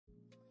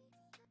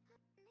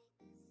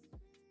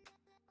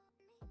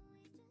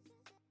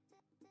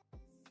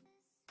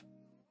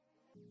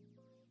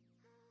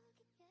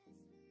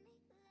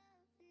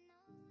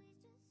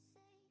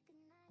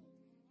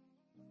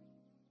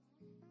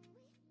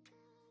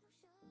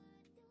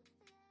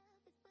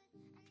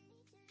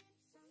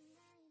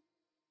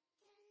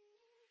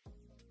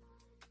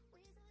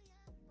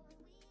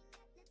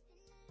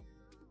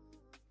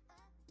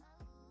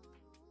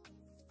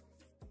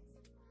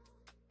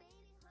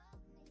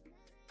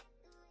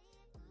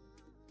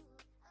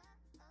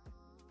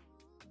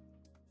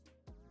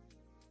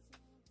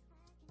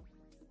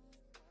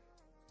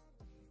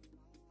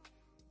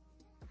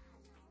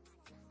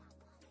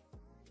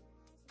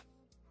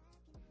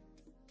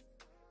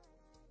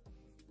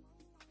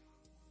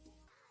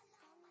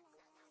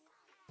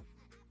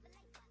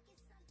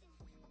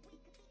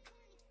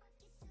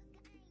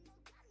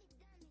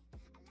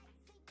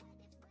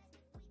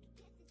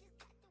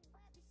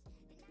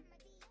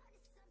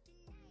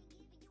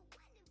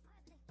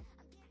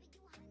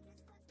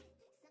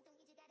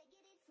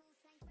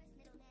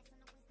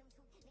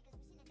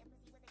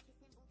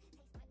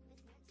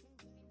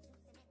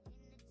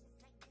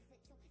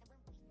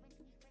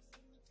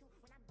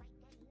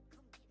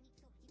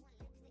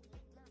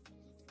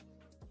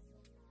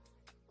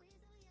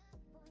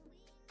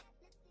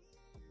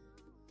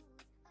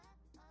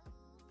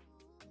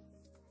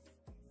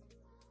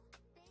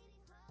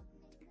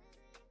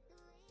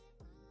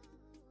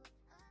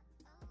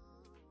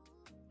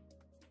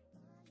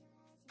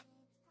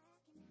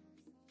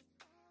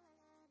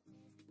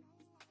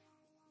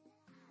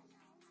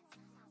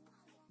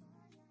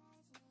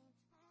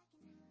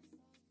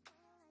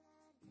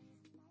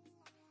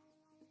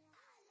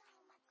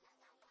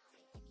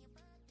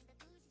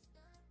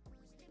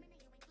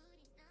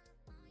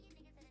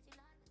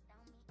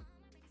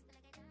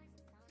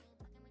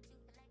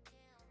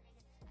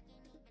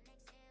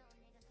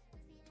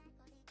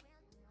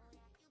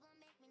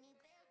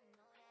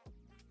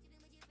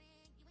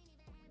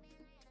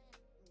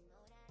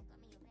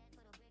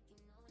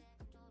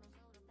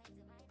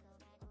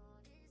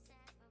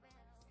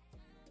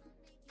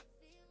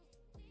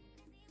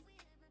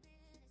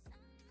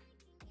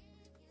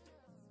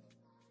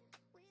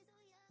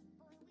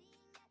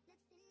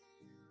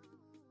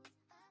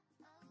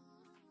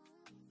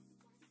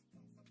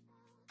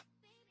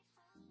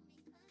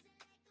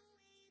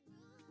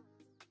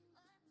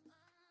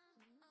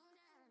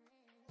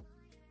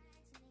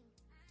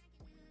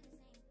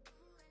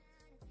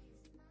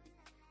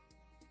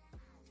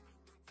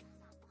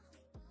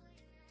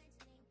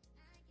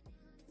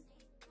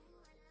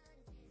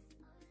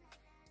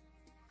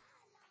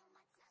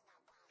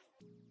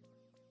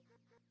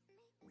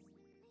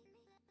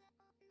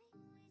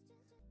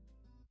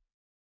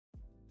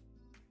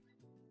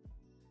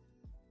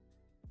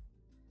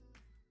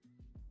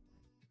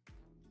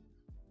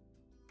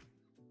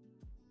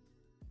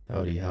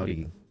Howdy,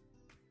 howdy.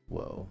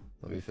 Whoa,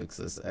 let me fix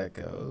this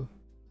echo.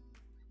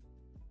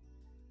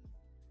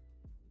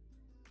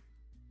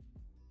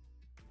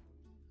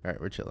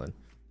 Alright, we're chilling.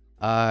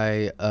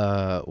 I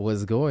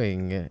was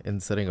going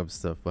and setting up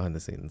stuff behind the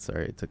scenes.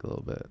 Sorry, it took a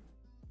little bit.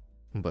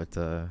 But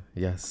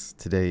yes,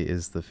 today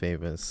is the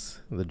famous,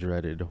 the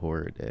dreaded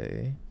horror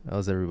day.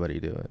 How's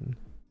everybody doing?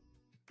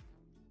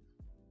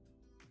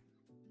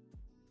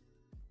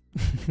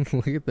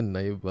 Look at the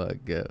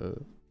Nightbot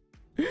go.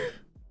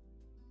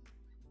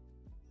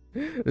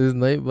 This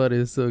Nightbot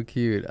is so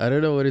cute. I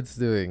don't know what it's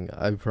doing.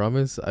 I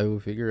promise I will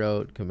figure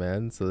out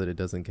commands so that it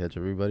doesn't catch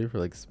everybody for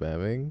like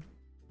spamming.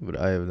 But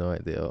I have no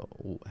idea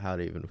how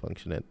to even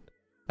function it.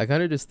 I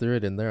kind of just threw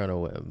it in there on a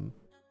whim.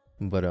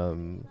 But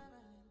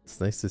it's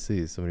nice to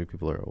see so many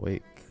people are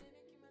awake.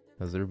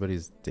 How's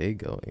everybody's day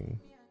going?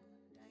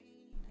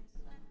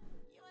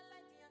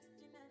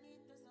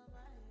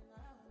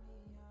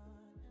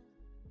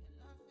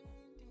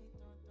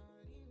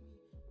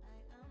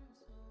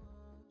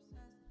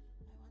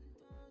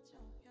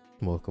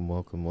 Welcome,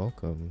 welcome,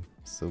 welcome.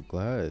 So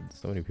glad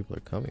so many people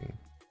are coming.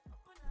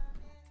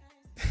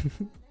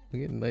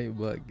 Look at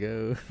Nightbot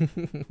go.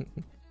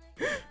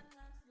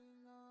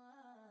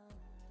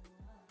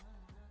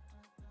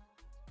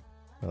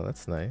 Oh,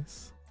 that's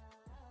nice.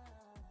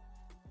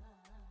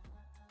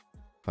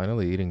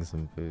 Finally eating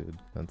some food.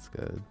 That's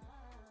good.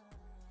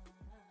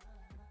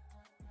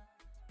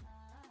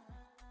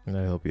 And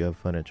I hope you have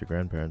fun at your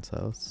grandparents'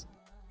 house.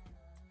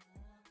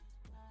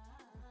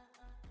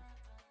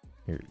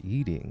 You're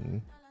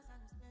eating.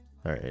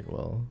 Alright,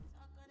 well.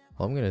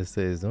 All I'm gonna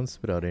say is don't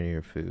spit out any of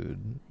your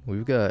food.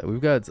 We've got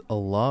a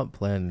lot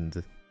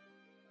planned.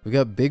 We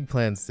got big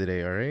plans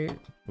today, alright?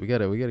 We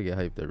gotta get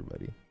hyped,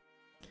 everybody.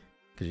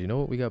 Cause you know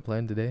what we got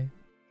planned today?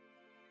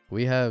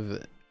 We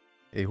have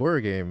a horror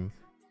game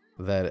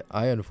that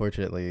I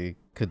unfortunately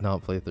could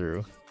not play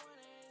through.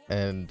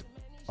 And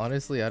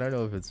honestly, I don't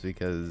know if it's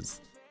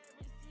because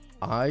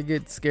I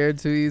get scared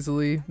too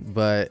easily,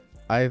 but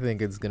I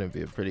think it's gonna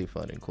be a pretty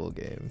fun and cool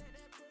game.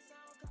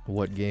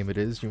 What game it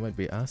is, you might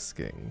be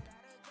asking.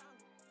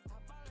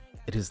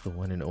 It is the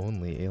one and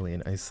only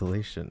Alien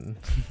Isolation.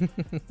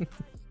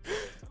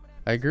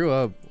 I grew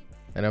up,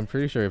 and I'm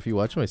pretty sure if you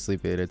watch my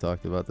sleep aid, I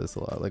talked about this a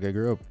lot. Like, I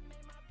grew up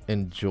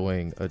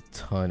enjoying a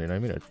ton, and I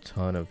mean a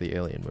ton, of the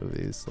Alien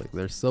movies. Like,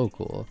 they're so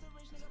cool.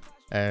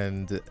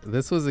 And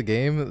this was a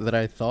game that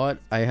I thought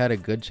I had a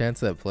good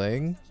chance at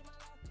playing,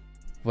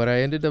 but I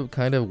ended up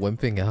kind of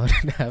wimping out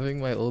and having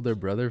my older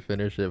brother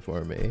finish it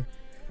for me.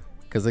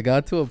 Because I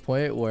got to a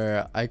point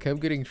where I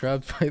kept getting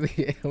trapped by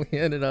the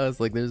alien, and I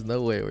was like, there's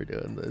no way we're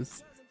doing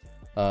this.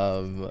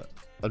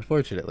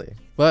 Unfortunately.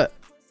 But,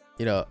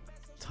 you know,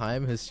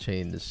 time has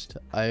changed.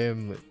 I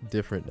am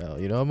different now.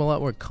 You know, I'm a lot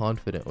more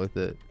confident with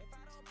it.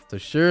 So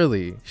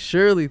surely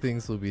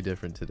things will be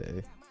different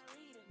today.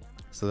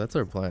 So that's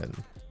our plan.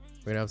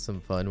 We're gonna have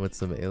some fun with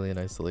some Alien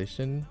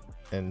Isolation,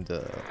 and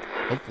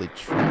hopefully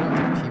try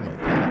not to pee my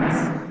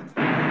pants.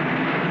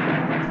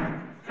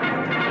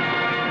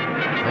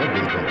 I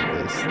really don't like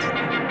this.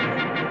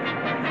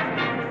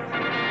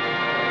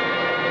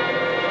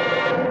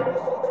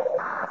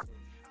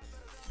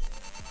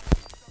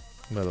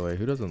 By the way,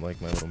 who doesn't like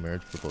my little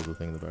marriage proposal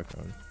thing in the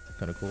background?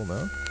 Kind of cool,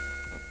 no?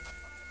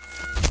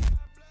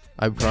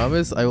 I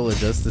promise I will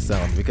adjust the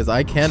sound because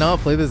I cannot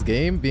play this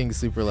game being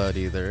super loud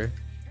either.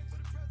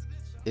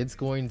 It's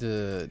going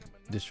to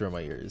destroy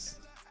my ears.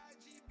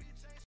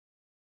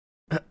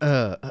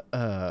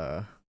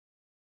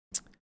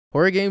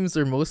 Horror games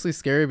are mostly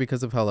scary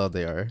because of how loud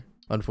they are,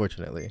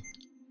 unfortunately.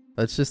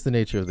 That's just the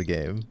nature of the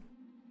game.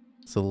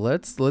 So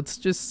let's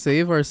just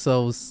save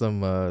ourselves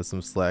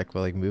some slack by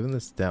like moving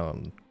this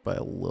down by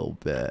a little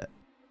bit.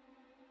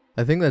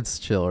 I think that's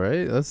chill,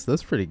 right?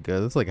 That's pretty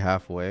good. That's like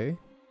halfway.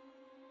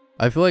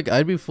 I feel like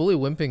I'd be fully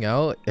wimping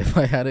out if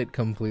I had it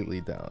completely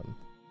down.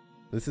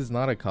 This is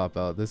not a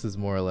cop-out. This is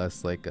more or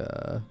less like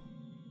a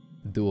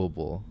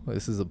doable.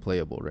 This is a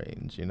playable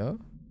range, you know?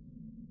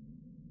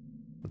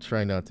 I'll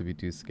try not to be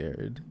too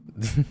scared.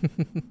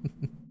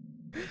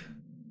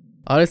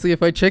 Honestly,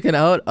 if I chicken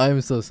out, I'm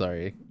so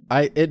sorry.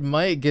 It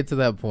might get to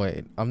that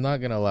point. I'm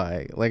not gonna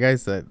lie. Like I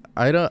said,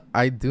 I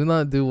do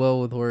not do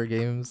well with horror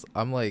games.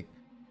 I'm like,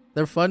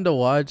 they're fun to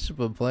watch,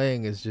 but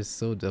playing is just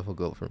so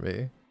difficult for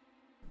me.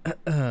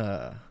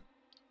 So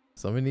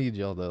I'm gonna need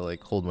y'all to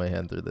like hold my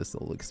hand through this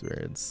little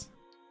experience.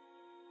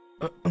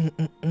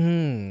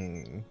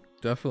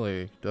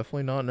 Definitely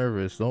not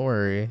nervous. Don't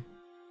worry.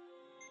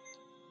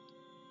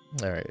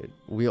 Alright,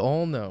 we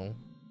all know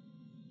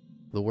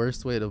the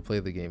worst way to play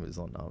the game is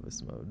on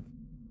novice mode.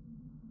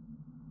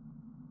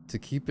 To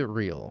keep it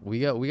real, we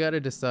gotta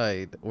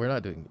decide. We're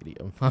not doing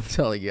medium. I'm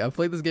telling you, I've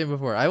played this game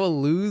before. I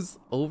will lose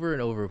over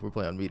and over if we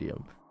play on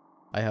medium.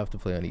 I have to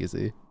play on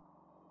easy.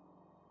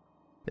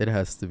 It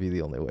has to be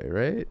the only way,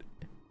 right?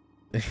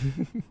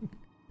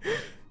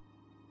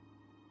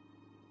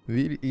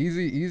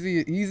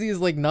 Easy is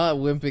like not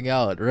wimping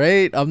out,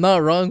 right? I'm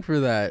not wrong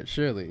for that,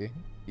 surely.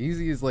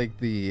 Easy is like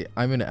the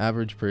I'm an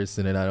average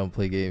person and I don't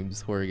play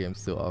horror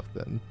games too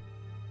often.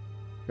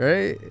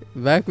 Right?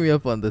 Back me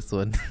up on this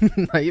one.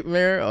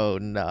 Nightmare? Oh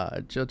nah,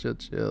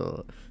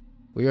 chill.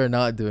 We are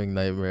not doing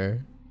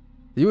nightmare.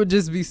 You would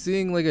just be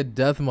seeing like a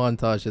death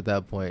montage at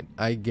that point.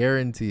 I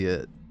guarantee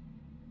it.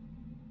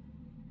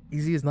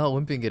 Easy is not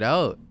wimping it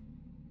out.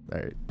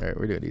 Alright,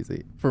 we're doing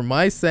easy. For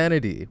my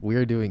sanity, we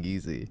are doing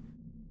easy.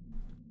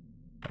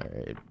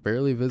 Alright,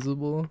 barely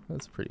visible.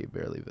 That's pretty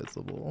barely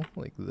visible.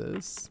 Like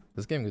this.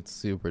 This game gets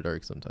super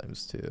dark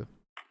sometimes too.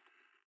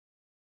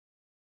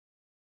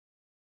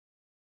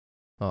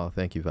 Oh,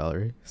 thank you,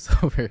 Valerie.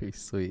 So very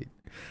sweet.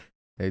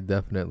 I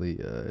definitely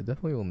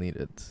will need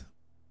it.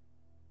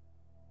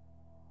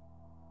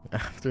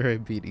 After I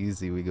beat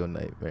easy, we go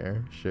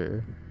nightmare.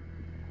 Sure.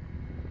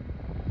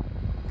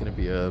 Gonna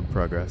be a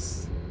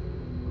progress.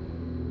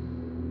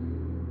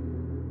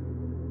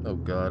 Oh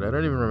god, I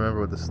don't even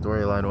remember what the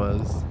storyline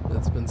was.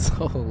 It's been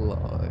so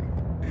long.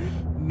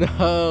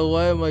 No,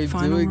 why am I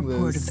Final doing this?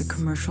 Final report of the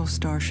commercial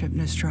starship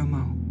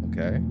Nostromo.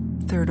 Okay.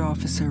 Third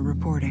officer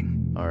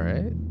reporting.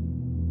 Alright.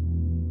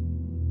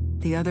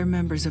 The other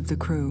members of the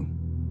crew.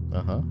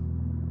 Uh-huh.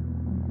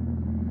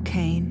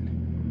 Kane.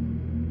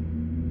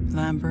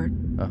 Lambert.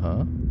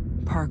 Uh-huh.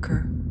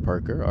 Parker.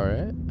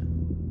 Alright.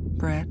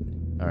 Brett.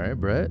 Alright,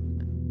 Brett.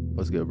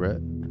 What's good, Brett?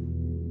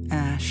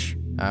 Ash.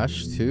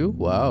 Ash too?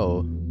 Wow.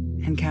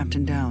 And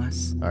Captain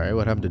Dallas. Alright,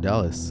 what happened to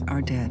Dallas?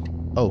 Are dead.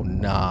 Oh,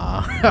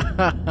 nah.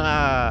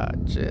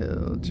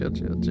 Chill.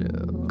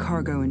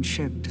 Cargo and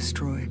ship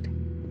destroyed.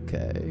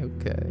 Okay.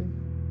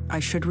 I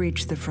should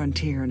reach the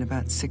frontier in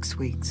about 6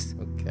 weeks.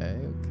 Okay.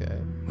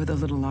 With a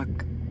little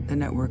luck, the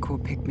network will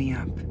pick me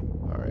up.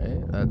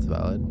 Alright, that's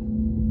valid.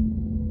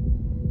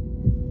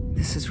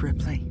 This is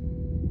Ripley.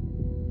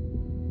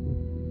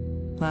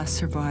 Last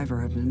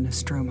survivor of the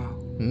Nostromo.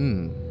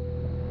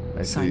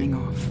 I Signing see.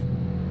 off.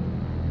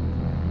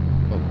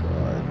 Oh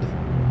god.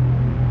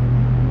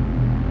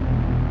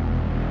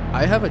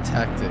 I have a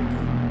tactic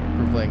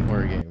for playing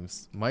horror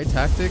games. My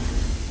tactic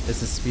is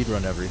to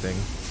speedrun everything.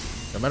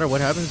 No matter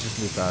what happens, just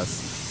move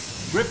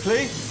fast.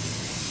 Ripley?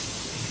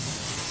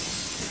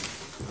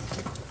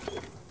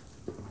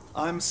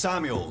 I'm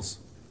Samuels.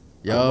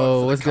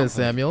 Yo, what's good,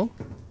 Samuel?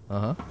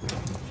 Uh-huh.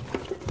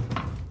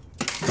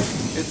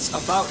 It's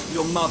about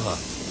your mother.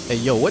 Hey,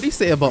 yo, what do you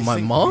say about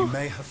my mom? You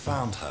may have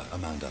found her,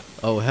 Amanda.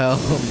 Oh, hell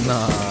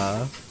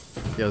nah.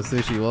 Yo,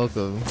 Sushi,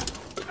 welcome.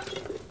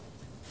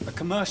 A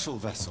commercial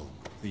vessel,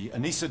 the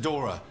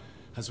Anisadora,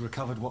 has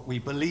recovered what we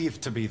believe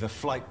to be the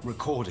flight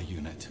recorder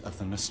unit of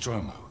the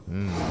Nostromo.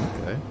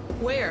 Okay.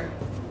 Where?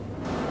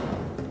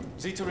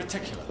 Zeta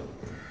Reticula.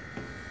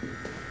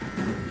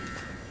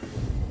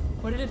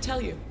 What did it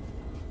tell you?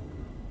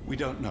 We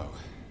don't know.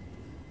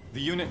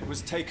 The unit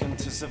was taken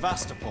to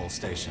Sevastopol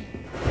station.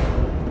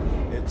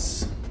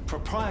 It's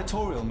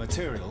proprietorial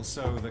material,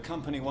 so the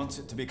company wants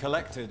it to be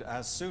collected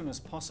as soon as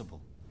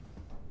possible.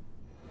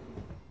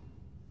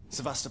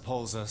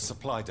 Sevastopol's a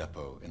supply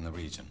depot in the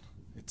region.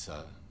 It's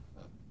a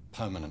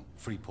permanent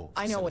free port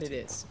I know what it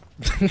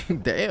facility. is.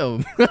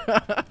 Damn.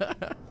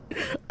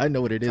 I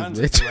know what it is,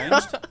 Transit's bitch.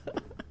 arranged.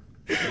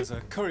 There's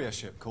a courier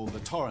ship called the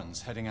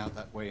Torrens heading out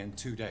that way in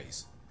 2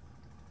 days.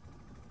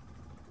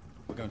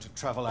 We're going to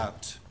travel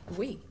out.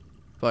 We.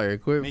 Fire,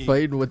 quit Me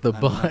fighting with the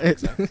and bot. my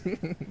exec.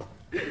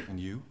 And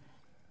you,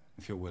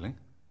 if you're willing.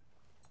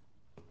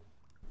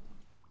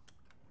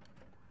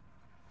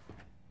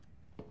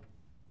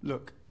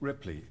 Look,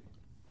 Ripley.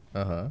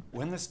 Uh-huh.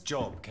 When this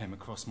job came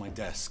across my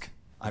desk,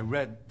 I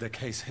read the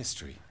case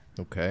history.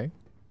 Okay.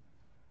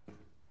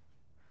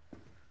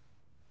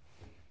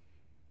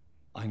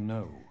 I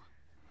know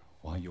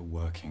why you're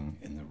working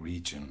in the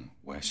region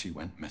where she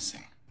went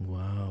missing.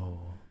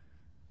 Wow.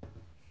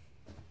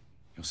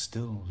 You're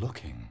still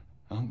looking,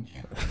 aren't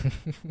you?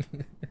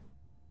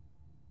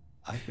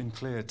 I've been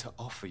cleared to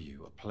offer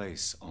you a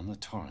place on the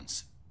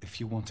Torrens if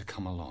you want to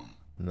come along.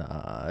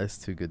 Nah, it's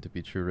too good to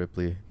be true,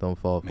 Ripley. Don't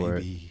fall for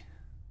it. Maybe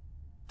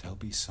there'll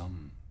be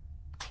some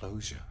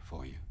closure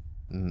for you.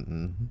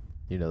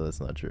 You know that's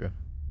not true.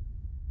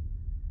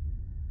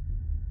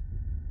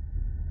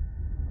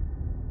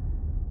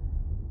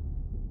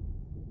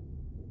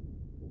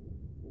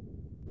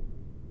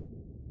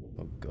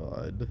 Oh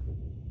god.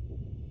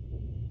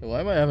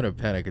 Why am I having a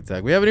panic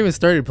attack? We haven't even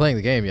started playing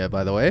the game yet,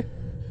 by the way.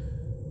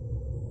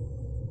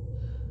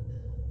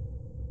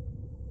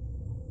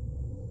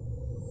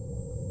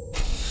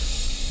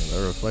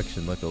 The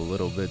reflection looked a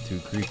little bit too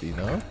creepy,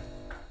 no?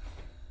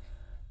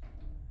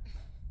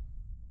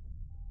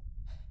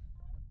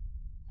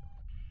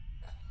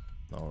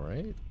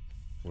 Alright.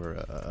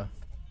 We're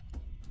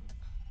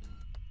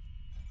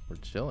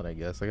chilling, I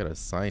guess. I gotta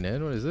sign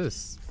in. What is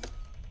this?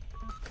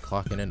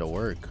 Clocking into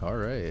work.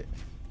 Alright.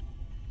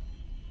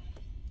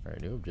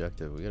 Alright, new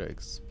objective. We gotta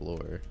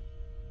explore.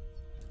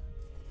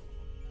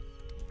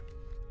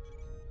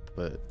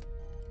 But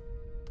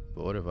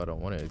what if I don't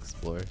want to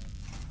explore?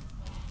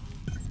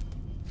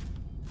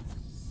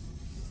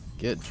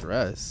 Get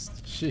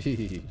dressed.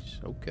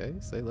 Sheesh. Okay,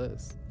 say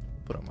less.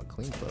 Put on my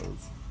clean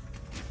clothes.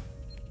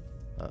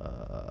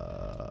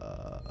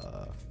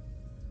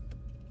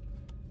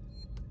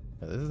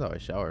 This is how I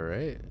shower,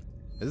 right?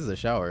 This is a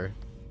shower.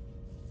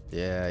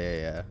 Yeah,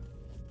 yeah,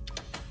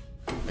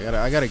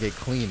 yeah. I gotta get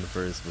clean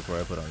first before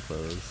I put on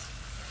clothes.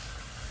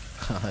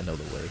 I know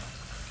the way.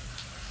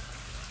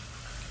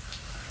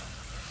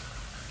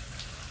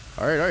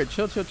 Alright,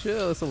 chill.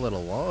 It's a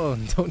little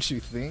long, don't you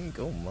think?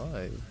 Oh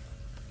my.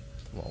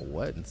 I'm all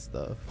wet and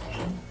stuff.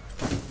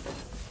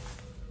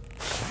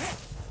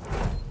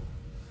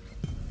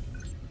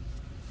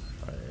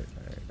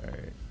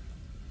 Alright.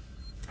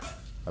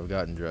 I've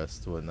gotten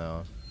dressed. What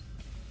now?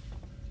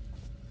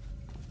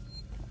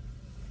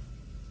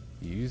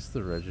 Use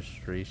the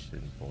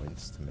registration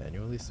points to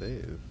manually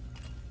save.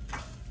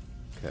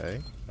 Okay.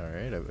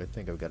 Alright, I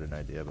think I've got an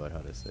idea about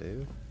how to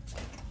save.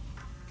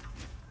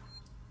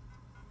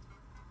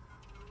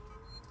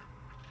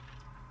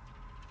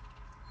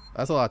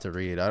 That's a lot to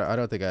read. I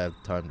don't think I have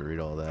time to read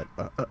all that,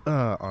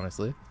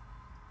 honestly.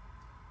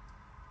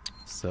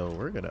 So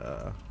we're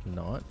gonna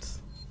not.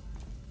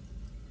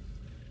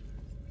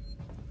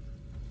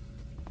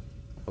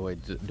 Oh wait,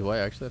 do I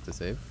actually have to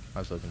save?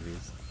 I'm so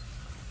confused.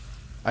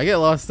 I get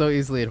lost so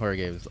easily in horror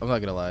games. I'm not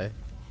gonna lie.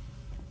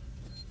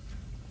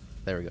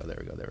 There we go.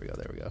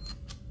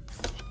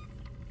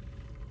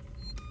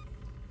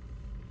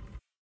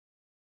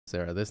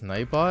 Sarah, this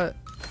Nightbot?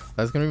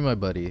 That's gonna be my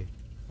buddy.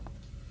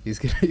 He's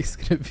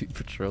gonna be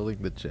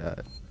patrolling the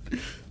chat.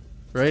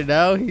 Right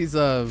now he's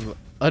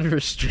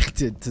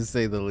unrestricted to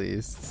say the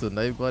least. So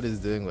Nightbot is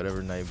doing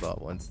whatever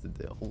Nightbot wants to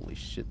do. Holy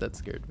shit, that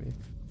scared me.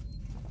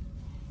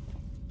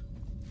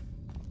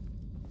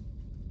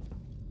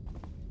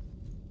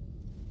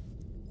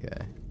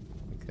 Okay.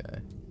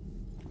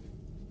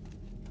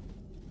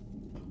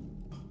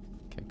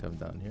 Can't come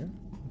down here.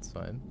 That's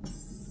fine.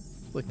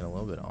 It's looking a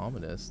little bit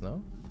ominous,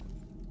 no?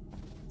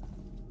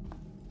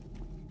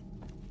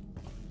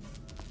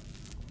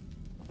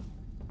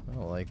 I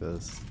don't like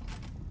this.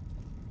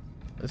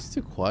 It's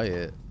too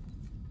quiet.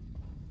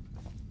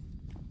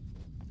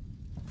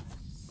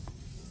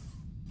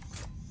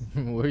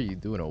 What are you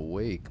doing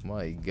awake?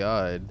 My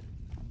god.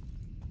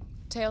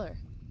 Taylor,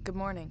 good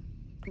morning.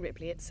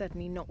 Ripley, it's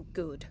certainly not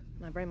good.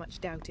 I very much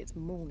doubt it's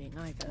morning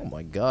either. Oh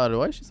my god,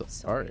 why is she so...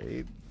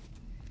 Sorry.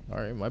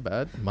 Alright, my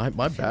bad. My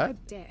bad?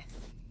 Like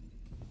death.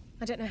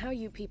 I don't know how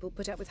you people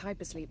put up with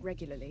hypersleep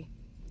regularly.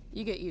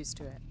 You get used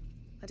to it.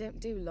 I don't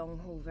do long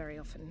haul very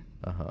often.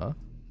 Uh-huh.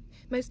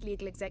 Most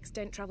legal execs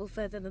don't travel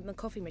further than the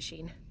coffee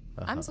machine.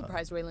 I'm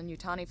surprised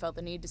Weyland-Yutani felt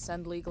the need to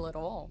send legal at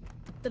all.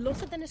 The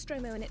loss of the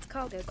Nostromo and its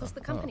cargo cost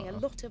the company a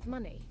lot of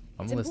money.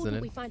 It's listening.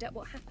 important we find out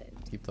what happened.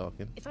 Keep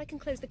talking. If I can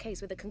close the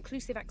case with a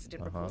conclusive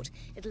accident report,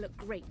 it'll look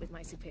great with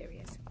my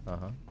superiors.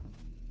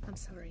 I'm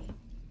sorry.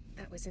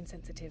 That was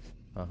insensitive.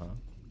 I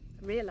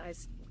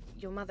realize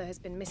your mother has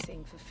been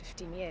missing for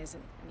 15 years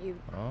and you...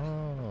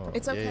 Oh.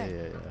 It's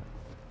okay. Yeah.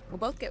 We'll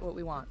both get what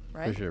we want,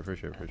 right? For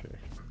sure.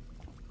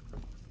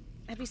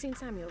 Have you seen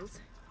Samuels?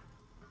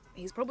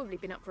 He's probably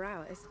been up for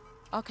hours.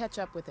 I'll catch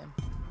up with him.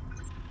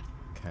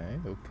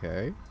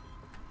 Okay.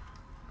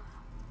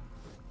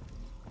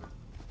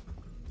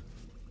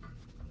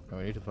 Oh,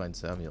 we need to find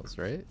Samuels,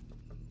 right?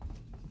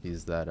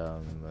 He's that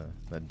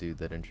that dude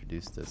that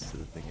introduced us to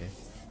the thingy.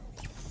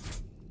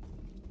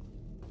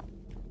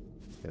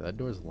 Okay, that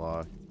door's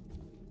locked.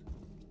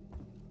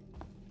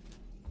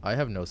 I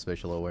have no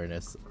spatial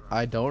awareness.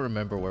 I don't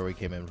remember where we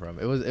came in from.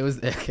 It was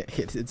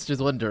it's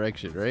just one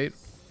direction, right?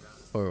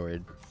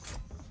 Forward.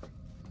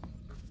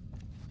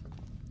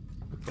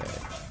 Okay.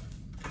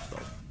 What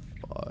the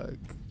fuck?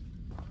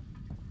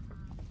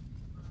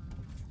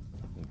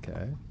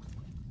 Okay.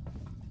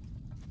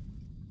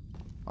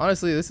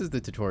 Honestly, this is the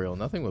tutorial.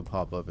 Nothing would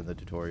pop up in the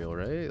tutorial,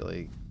 right?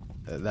 Like,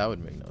 that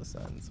would make no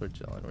sense. We're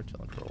chilling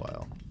for a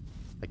while.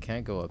 I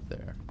can't go up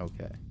there.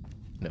 Okay.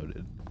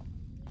 Noted.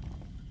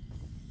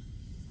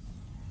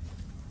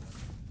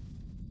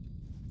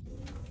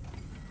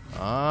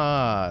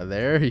 Ah,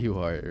 there you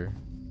are.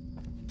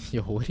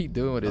 Yo, what are you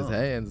doing with his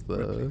hands, though?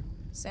 Ripley.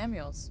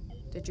 Samuels,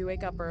 did you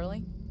wake up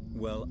early?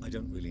 Well, I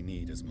don't really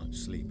need as much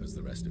sleep as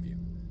the rest of you.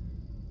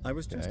 I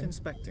was just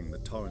inspecting the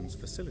Torrens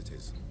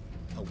facilities.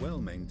 A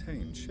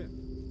well-maintained ship.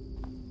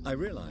 I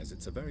realize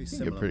it's a very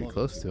similar You're pretty model.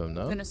 close to him,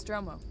 no? The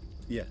Nostromo.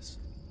 Yes.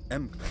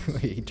 M-class.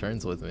 He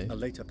turns with me. A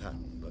later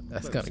pattern, but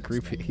That's close kind of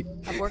instead. creepy.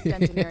 I've worked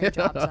engineering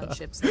jobs on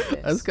ships like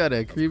this. That's kind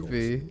of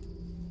creepy.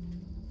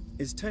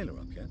 Is Taylor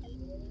up yet?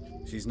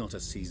 She's not a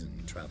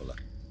seasoned traveler.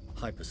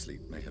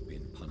 Hypersleep may have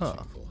been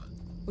punishing for her.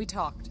 We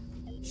talked.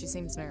 She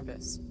seems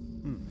nervous.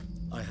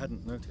 I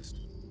hadn't noticed.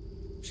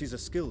 She's a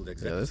skilled Yeah,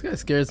 executive. this guy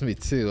scares me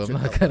too. I'm Should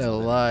not help gonna us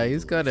with lie. any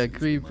He's kind of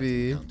issues we might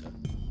creepy. encounter.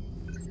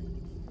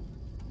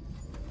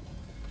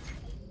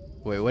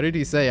 Wait, what did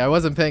he say? I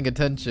wasn't paying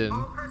attention.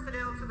 All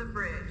personnel to the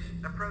bridge,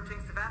 approaching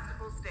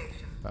Sevastopol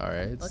Station. All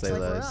right, Looks say like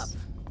we're less. up.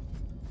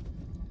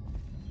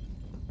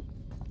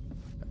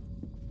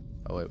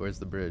 Oh wait, where's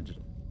the bridge?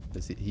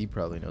 He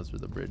probably knows where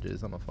the bridge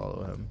is. I'm gonna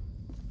follow him.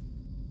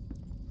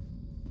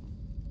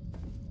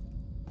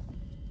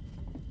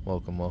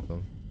 Welcome.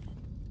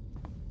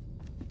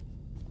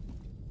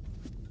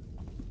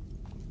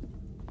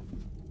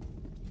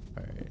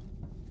 Alright.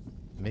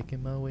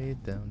 Making my way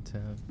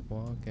downtown,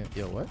 walking.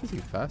 Yo, why is he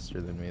faster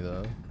than me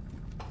though?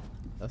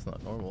 That's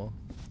not normal.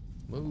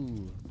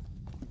 Move.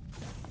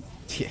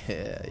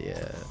 Yeah,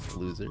 yeah,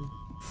 loser.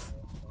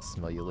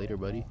 Smell you later,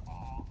 buddy.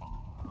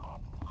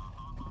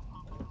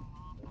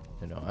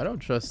 You know, I don't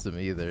trust him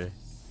either.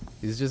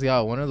 He's just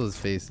got one of those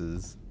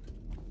faces.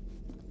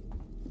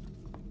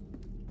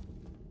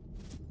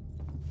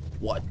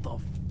 What the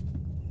f—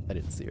 I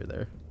didn't see her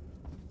there.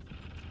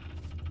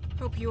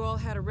 Hope you all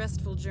had a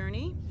restful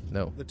journey.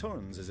 No. The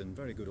Torrens is in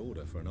very good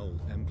order for an old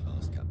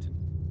M-class captain.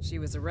 She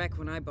was a wreck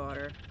when I bought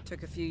her.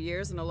 Took a few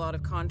years and a lot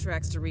of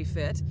contracts to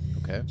refit.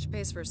 Okay. She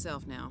pays for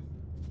herself now.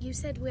 You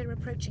said we're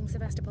approaching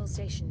Sevastopol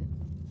Station.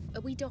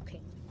 Are we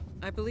docking?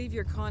 I believe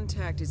your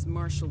contact is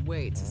Marshal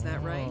Waits, is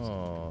that right?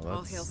 Oh,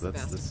 All hail that's the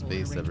Sevastopol.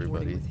 space, Arrange boarding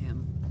everybody. with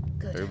him.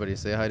 Good. Everybody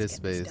say hi to Let's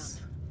get this space.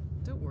 done.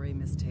 Don't worry,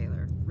 Miss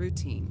Taylor.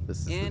 Routine.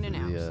 This is in and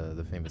out.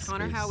 the famous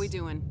Connor, space. how we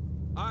doing?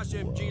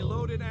 SMG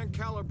loaded and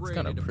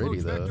calibrated. It's kinda pretty,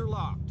 Approach vector though.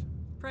 locked.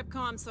 Prep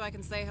comm so I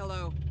can say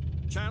hello.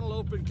 Channel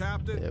open,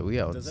 Captain. Yeah, we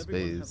out in Does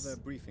everyone have space. their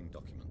briefing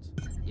documents?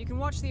 You can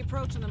watch the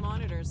approach on the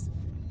monitors.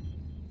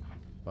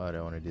 Why do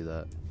I want to do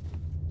that?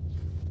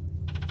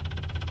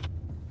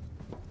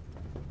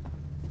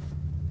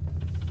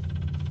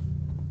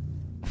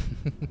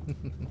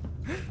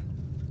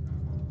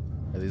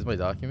 Are these my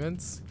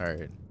documents?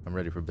 Alright, I'm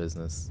ready for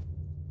business.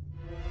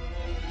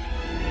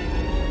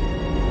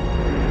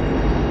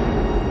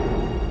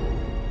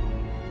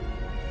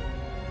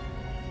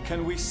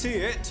 Can we see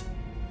it?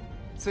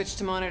 Switch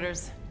to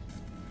monitors.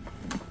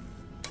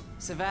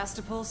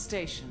 Sevastopol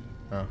Station.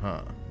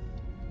 Uh-huh.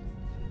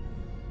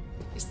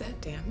 Is that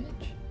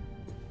damage?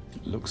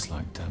 It looks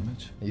like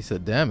damage. You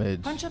said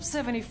damage. Punch up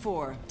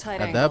 74.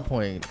 Tight At angle. that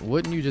point,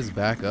 wouldn't you just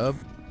back up?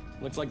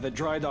 Looks like the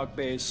dry dock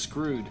bay is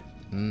screwed.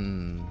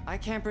 I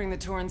can't bring the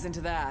Torrens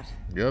into that.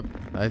 Yep,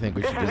 I think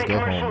we should This is just the go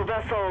commercial home.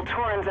 vessel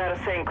Torrens out of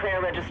St.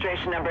 Clair,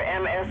 registration number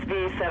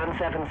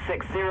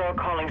MSV7760,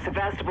 calling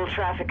Sevastopol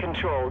Traffic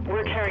Control.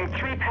 We're carrying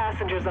 3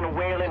 passengers on a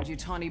Wayland.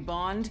 Yutani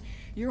Bond,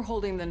 you're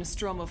holding the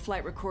Nostromo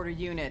flight recorder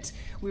unit.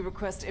 We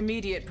request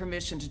immediate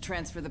permission to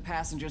transfer the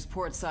passengers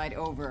port side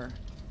over.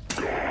 This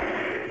Waits,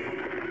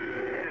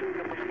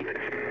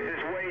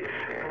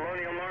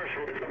 Colonial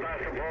Marshal,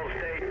 Sevastopol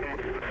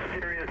Station.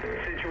 Serious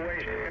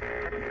situation.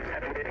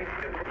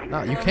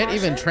 Nah, you can't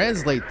even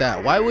translate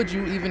that. Why would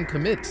you even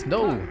commit?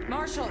 No.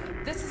 Marshal,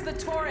 this is the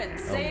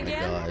Torrens. Say Oh my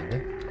again. god.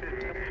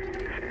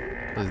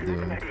 This is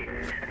doomed.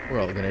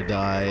 We're all gonna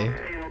die.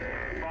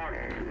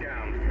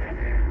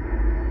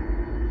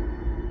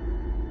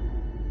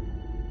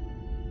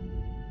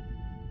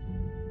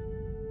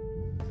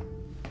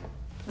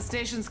 The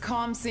station's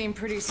comms seem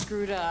pretty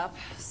screwed up,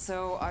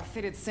 so I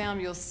fitted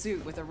Samuel's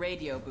suit with a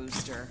radio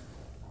booster.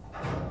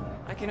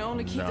 I can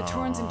only keep the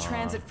Torrens in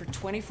transit for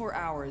 24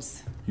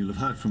 hours. You'll have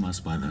heard from us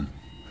by then.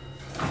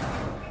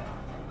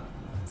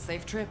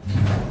 Safe trip.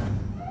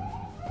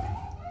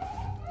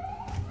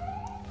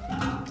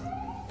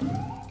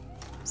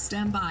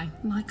 Stand by.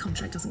 My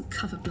contract doesn't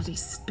cover bloody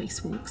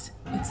spacewalks.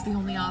 It's the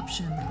only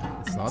option.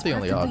 It's not the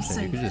only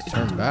option. You could just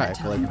turn back.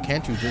 Like,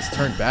 can't you just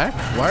turn back?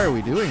 Why are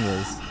we doing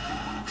this?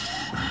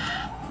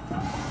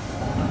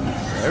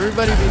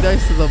 Everybody be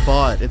nice to the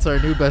bot. It's our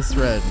new best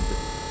friend.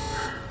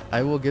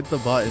 I will get the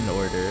bot in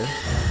order.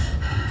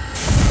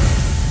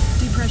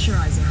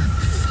 Depressurizer.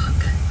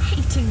 Fuck.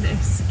 Hating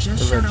this.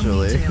 Just shut on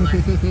me, Taylor.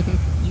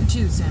 You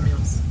too,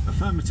 Samuels.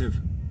 Affirmative.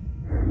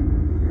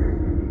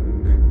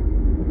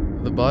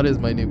 The bot is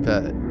my new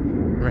pet.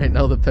 Right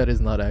now the pet is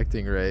not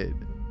acting right.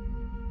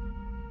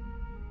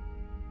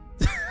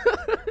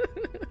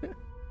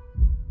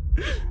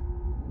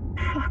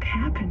 Fuck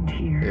happened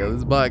here? Yeah,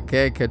 this bot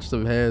can catch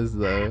some hands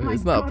though.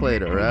 It's not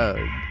playing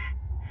around.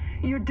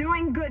 You're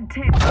doing good,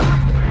 Taylor.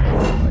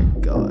 Oh my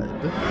god.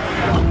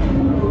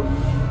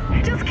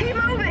 Just keep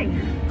moving.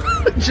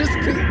 Just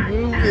keep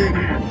moving.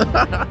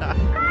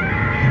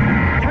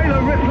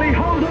 Taylor Ripley,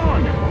 hold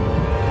on!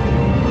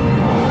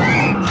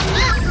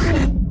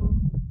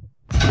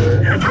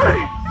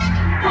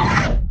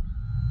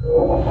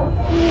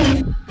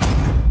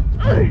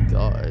 Oh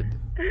god.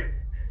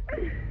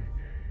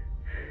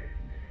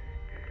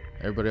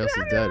 Everybody else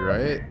is dead,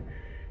 right?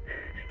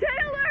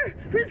 Taylor,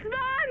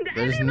 respond!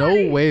 There's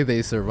no way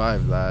they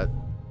survived that.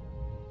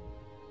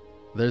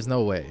 There's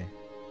no way.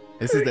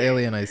 This is the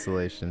alien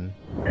isolation.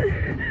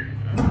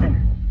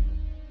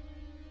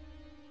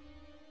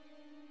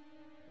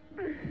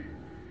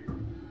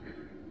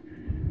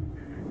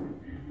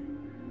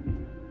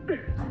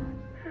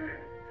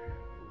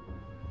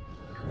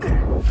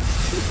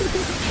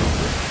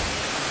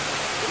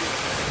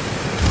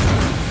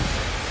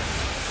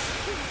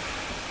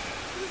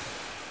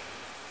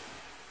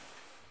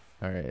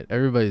 Alright,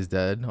 everybody's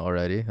dead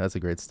already. That's a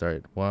great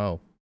start.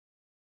 Wow.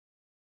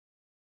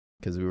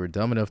 Because we were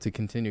dumb enough to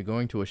continue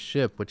going to a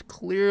ship, which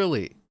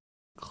clearly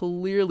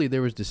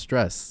there was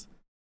distress.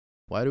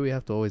 Why do we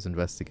have to always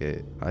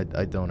investigate?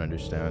 I don't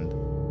understand.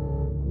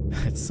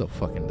 It's so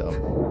fucking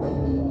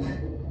dumb.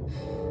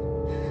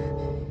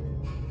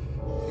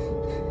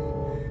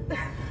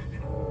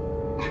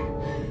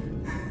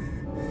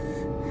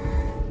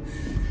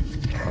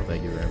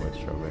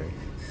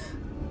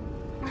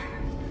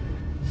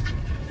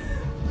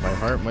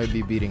 heart might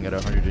be beating at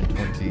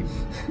 120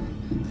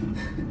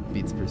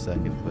 beats per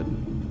second,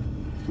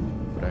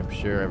 but I'm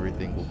sure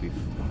everything will be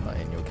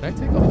fine. Yo, can I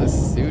take off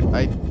this suit?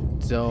 I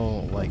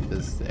don't like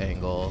this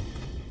angle.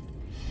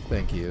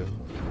 Thank you.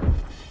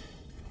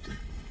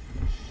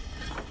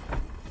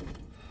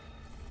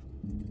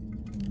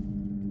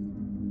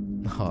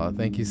 Aw,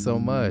 thank you so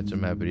much.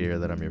 I'm happy to hear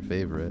that I'm your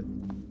favorite.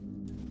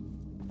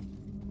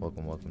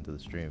 Welcome to the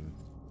stream,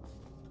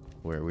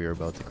 where we are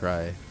about to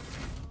cry.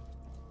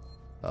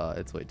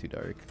 It's way too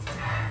dark.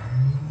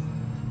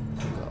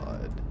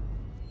 God.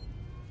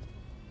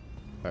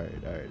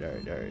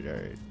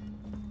 Alright.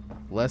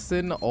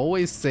 Lesson,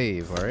 always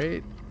save,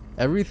 alright?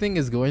 Everything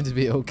is going to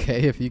be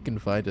okay if you can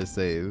find a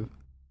save.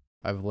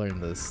 I've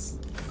learned this.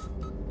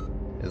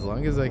 As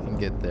long as I can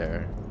get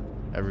there,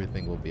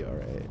 everything will be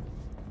alright.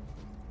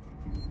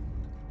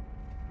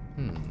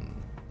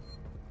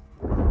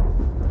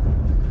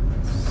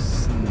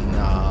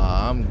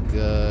 Nah, I'm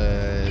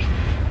good.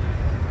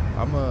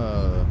 I'm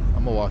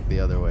gonna walk the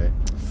other way.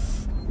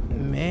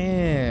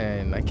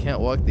 Man, I can't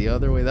walk the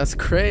other way. That's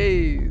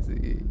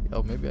crazy.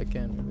 Oh, maybe I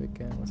can.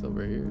 What's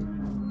over here?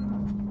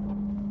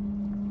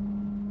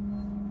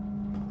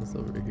 What's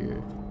over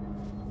here?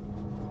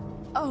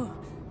 Oh.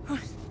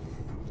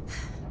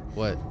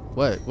 What?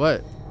 Why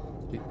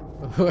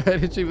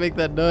did she make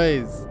that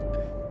noise?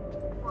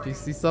 Did you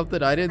see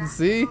something I didn't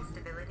see?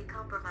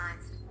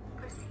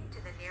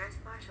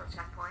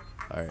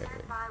 Alright.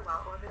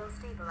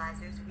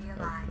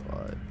 Oh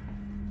god.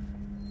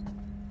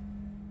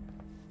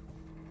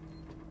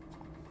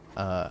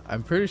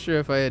 I'm pretty sure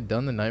if I had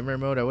done the nightmare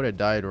mode, I would have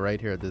died right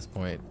here at this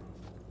point.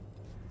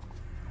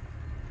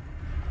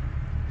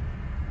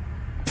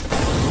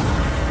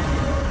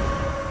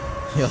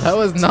 Yo, that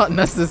was not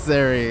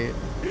necessary.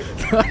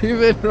 Not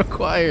even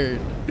required.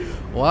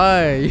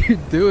 Why? You're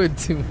doing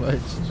too much.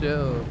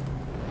 Chill.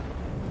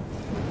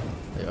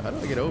 Yo, how do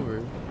I get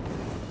over?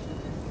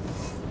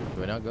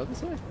 Do I not go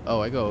this way? Oh,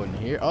 I go in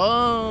here.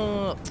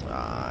 Oh!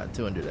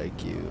 200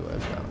 IQ. I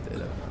found it.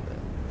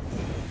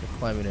 We're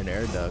climbing in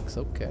air ducts.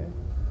 Okay.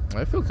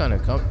 I feel kind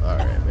of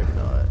alright, maybe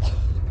not.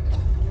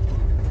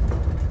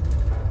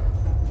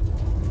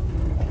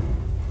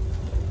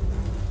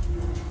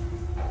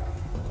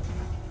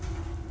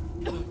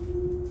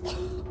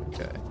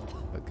 Okay.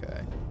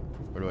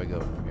 Where do I go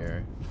from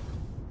here?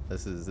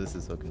 This is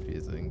so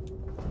confusing.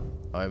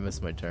 Oh, I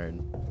missed my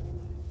turn.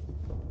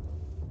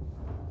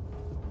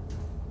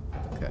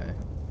 Okay.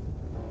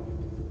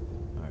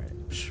 Alright.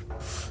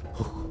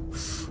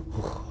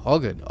 All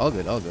good.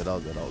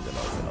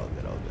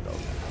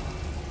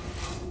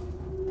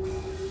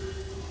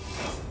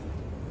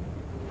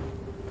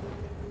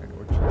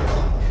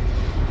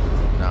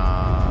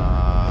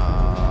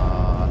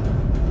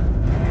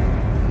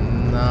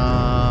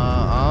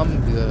 Nah, I'm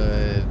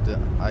good.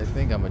 I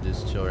think I'm gonna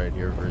just chill right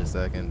here for a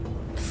second.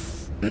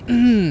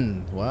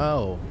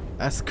 Wow,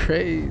 that's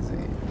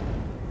crazy.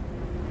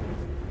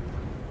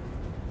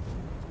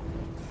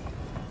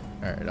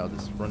 Alright, I'll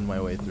just run my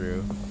way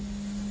through.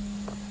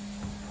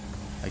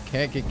 I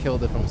can't get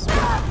killed if I'm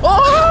smart.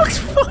 Oh!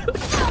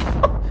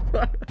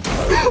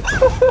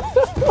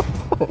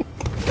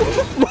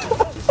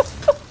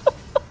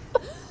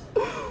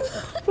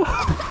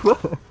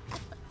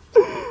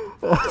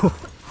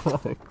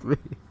 Fuck me.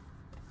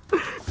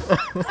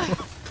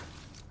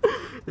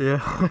 Yeah,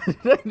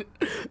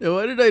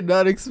 why did I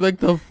not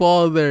expect to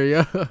fall there?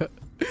 Yeah. God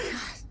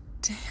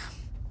damn.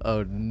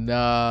 Oh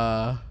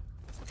nah.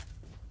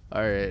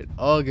 Alright,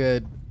 all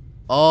good.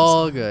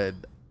 All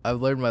good.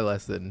 I've learned my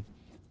lesson.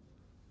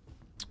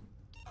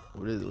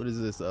 What is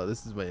this? Oh,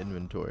 this is my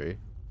inventory.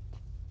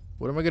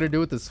 What am I gonna do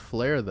with this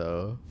flare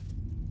though?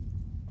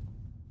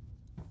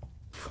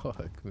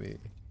 Fuck me.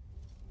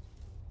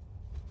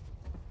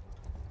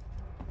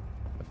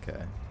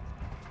 Okay.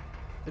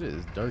 It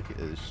is dark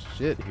as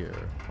shit here.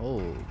 Oh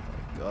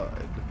my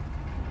god.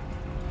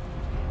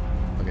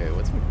 Okay,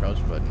 what's my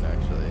crouch button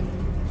actually?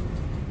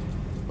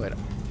 Wait,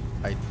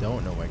 I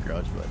don't know my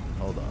crouch button.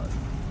 Hold on.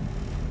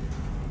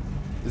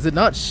 Is it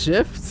not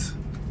shift?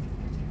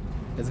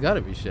 It's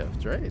gotta be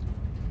shift, right?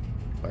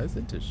 Why is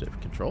it to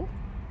shift? Control?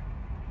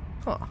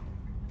 Huh.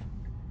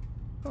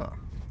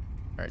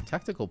 Alright,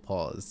 tactical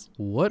pause.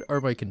 What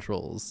are my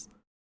controls?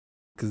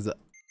 Because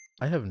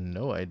I have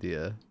no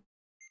idea.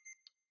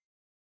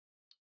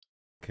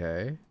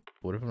 Okay.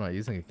 What if I'm not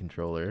using a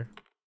controller?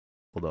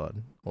 Hold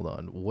on.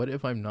 What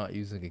if I'm not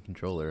using a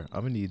controller?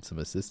 I'm gonna need some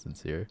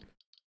assistance here.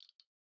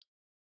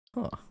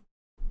 Huh.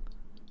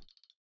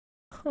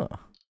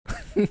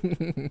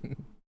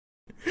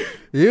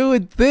 You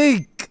would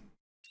think.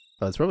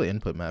 Oh, it's probably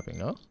input mapping,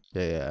 no?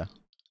 Yeah.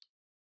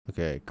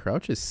 Okay,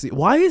 crouch is C.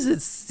 Why is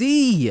it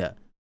C?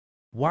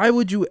 Why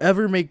would you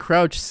ever make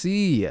crouch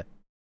C?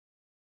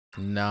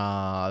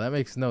 Nah, that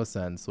makes no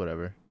sense.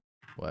 Whatever.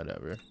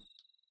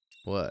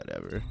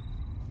 If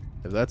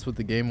that's what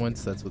the game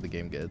wants, that's what the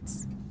game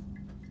gets.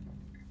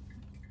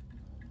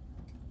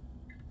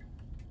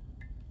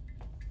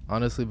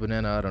 Honestly,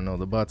 Banana, I don't know.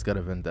 The bot's got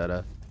a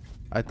vendetta.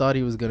 I thought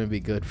he was gonna be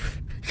good.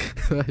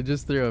 So I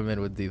just threw him in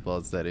with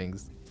default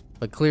settings.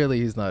 But clearly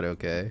he's not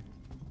okay.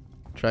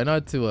 Try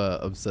not to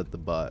upset the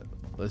bot.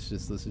 Let's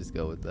just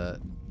go with that.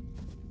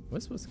 Am I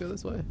supposed to go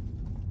this way?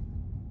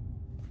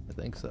 I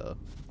think so.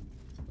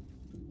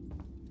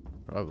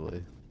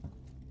 Probably.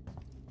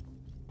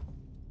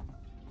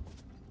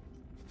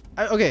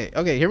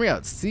 Okay, hear me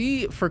out.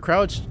 C for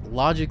crouch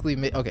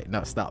logically okay,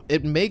 no, stop.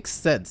 It makes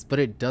sense, but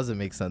it doesn't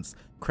make sense.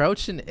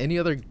 Crouch in any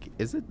other...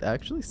 Is it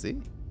actually C?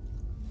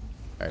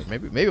 Alright,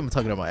 maybe I'm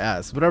talking about my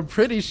ass, but I'm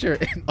pretty sure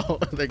in all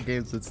other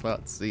games it's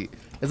not C.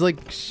 It's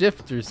like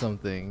shift or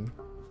something.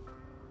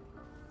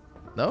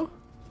 No?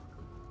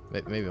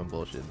 Maybe I'm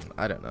bullshitting.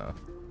 I don't know.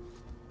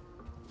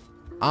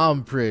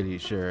 I'm pretty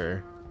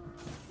sure.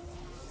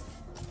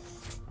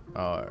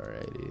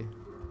 Alrighty.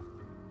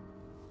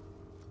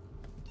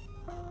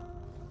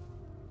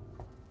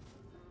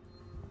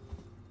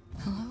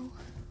 Hello?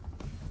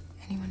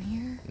 Anyone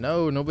here?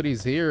 No,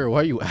 nobody's here. Why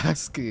are you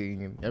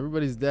asking?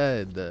 Everybody's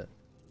dead.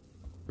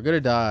 We're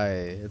gonna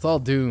die. It's all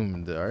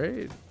doomed,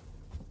 alright?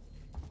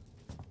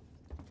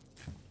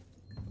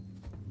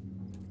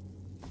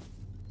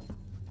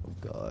 Oh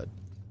god.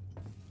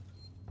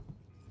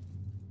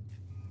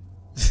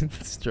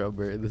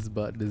 Strawberry, this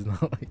bot does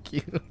not like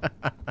you.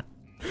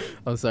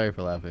 I'm sorry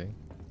for laughing.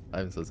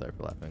 I'm so sorry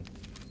for laughing.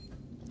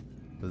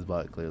 This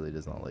bot clearly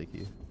does not like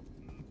you.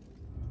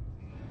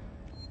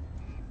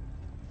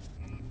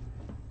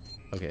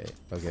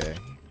 Okay.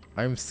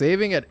 I'm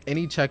saving at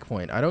any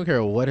checkpoint. I don't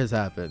care what has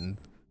happened.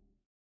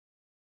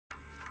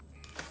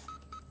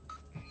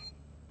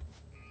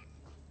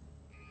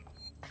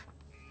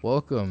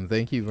 Welcome.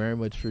 Thank you very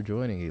much for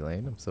joining,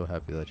 Elaine. I'm so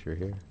happy that you're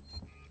here.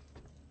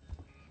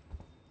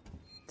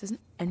 Doesn't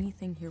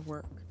anything here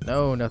work?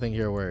 No, nothing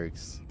here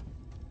works.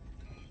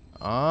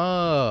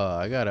 Ah,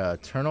 I gotta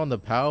turn on the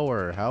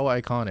power. How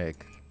iconic.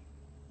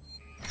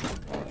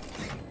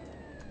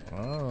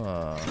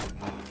 Ah.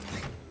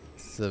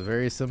 It's a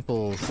very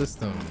simple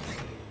system.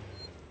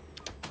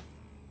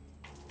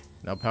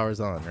 Now power's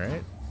on,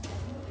 right?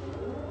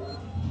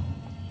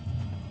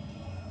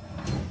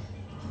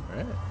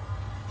 Alright.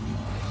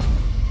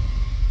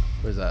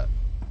 Where's that?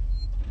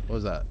 What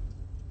was that?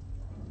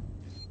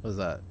 What was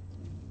that?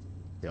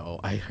 Yo,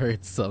 I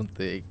heard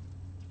something.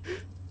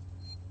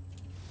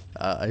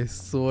 I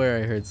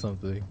swear I heard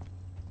something.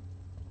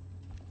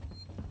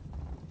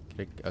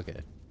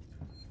 Okay.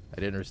 I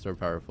didn't restore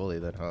power fully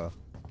then, huh?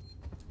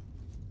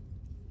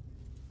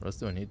 What else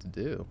do I need to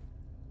do?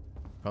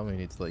 Probably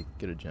need to like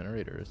get a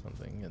generator or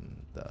something and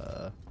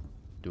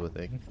do a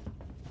thing.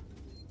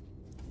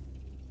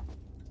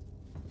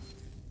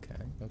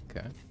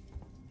 Okay.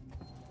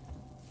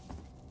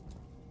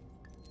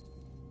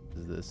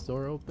 Is this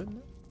door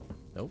open?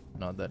 Nope,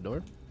 not that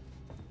door.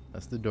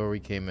 That's the door we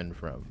came in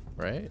from,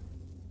 right?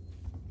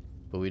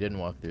 But we didn't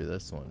walk through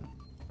this one.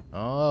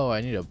 Oh,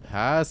 I need a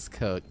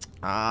passcode.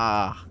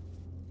 Ah,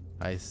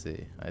 I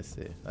see.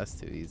 That's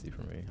too easy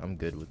for me. I'm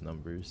good with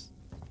numbers.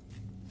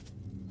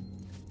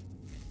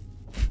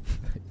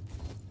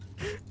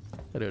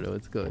 I don't know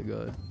what's going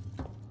on.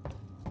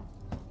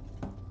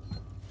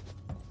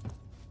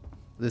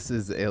 This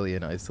is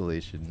Alien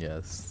Isolation,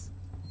 yes.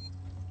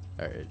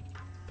 Alright.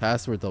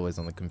 Password's always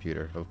on the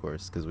computer, of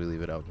course, because we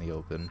leave it out in the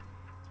open.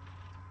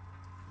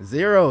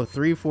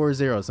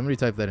 0340. Somebody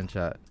type that in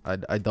chat.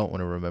 I don't want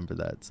to remember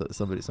that. So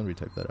somebody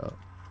type that out.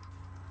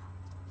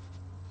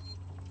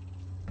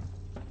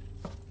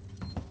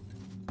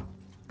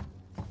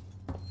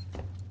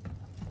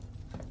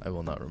 I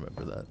will not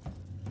remember that.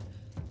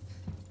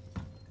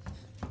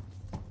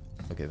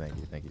 Okay,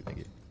 thank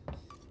you.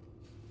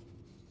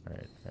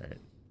 Alright.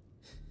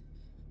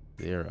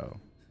 0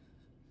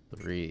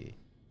 3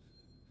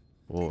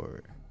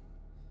 4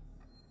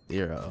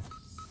 0.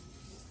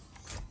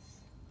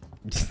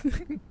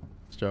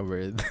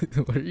 Strawberry,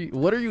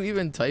 what are you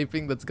even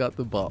typing that's got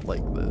the bot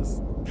like this?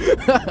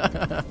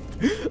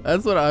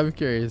 That's what I'm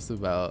curious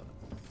about.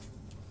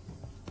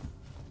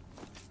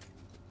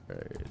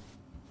 Alright.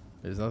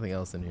 There's nothing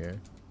else in here.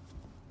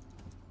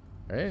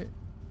 Alright.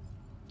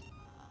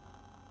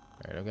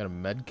 Alright, I've got a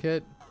med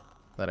kit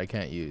that I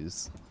can't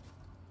use.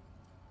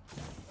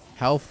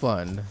 How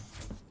fun.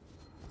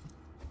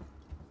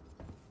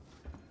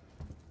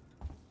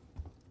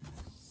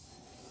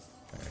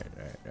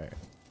 Alright.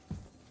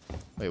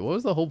 Wait, what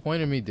was the whole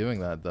point of me doing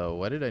that though?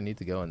 Why did I need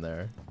to go in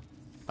there?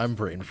 I'm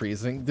brain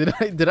freezing. Did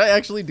I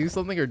actually do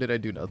something or did I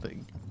do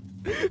nothing?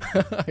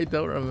 I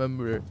don't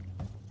remember.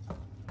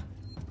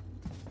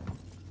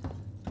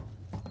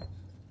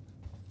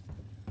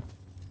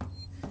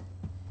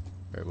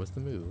 Alright, what's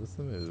the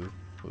move?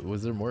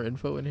 Was there more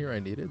info in here I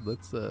needed?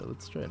 Let's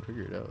try and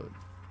figure it out.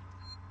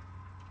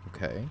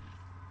 Okay.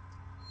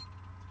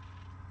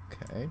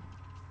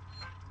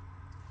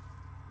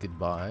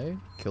 Goodbye.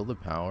 Kill the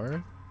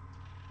power.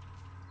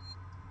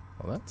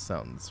 Well, that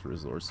sounds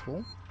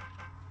resourceful.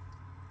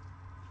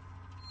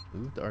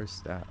 Moved our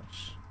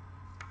stash.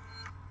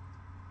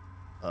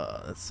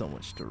 That's so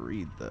much to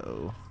read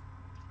though.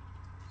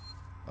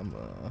 I'm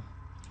gonna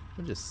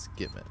just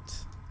skim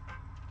it.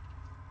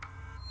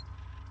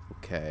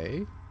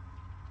 Okay.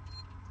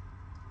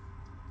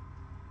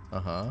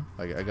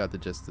 I got the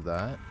gist of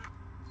that.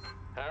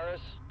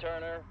 Harris,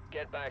 Turner,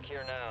 get back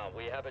here now.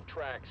 We have a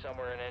track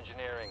somewhere in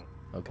engineering.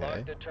 Okay.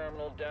 Lock the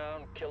terminal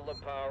down, kill the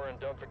power, and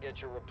don't forget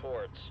your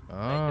reports. Make them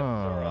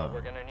thorough.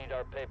 We're gonna need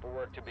our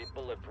paperwork to be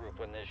bulletproof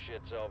when this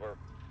shit's over.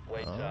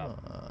 Waits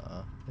up.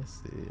 I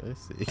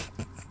see.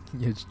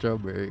 You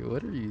Strawberry,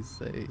 what are you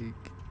saying?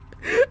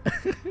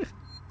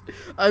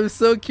 I'm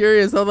so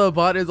curious how the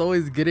bot is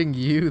always getting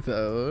you,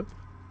 though.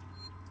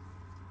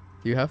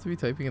 You have to be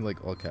typing in,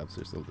 like, all caps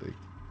or something.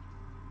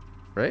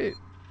 Right?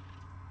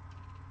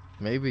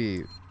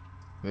 Maybe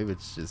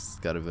it's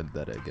just got a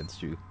vendetta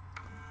against you.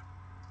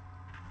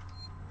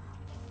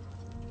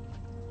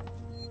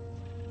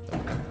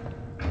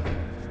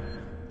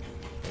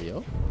 Hey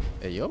yo,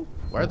 hey yo,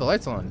 why are the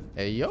lights on?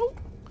 Hey yo,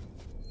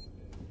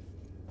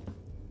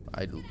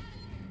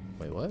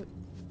 wait, what?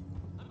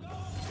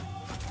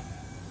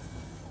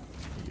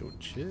 Yo,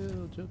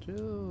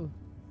 chill.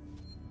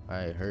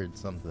 I heard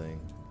something.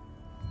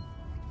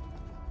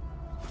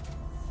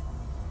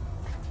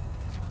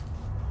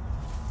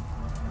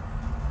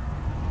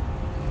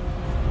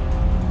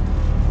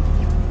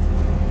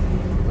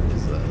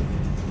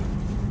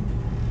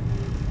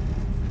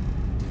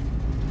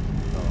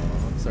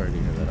 Sorry to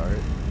hear that, Art.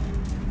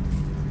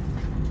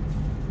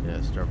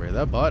 Yeah, Strawberry,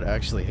 that bot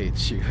actually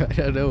hates you. I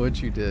don't know what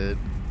you did.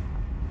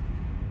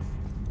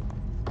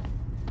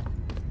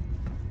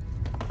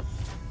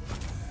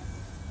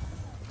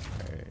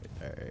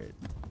 Alright.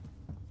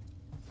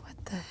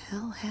 What the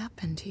hell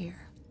happened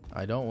here?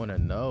 I don't want to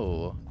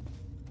know.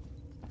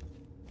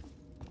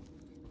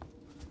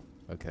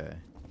 Okay.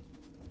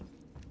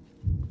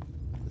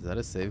 Is that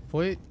a save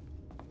point?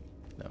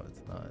 No,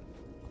 it's not.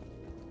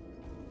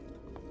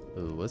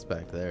 Ooh, what's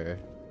back there?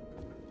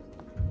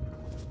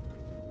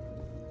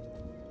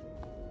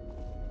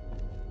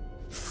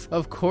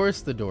 Of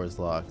course the door's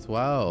locked.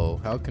 Wow,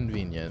 how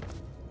convenient.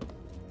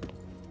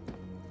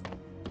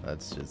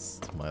 That's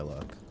just my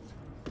luck.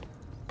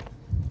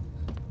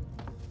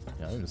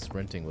 Yeah, I'm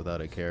sprinting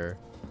without a care.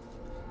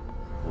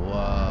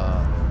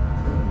 Wow.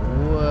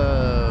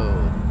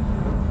 Whoa.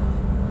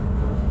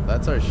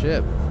 That's our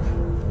ship,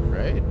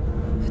 right?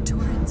 The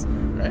Torrens.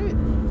 Right?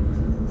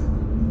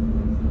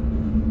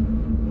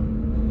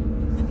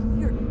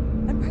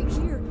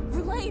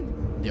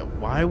 Yeah,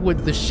 why would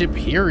the ship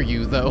hear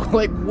you though?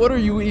 Like, what are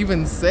you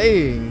even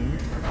saying?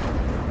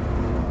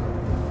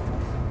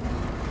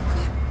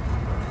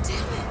 Damn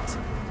it!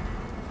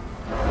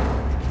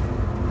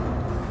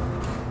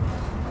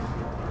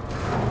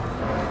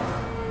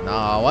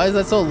 Nah, why is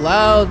that so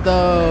loud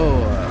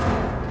though?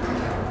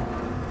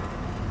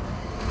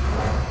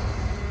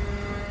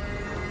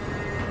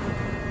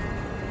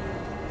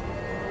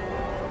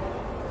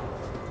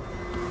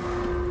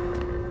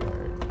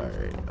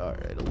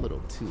 Alright, a little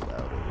too loud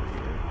over here.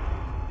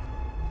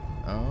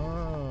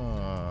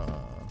 Oh,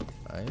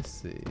 I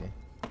see.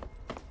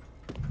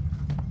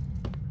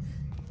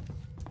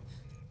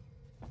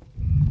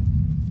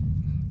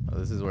 Oh,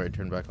 this is where I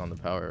turn back on the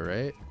power,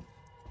 right?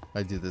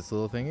 I do this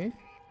little thingy.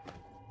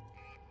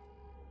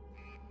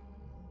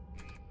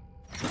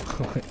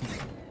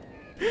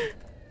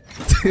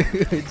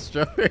 Dude,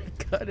 Strawberry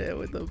cut it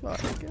with the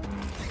vodka.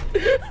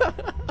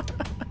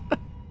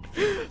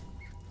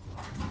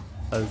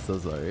 I'm so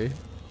sorry.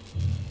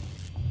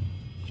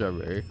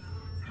 Strawberry.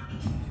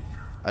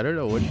 I don't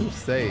know what you're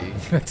saying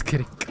that's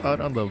getting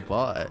caught on the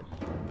bot.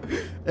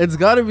 It's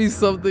gotta be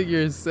something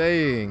you're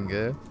saying.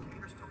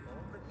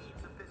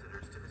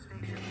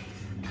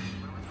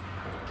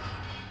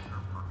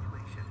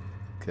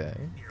 Okay.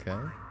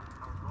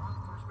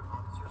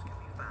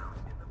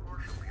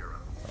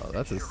 Oh,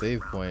 that's a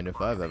save point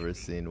if I've ever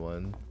seen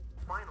one.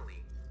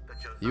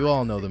 You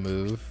all know the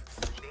move.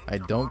 I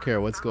don't care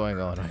what's going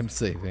on, I'm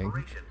saving.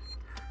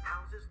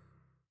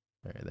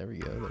 Alright, there we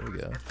go. Alright,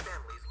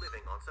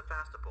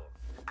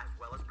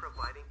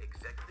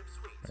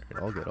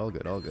 all good.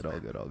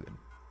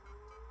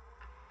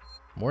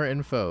 More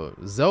info.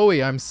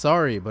 Zoe, I'm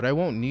sorry, but I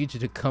won't need you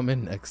to come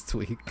in next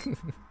week.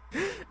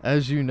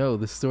 As you know,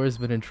 the store's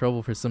been in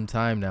trouble for some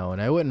time now,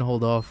 and I wouldn't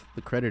hold off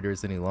the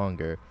creditors any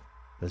longer.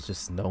 There's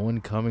just no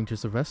one coming to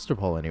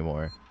Sevastopol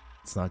anymore.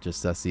 It's not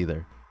just us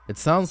either. It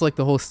sounds like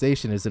the whole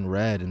station is in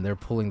red and they're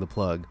pulling the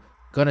plug.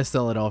 Gonna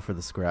sell it all for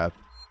the scrap.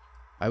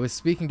 I was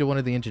speaking to one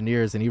of the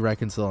engineers and he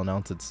reckons they'll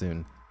announce it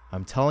soon.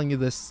 I'm telling you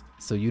this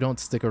so you don't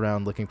stick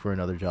around looking for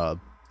another job.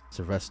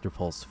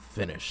 Sevastopol's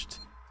finished.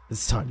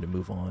 It's time to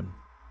move on.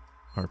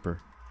 Harper.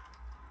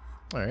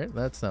 Alright,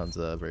 that sounds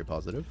very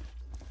positive.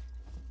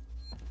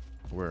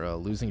 We're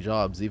losing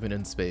jobs even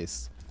in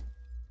space.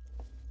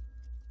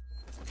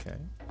 Okay,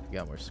 we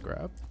got more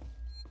scrap.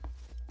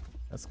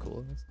 That's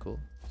cool.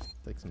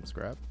 Take some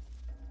scrap.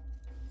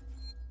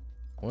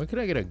 When could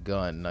I get a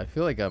gun? I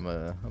feel like I'm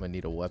gonna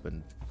need a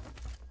weapon.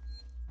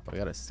 But I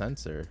got a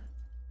sensor.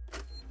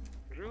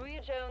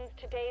 Riahhh Jones,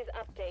 today's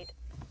update.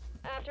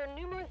 After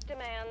numerous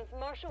demands,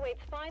 Marshal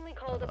Waits finally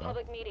called a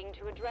public meeting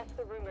to address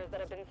the rumors that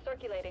have been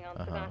circulating on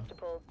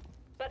Sevastopol.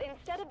 But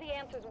instead of the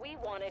answers we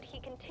wanted, he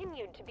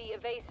continued to be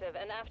evasive,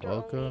 and after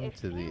Welcome only a to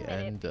few the minutes,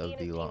 end he of and the his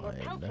team were line.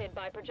 pelted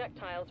by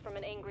projectiles from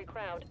an angry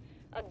crowd.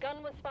 A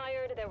gun was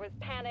fired, there was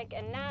panic,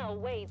 and now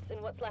Waits and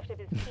what's left of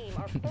his team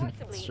are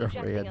forcibly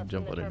Strawberry had ejecting to us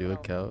jump from on the a new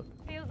terminal. account.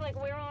 Feels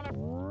like we're on a...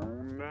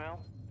 Now?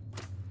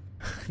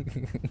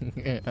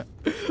 Yeah.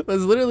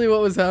 That's literally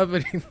what was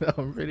happening though,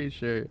 I'm pretty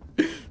sure.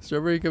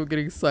 Strawberry kept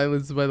getting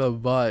silenced by the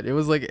bot. It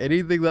was like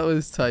anything that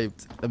was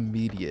typed,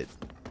 immediate.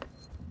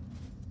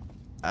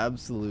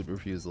 Absolute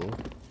refusal.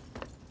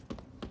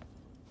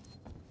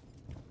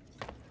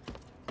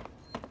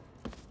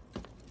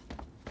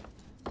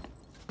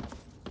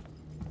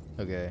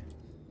 Okay.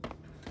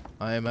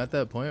 I am at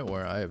that point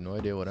where I have no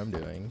idea what I'm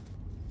doing.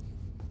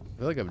 I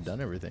feel like I've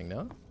done everything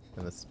now.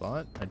 In the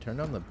spot, I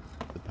turned on the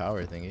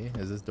power thingy.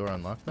 Is this door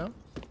unlocked now?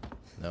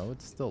 No,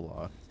 it's still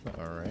locked.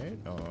 Alright,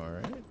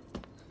 alright.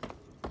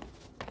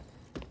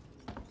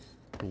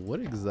 What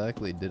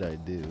exactly did I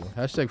do?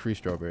 Hashtag free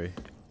strawberry.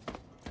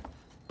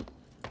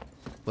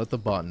 Let the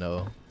bot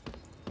know.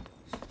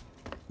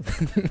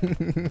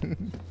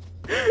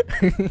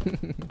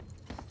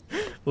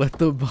 Let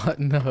the bot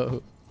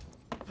know.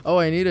 Oh,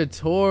 I need a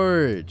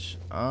torch.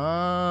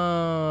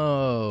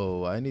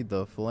 Oh, I need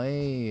the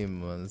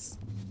flames.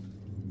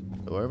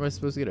 Where am I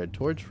supposed to get a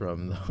torch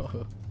from,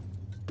 though?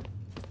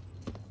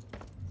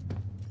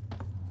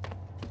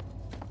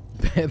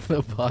 Ban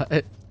the bot.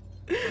 Is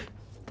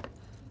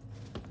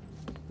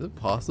it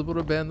possible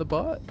to ban the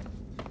bot?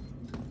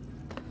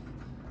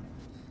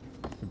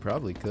 You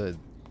probably could.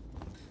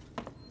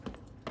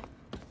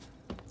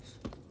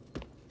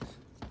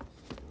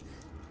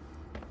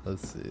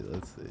 Let's see,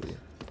 let's see.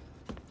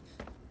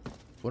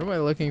 What am I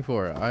looking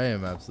for? I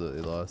am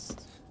absolutely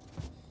lost.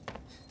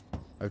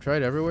 I've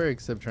tried everywhere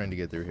except trying to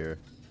get through here.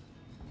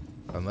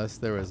 Unless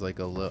there was like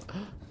a little...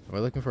 Am I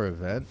looking for a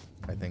vent?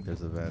 I think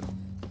there's a vent.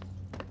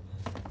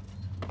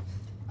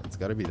 It's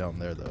gotta be down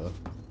there though.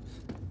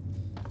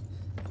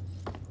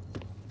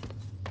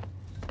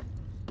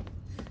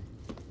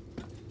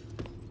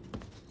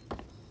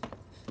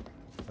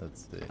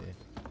 Let's see.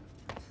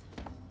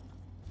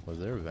 Was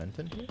there a vent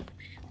in here?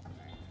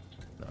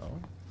 No.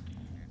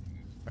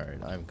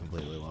 Alright, I'm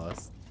completely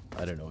lost.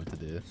 I don't know what to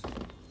do.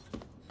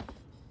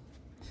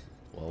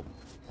 Well,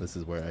 this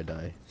is where I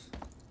die.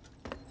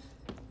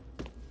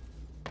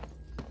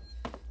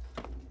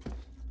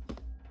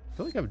 I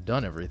feel like I've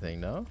done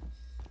everything, no?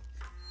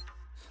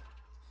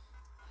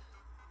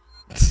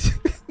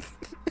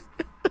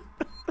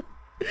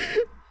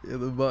 Yeah,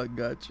 the bot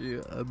got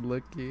you.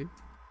 Unlucky.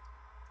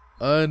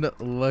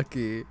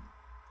 Unlucky.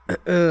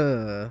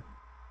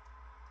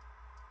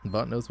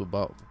 Bot knows what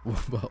bot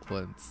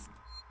wants.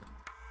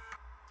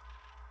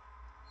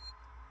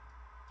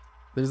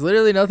 There's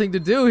literally nothing to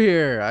do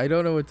here. I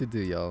don't know what to do,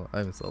 y'all.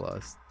 I'm so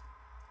lost.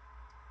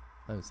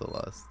 I'm so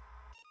lost.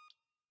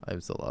 I'm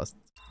so lost.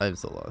 I'm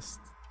so lost.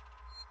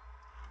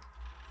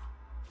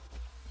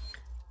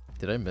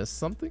 Did I miss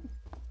something?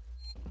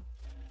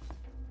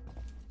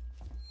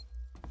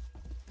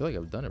 I feel like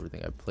I've done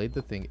everything. I played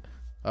the thing.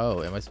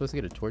 Oh, am I supposed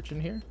to get a torch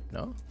in here?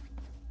 No?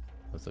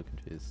 I'm so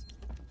confused.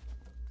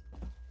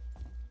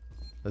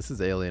 This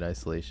is Alien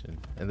Isolation,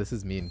 and this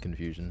is me in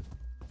confusion.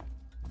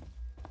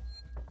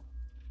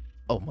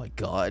 Oh my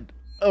god.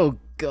 Oh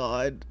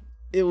god.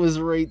 It was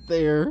right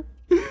there.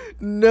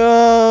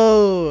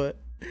 No!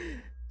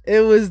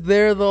 It was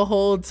there the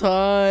whole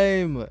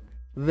time.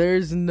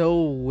 There's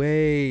no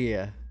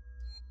way.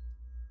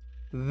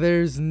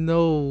 There's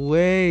no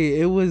way.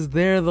 It was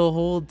there the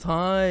whole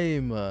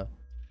time.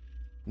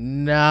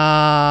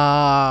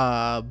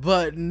 Nah.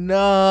 But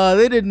nah.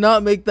 They did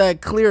not make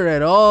that clear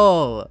at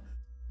all.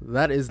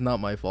 That is not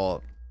my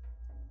fault.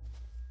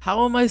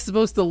 How am I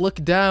supposed to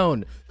look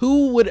down?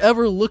 Who would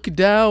ever look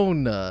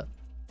down?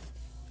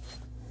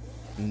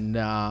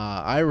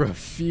 Nah, I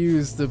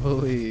refuse to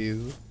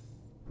believe.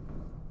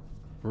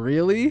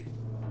 Really?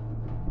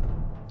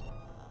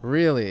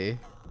 Really?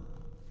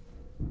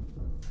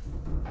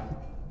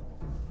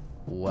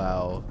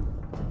 Wow.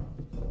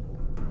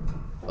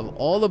 Of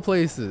all the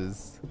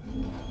places.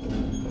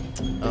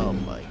 Oh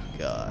my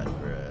god,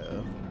 bro.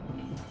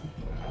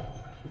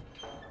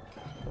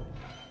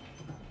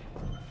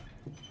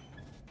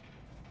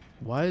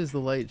 Why is the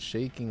light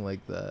shaking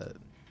like that?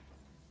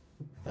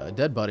 A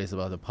dead body's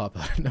about to pop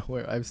out of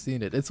nowhere. I've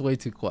seen it. It's way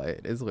too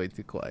quiet. It's way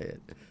too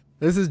quiet.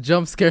 This is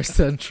jump scare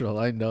central.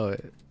 I know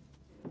it.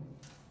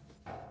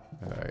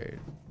 Alright.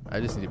 I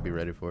just need to be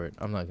ready for it.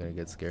 I'm not gonna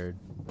get scared.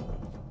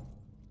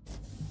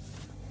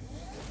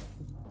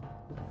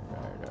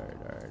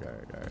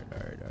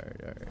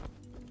 Alright.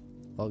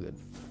 All good.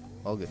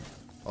 All good.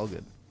 All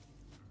good.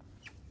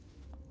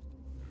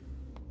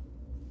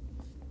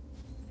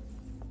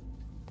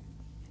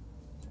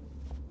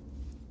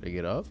 Did I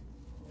get up?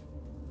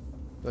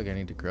 I feel like I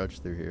need to crouch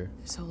through here.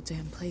 This whole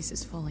damn place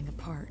is falling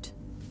apart.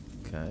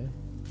 Okay.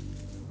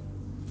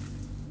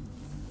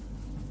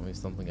 Maybe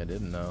something I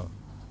didn't know.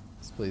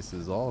 This place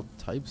is all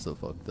types of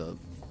fucked up.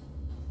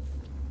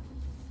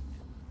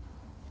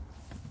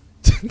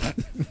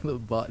 The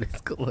bot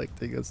is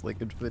collecting us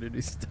like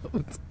infinity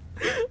stones.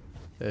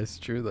 That's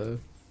true though.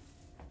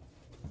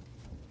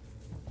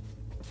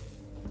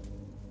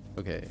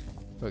 Okay,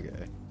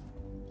 okay.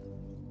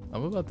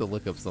 I'm about to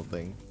look up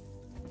something.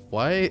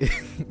 Why?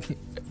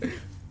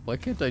 Why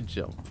can't I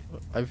jump?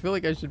 I feel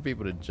like I should be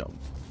able to jump.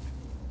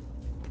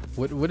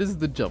 What is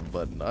the jump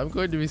button? I'm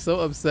going to be so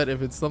upset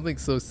if it's something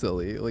so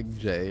silly like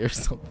J or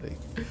something.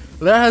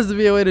 There has to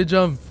be a way to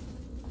jump.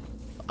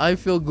 I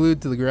feel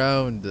glued to the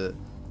ground.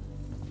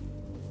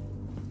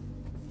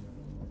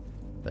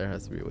 There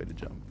has to be a way to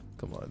jump.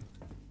 Come on.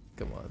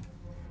 Come on.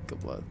 Come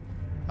on.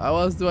 How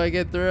else do I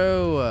get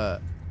through?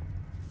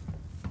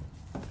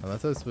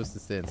 Unless I was supposed to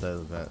stay inside the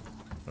vent.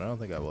 But I don't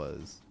think I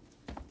was.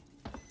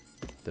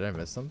 Did I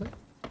miss something?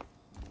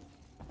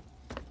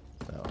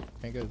 No.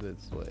 Can't go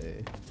this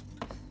way.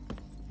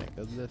 Can't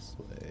go this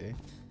way.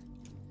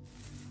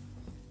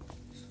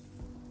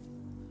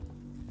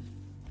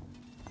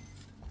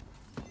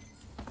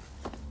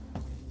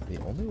 The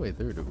only way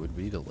through it would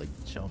be to like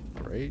jump,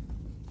 right?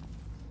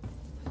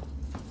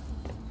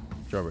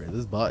 Strawberry,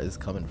 this bot is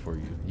coming for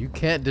you. You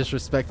can't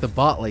disrespect the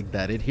bot like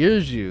that. It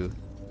hears you.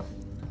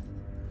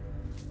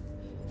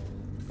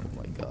 Oh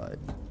my god.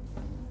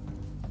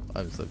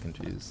 I'm so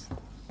confused.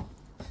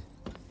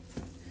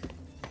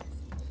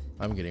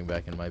 I'm getting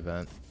back in my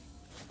vent.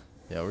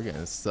 Yeah, we're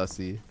getting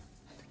sussy.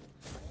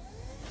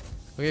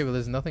 Okay, but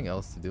there's nothing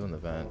else to do in the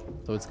vent.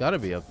 So it's gotta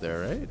be up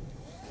there, right?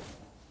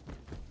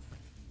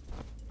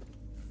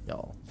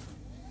 Y'all.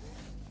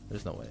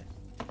 There's no way.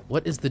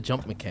 What is the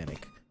jump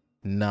mechanic?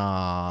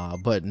 Nah,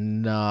 but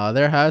nah.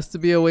 There has to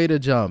be a way to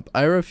jump.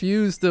 I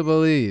refuse to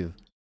believe.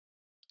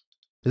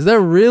 Is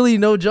there really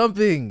no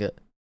jumping?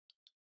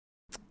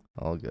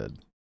 All good.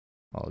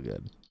 All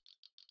good.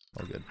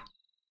 All good.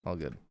 All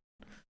good.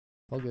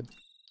 All good.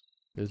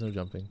 There's no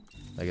jumping.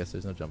 I guess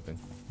there's no jumping.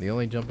 The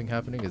only jumping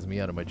happening is me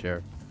out of my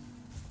chair.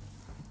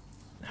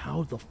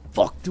 How the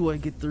fuck do I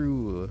get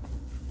through?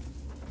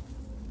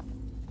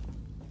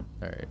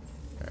 Alright.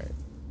 Alright.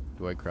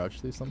 Do I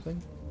crouch through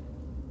something?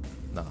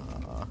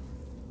 Nah.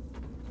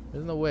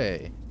 There's no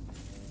way.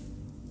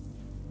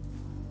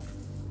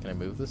 Can I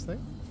move this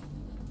thing?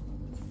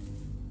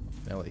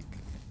 Can I like...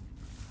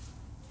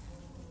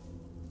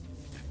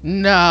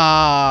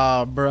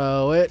 Nah,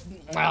 bro. It...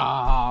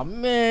 Aw,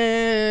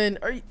 man.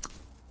 Are you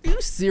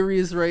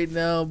serious right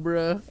now,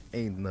 bro?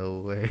 Ain't no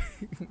way.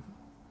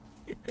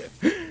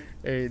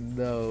 Ain't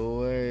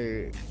no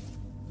way.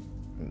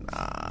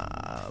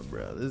 Nah,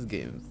 bro. This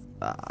game's...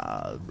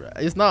 Ah, bro.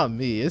 It's not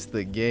me. It's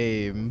the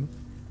game.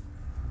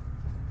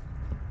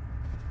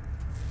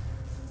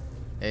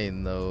 Ain't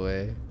no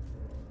way.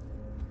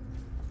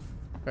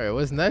 Alright,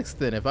 what's next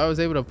then? If I was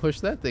able to push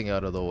that thing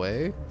out of the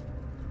way.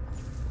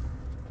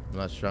 I'm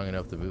not strong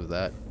enough to move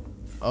that.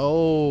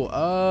 Oh,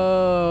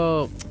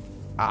 oh.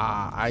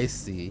 Ah, I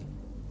see.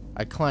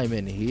 I climb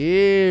in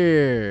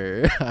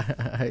here.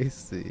 I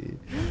see.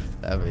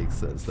 That makes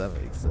sense. That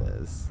makes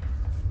sense.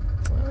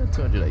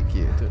 200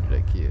 IQ.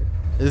 200 IQ.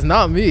 It's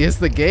not me. It's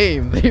the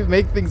game. They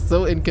make things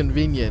so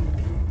inconvenient.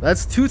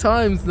 That's 2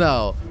 times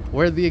now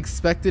where the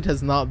expected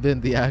has not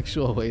been the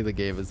actual way the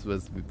game is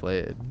supposed to be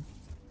played.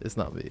 It's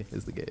not me.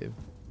 It's the game.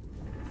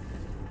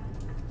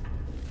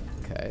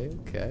 Okay.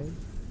 Okay.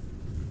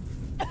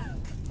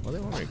 Well, they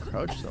want me to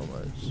crouch so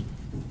much.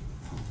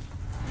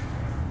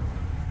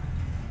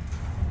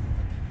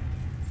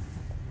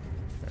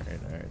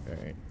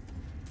 Alright.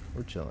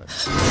 We're chilling.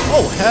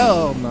 Oh,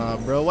 hell nah,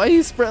 bro. Why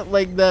he sprint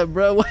like that,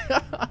 bro?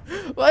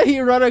 Why he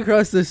run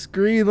across the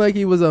screen like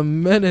he was a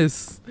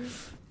menace?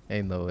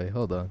 Ain't no way.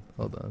 Hold on.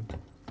 Hold on.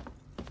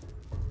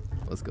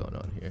 What's going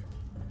on here?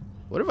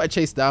 What if I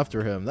chased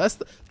after him? That's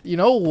the... You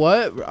know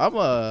what?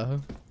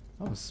 I'm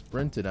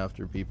sprinting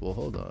after people.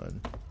 Hold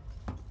on.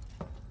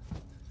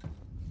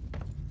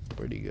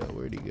 Where'd he go?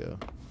 Where'd he go?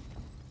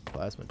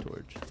 Plasma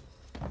torch.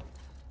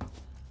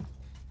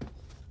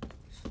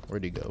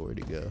 Where'd he go? Where'd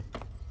he go?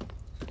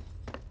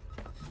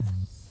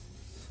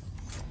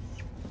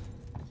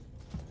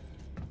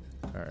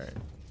 Alright.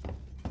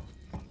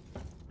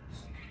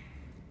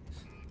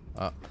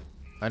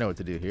 I know what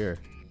to do here.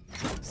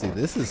 See,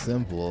 this is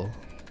simple.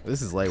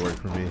 This is light work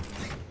for me.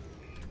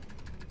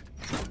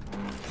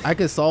 I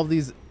could solve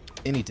these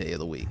any day of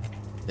the week.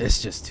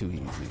 It's just too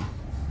easy.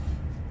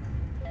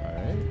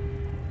 Alright.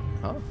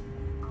 Huh?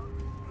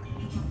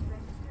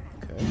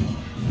 Okay.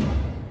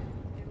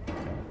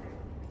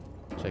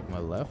 Check my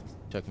left.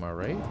 Check my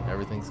right.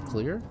 Everything's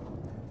clear.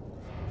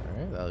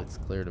 Alright, that looks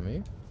clear to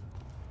me.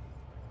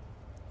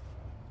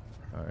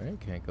 Alright,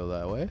 can't go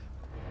that way.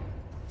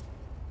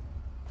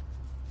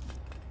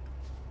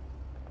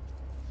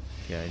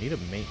 Yeah, I need a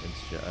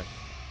maintenance jack.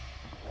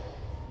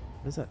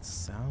 What is that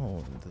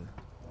sound?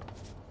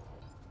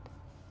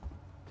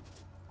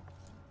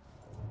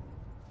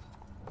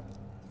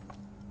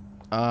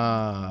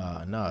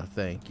 Ah, no,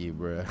 thank you,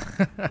 bruh.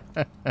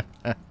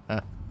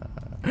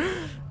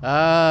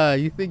 Ah,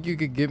 you think you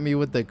could get me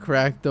with the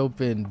cracked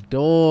open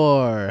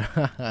door?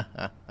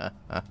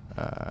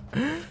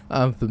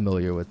 I'm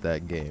familiar with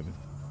that game.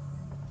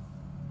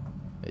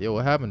 Yo,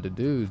 what happened to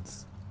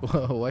dudes?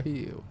 why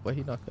he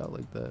knocked out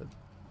like that?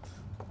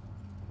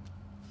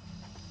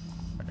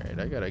 Alright,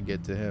 I gotta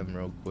get to him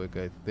real quick,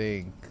 I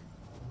think.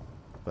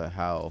 But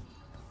how?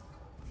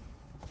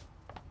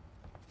 How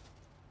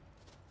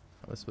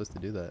am I supposed to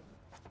do that?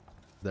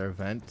 Is there a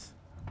vent?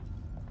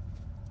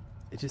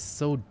 It's just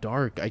so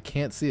dark. I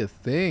can't see a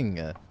thing.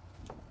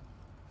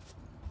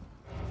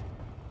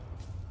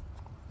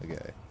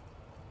 Okay.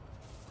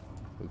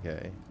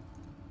 Okay.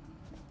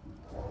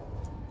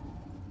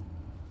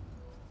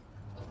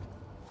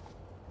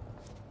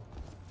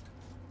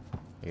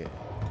 Okay.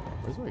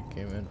 Where's where I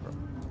came in from?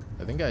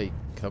 I think I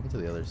come to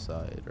the other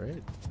side,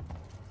 right?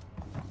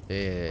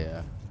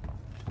 Yeah.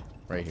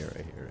 Right here,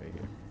 right here, right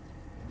here.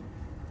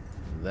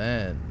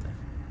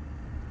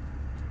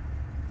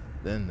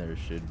 Then there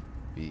should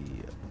be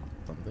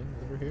something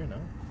over here, no?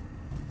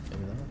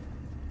 Maybe not?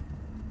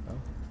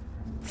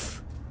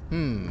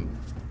 No?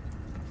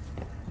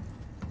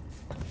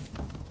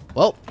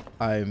 Well,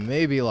 I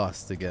may be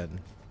lost again.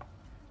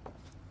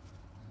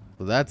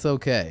 But that's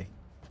okay.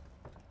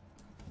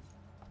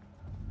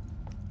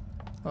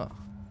 Huh.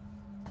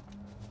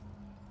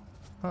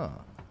 Huh.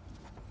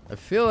 I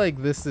feel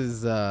like this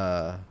is,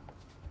 yeah.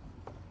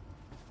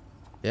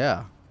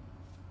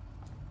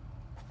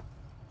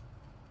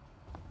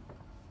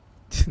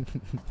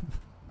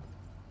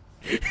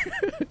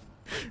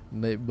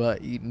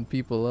 Nightbot eating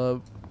people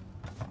up.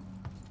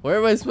 Where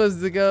am I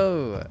supposed to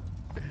go?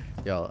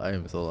 Y'all, I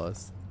am so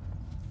lost.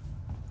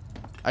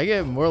 I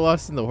get more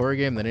lost in the horror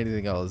game than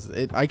anything else.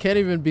 I can't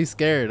even be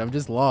scared. I'm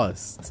just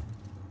lost.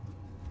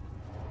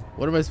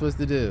 What am I supposed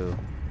to do?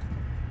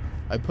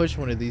 I push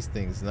one of these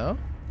things, no?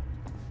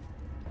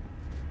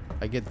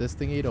 I get this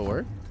thingy to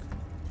work?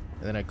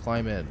 And then I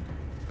climb in.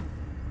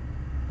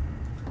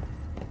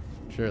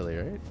 Surely,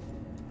 right?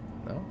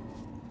 No?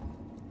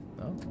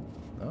 No?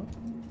 No?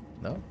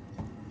 No?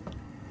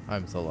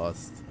 I'm so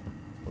lost.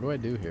 What do I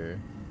do here?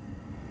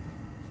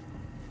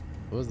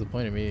 What was the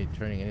point of me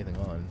turning anything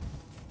on?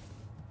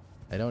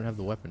 I don't have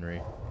the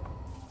weaponry.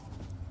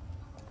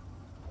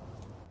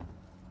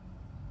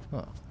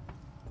 Huh.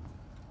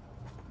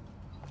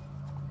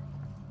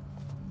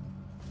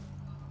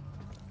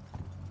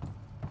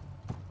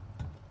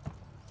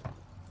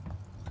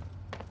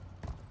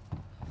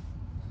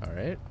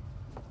 Alright.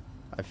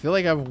 I feel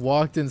like I've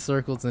walked in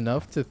circles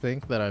enough to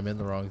think that I'm in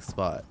the wrong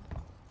spot.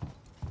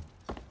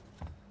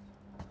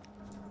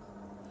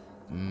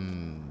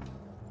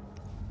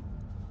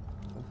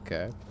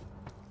 Okay.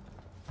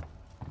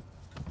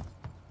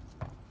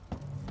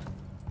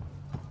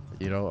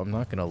 You know, I'm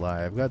not gonna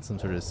lie. I've got some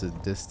sort of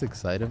sadistic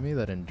side of me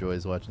that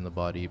enjoys watching the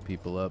body eat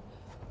people up.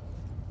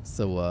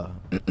 So, I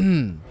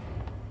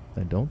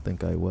don't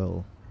think I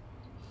will.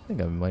 I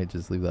think I might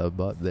just leave that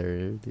bot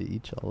there to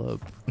eat y'all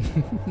up.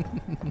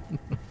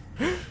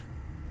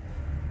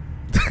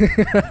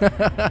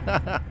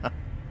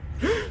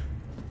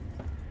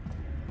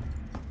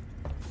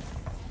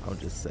 I'm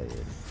just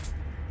saying.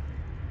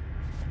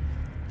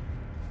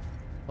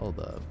 Hold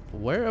up.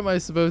 Where am I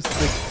supposed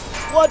to...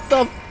 What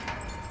the...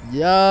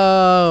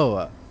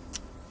 Yo!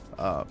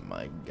 Oh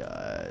my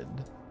god.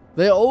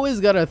 They always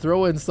gotta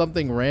throw in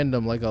something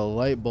random like a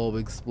light bulb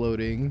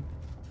exploding.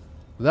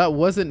 That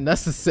wasn't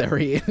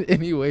necessary in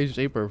any way,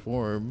 shape, or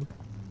form.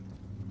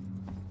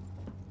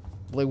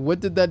 Like,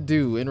 what did that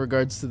do in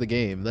regards to the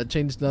game? That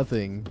changed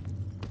nothing.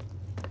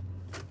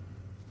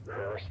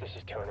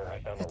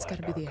 That's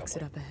gotta be the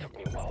exit up ahead.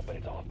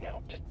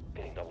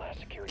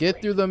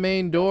 Get through the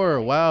main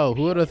door. Wow,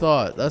 who would have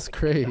thought? That's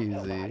crazy.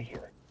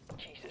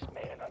 Jesus,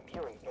 man, I'm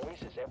hearing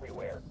noises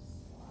everywhere.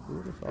 Who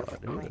would have thought?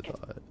 Who would have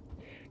thought?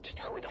 Just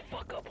hurry the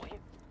fuck up, will you?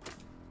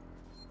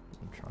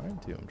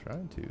 I'm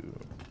trying to.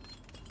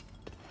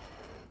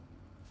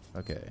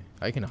 Okay,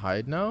 I can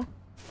hide now?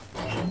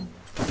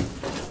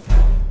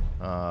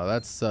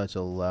 That's such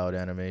a loud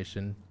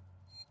animation.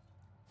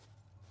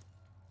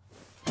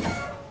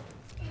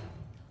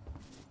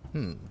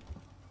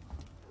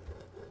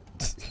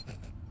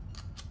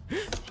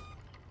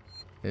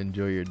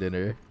 Enjoy your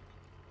dinner.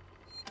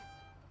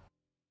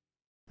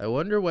 I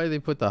wonder why they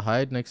put the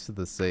hide next to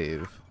the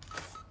save.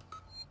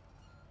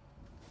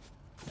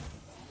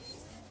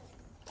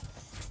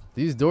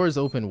 These doors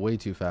open way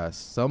too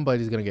fast.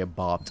 Somebody's gonna get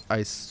bopped.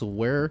 I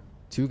swear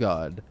to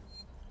God.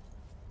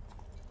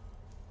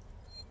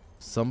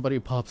 Somebody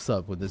pops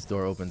up when this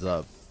door opens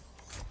up.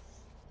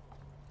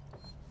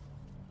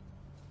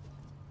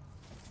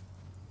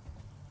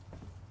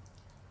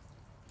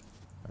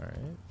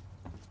 Alright.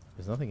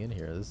 There's nothing in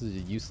here. This is a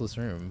useless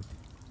room.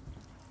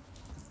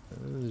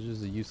 This is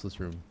just a useless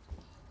room.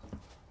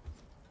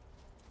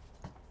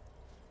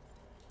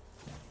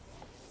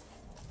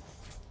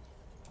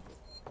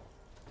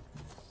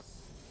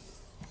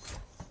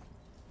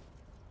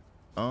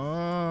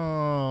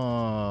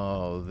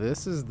 Oh,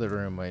 this is the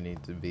room I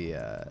need to be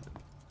at.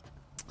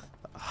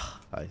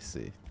 I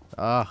see. It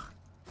all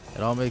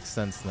makes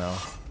sense now.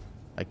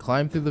 I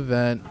climb through the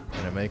vent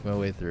and I make my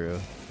way through.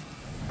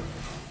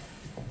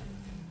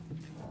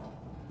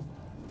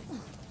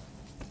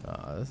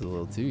 This is a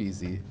little too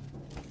easy.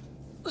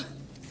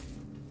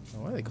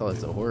 Why do they call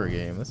this a horror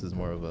game? This is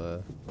more of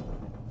a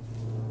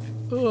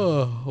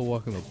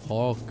walk in the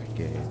park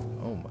game.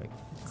 Oh my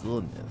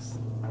goodness.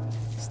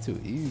 It's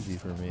too easy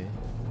for me.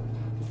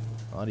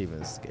 Not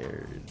even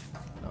scared.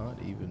 Not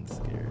even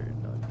scared.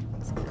 Not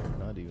even scared.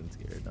 Not even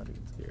scared. Not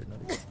even scared.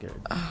 Not even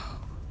scared. Oh,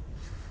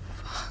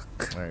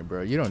 fuck. Alright,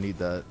 bro. You don't need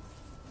that.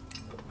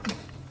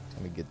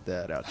 Let me get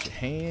that out your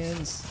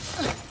hands.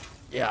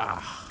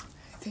 Yeah.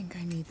 I think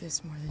I need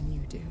this more than you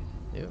do.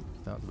 Yep.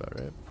 Sounds about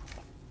right.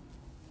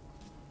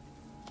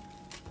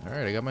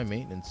 Alright, I got my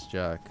maintenance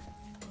jack.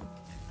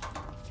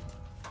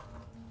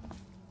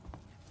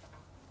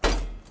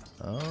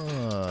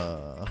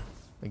 A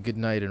good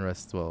night and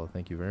rest well.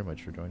 Thank you very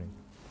much for joining.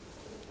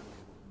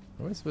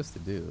 What am I supposed to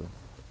do?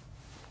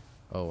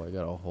 Oh, I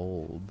gotta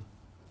hold.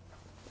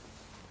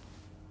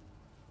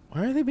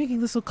 Why are they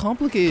making this so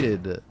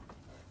complicated?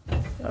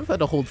 I've had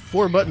to hold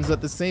 4 buttons at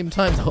the same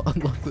time to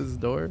unlock this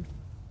door.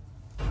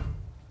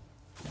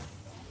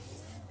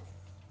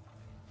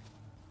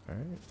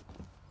 Alright.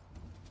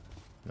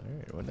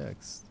 Alright, what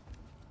next?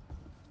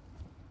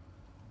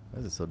 Why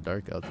is it so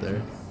dark out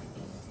there?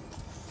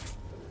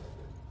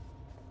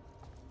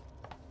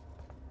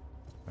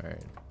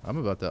 Alright, I'm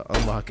about to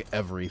unlock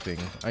everything.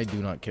 I do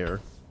not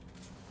care.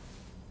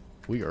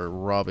 We are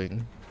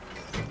robbing.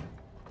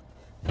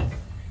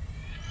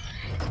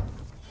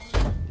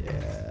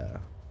 Yeah.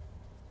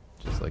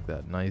 Just like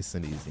that. Nice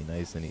and easy,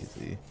 nice and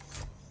easy.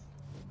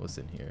 What's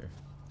in here?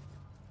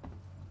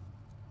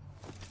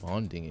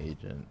 Bonding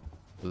agent.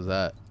 What's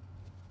that?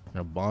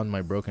 Gonna bond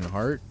my broken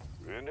heart?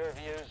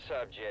 Interview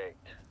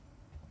subject.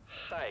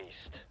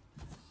 Heist.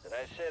 Did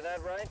I say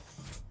that right?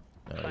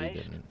 No, Heist?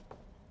 you didn't.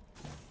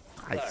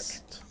 Look,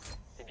 Heist.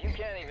 if you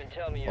can't even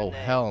tell me your Oh, name,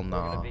 hell we're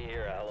gonna no. be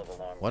here a hell of a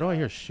long Why do I time.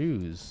 hear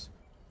shoes?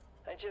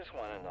 I just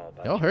want to know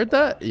about Y'all your heard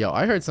boss. that? Yo,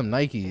 I heard some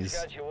He's Nikes.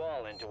 got you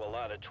all into a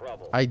lot of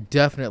trouble. I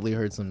definitely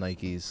heard some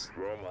Nikes.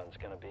 Someone's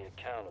gonna be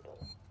accountable.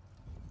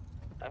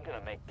 I'm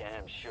gonna make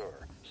damn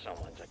sure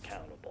someone's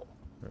accountable.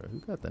 Bro, who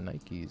got the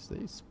Nikes?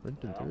 They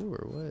sprinted through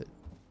or what?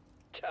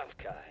 Tough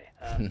guy,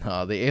 huh?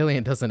 No, the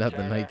alien doesn't have the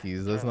Turner,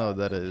 Nikes. That's not what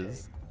that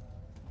is.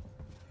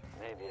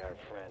 Maybe our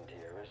friend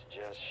here is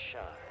just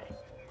shy.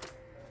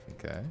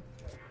 Okay.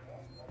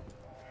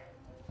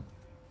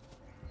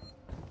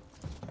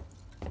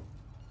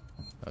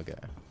 Okay.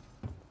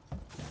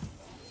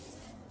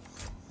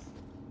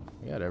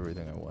 I got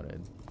everything I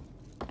wanted.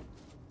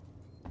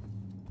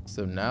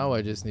 So now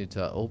I just need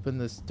to open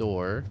this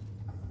door.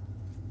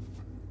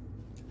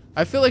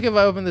 I feel like if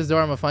I open this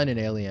door, I'm gonna find an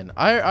alien.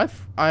 I'm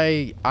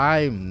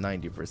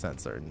 90%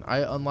 certain. I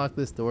unlock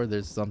this door,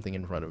 there's something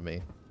in front of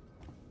me.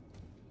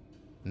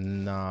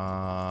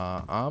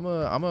 Nah, I'm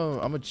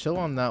a chill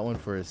on that one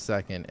for a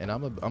second, and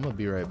I'm gonna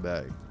be right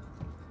back.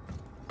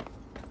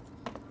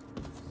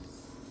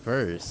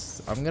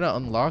 First, I'm gonna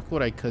unlock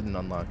what I couldn't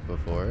unlock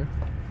before,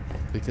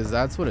 because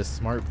that's what a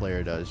smart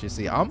player does. You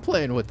see, I'm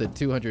playing with the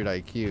 200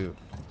 IQ.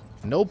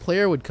 No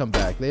player would come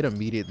back; they'd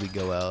immediately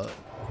go out.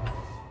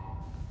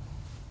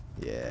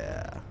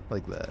 Yeah,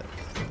 like that.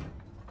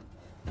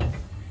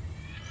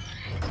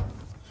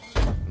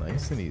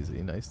 Nice and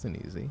easy, nice and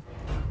easy.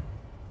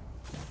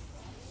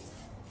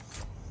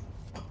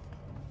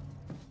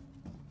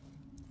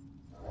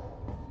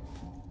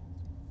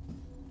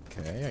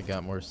 Okay, I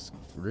got more.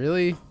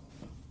 Really?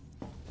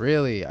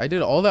 Really? I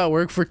did all that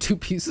work for 2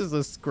 pieces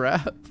of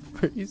scrap?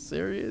 Are you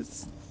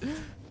serious?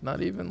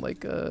 Not even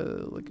like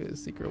a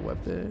secret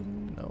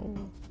weapon? No,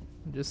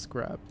 just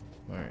scrap.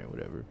 All right,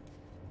 whatever.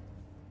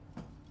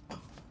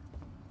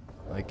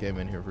 I came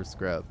in here for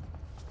scrap.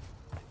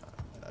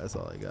 That's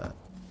all I got.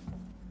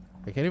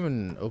 I can't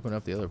even open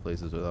up the other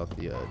places without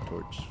the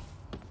torch.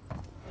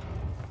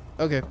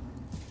 Okay.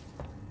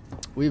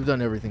 We've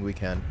done everything we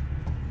can.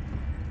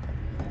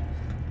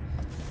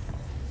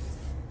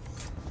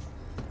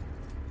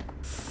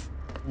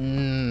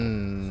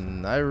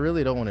 I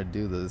really don't want to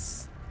do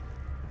this.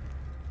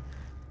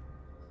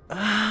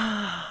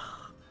 I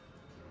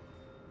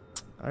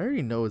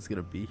already know it's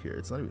gonna be here.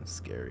 It's not even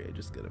scary. I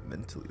just gotta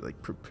mentally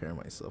like prepare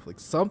myself.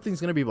 Like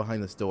something's gonna be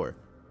behind this door.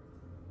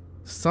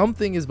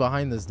 Something is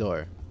behind this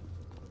door.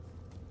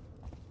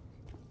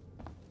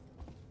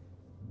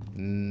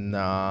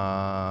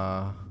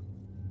 Nah.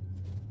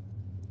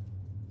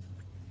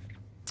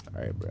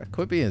 Alright, bro.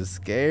 Quit being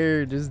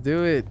scared. Just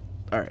do it.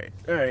 Alright.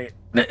 Alright.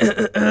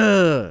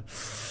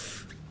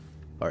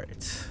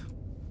 Alright.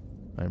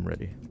 I'm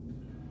ready.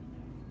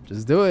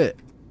 Just do it.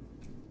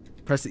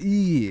 Press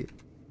E.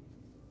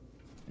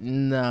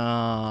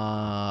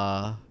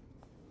 Nah.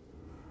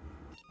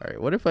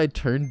 Alright, what if I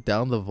turn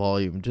down the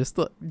volume just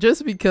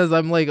because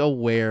I'm like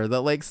aware that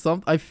like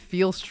I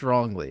feel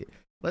strongly.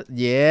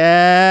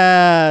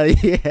 Yeah.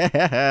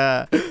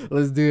 Yeah.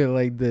 Let's do it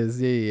like this.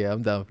 Yeah,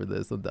 I'm down for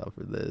this. I'm down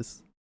for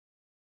this.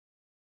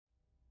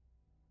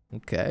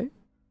 Okay.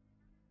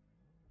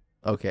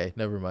 Okay,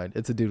 never mind.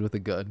 It's a dude with a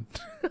gun.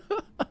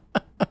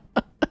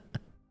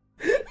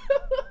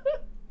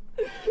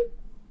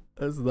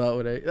 That's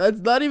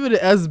not even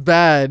as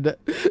bad.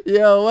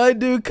 Yo, why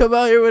dude come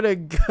out here with a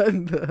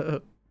gun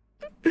though?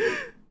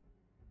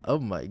 Oh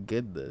my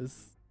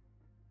goodness.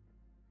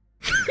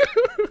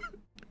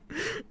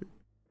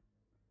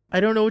 I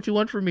don't know what you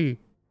want from me.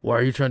 Why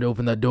are you trying to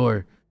open that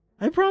door?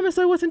 I promise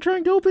I wasn't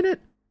trying to open it.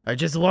 I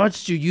just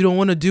watched you. You don't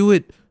want to do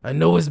it. I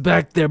know it's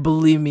back there.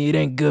 Believe me, it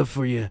ain't good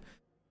for you.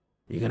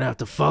 You're gonna have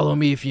to follow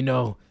me if you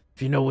know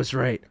what's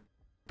right.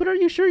 But are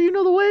you sure you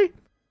know the way?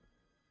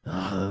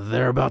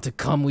 They're about to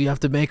come. We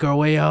have to make our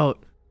way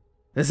out.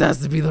 This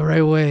has to be the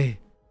right way.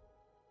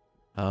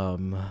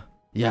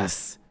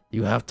 Yes,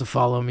 you have to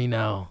follow me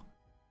now.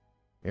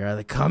 You're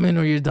either coming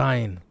or you're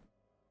dying.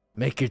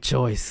 Make your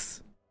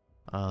choice.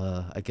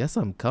 I guess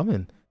I'm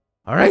coming.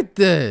 All right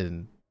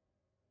then.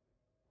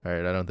 All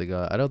right, I don't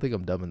think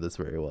I'm dubbing this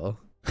very well.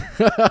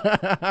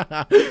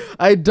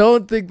 I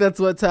don't think that's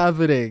what's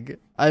happening.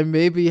 I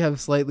maybe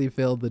have slightly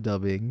failed the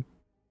dubbing.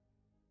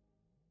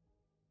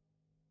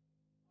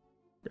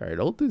 All right,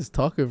 old dude's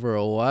talking for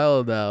a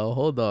while now.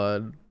 Hold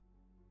on.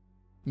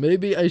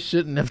 Maybe I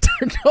shouldn't have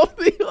turned off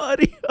the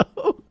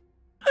audio.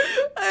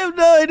 I have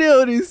no idea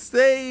what he's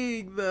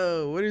saying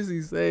though. What is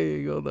he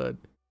saying? Hold on.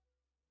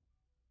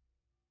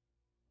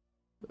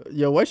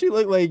 Yo, why she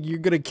look like you're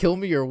gonna kill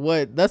me or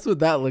what? That's what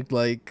that looked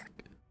like.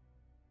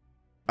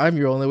 I'm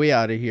your only way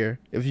out of here.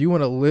 If you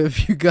want to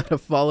live, you gotta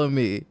follow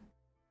me.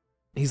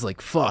 He's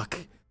like,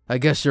 fuck. I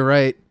guess you're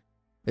right.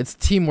 It's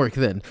teamwork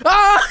then.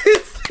 Ah,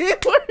 it's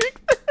teamwork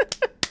then.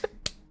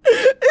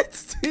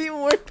 It's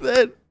teamwork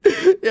then.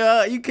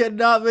 Yeah, you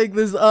cannot make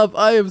this up.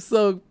 I am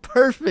so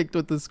perfect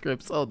with the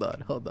scripts. Hold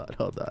on.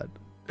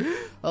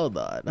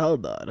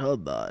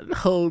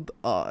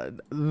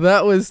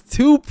 That was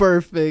too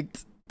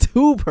perfect.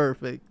 Too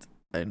perfect.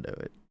 I knew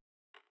it.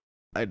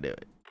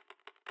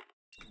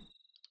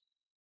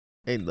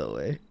 Ain't no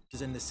way.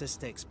 Is in the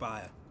Cystic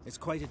Spire. It's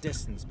quite a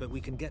distance, but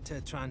we can get to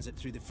a transit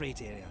through the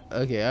freight area.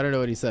 Okay, I don't know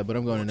what he said, but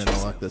I'm going in and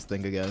unlock this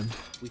thing again.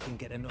 We can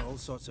get into all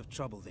sorts of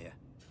trouble there.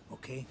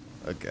 Okay?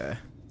 Okay.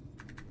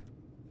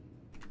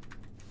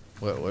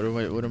 What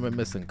am I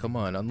missing? Come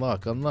on,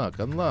 unlock.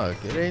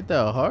 It ain't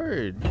that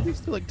hard. There's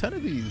still like 10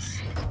 of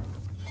these.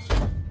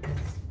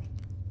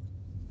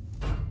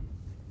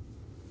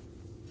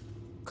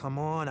 Come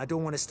on, I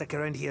don't want to stick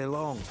around here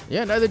long.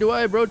 Yeah, neither do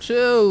I, bro.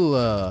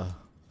 Chill.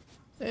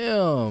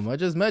 Damn, I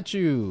just met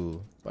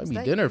you. Buy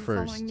me dinner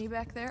first. Following me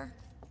back there?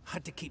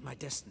 Had to keep my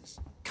distance.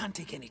 Can't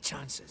take any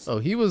chances. Oh,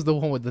 he was the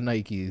one with the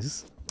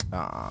Nikes.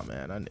 Ah,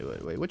 man, I knew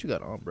it. Wait, what you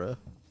got on, bro?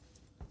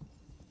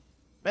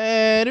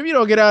 Man, if you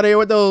don't get out of here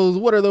with those,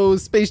 what are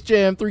those? Space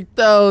Jam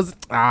 3000.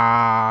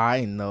 Ah,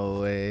 ain't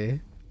no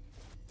way.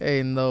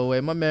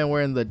 My man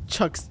wearing the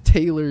Chuck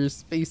Taylor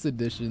Space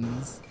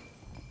Editions.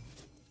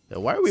 Yeah,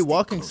 why are we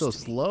walking so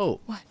slow?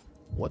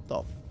 What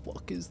the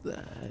fuck is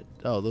that?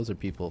 Oh, those are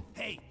people.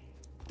 Hey,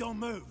 don't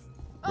move.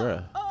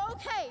 Bruh. Oh,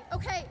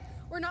 okay.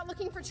 We're not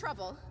looking for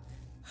trouble.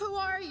 Who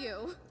are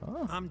you?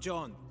 Oh. I'm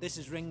John. This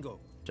is Ringo.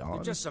 John?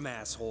 We're just some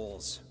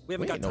assholes. We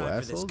haven't got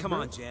time for this. Come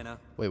on, Jana.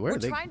 Wait, where are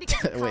they? Trying to get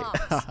to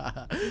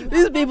Wait.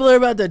 These people are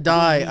about to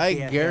die. I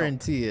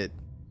guarantee it.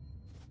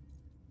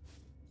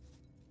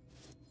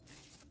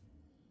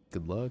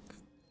 Good luck.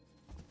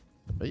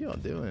 What are y'all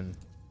doing?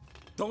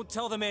 Don't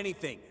tell them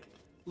anything.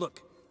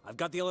 Look, I've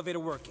got the elevator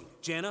working.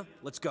 Jana,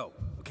 let's go,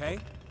 okay?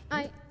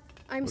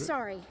 I'm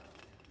sorry.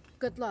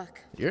 Good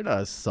luck. You're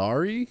not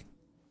sorry?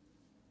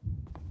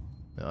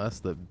 No, that's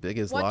the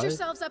biggest lie. Watch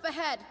yourselves up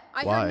ahead.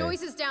 I heard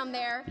noises down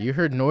there. You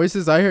heard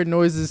noises? I heard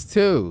noises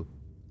too.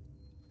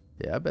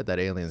 Yeah, I bet that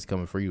alien's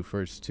coming for you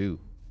first too.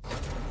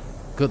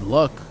 Good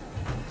luck.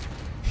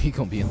 He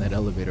gonna be in that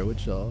elevator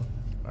with y'all.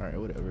 Alright,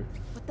 whatever.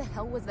 What the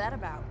hell was that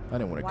about? I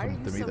didn't want to come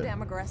with them either. Why are you so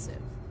damn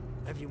aggressive?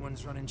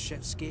 Everyone's running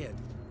shit scared.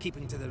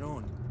 Keeping to their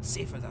own.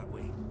 Safer that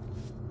way.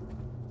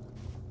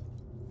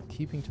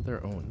 Keeping to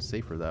their own.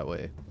 Safer that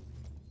way.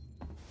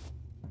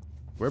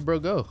 Where'd bro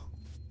go?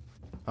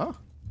 Huh?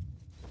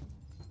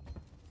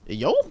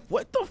 Yo,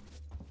 what the?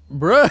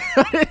 Bruh,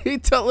 he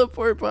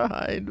teleport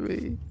behind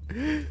me.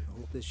 I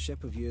hope this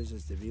ship of yours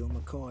is the real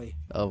McCoy.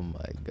 Oh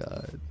my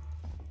god.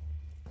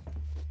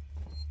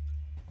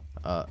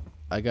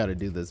 I gotta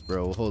do this,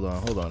 bro. Hold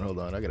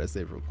on. I gotta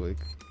save real quick.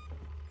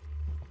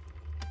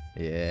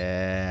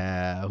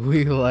 Yeah,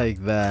 we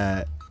like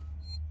that.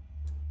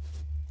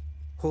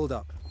 Hold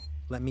up.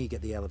 Let me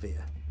get the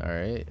elevator.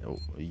 Alright,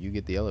 you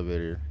get the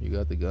elevator. You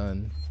got the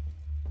gun.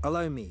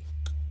 Allow me.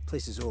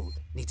 Place is old.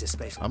 Needs a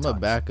special I'm touch.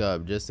 gonna back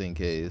up just in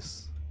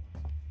case.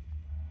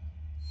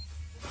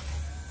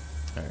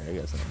 Alright, I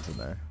got something in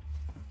there.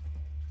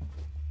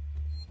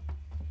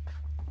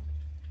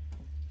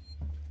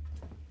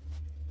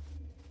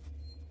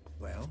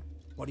 Well,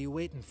 what are you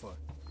waiting for?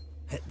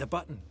 Hit the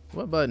button.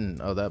 What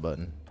button? Oh, that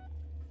button.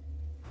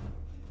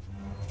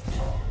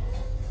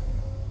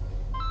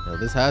 Yo,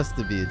 this has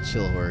to be a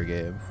chill horror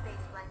game.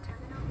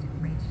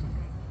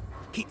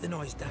 Keep the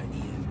noise down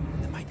here.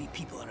 There might be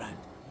people around.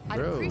 I'd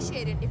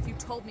appreciate it if you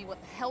told me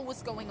what the hell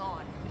was going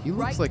on. He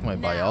looks like my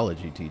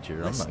biology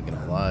teacher. I'm not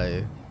gonna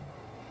lie.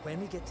 When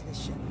we get to the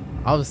ship.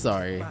 I'm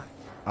sorry.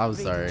 I'm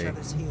sorry.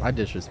 I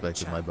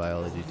disrespected my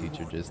biology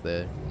teacher just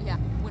there. Yeah,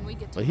 when we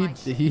get to But my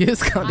he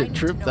is kind I of need to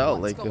tripped know out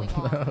what's like him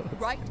going on. now.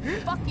 Right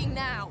fucking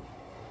now.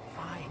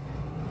 Fine.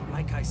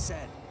 Like I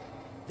said,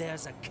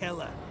 there's a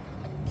killer.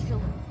 A killer?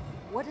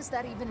 What does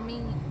that even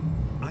mean?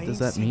 What does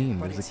that mean?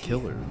 There's a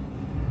killer.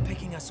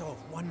 Picking us off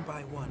one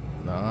by one.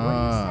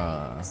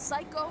 Nah. A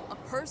psycho? A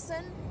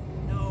person?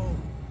 No,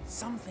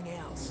 something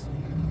else.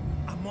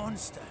 A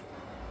monster.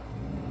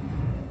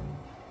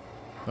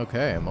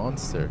 Okay, a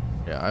monster.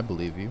 Yeah, I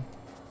believe you.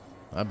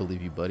 I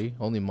believe you, buddy.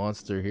 Only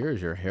monster here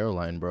is your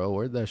hairline, bro.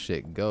 Where'd that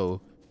shit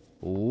go?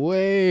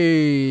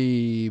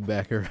 Way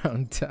back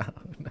around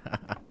town.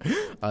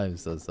 I'm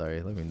so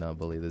sorry. Let me not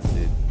bully this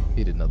dude.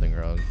 He did nothing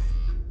wrong.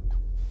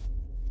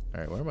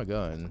 All right, where am I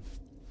going?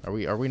 Are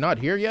we not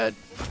here yet?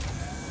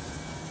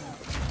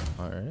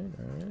 All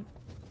right.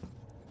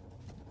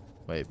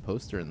 Wait,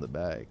 poster in the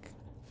back.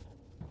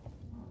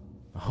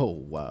 Oh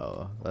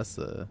wow, that's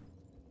a.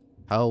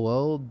 How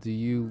well do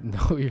you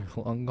know your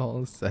long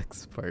haul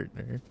sex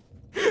partner?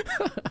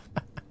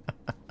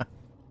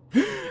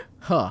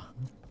 Huh.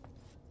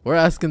 We're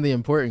asking the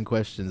important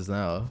questions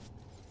now.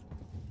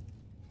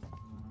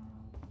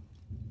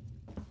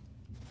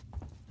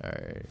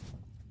 Alright.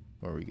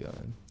 Where are we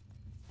going?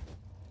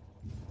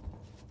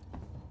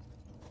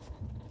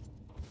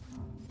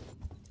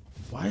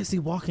 Why is he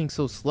walking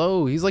so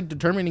slow? He's like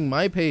determining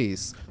my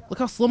pace. Look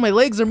how slow my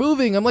legs are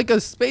moving. I'm like a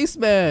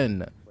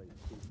spaceman.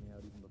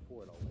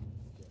 What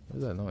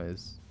is that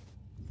noise?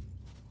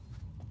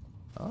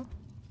 Huh?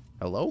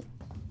 Hello?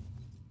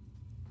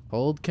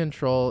 Hold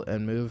control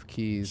and move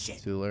keys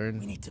to learn.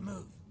 We need to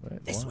move.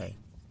 What? This Why? way.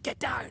 Get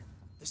down.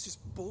 This is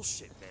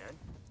bullshit, man.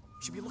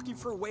 You should be looking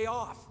for a way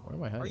off. Where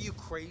am I headed? Are you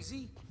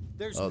crazy?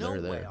 There's Oh, no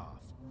they're way there.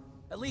 off.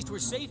 At least we're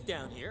safe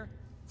down here.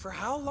 For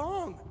how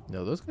long?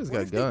 No, those guys What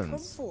got if they come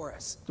guns. for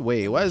us?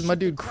 Wait, why is my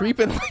dude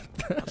creeping like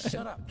that?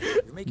 Shut up.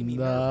 You're making me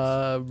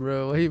Nah,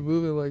 bro. Why are you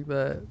moving like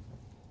that?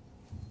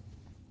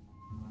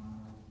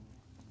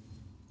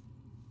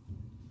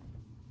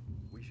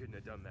 We shouldn't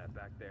have done that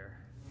back there.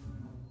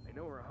 I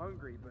know we're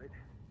hungry, but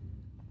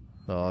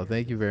Oh,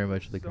 thank you very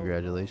much for the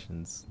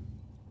congratulations.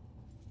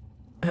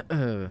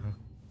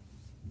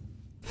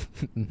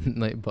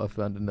 Nightbot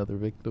found another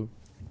victim.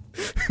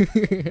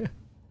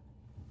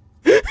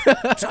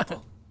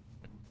 Trouble.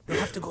 You'll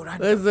have to go around.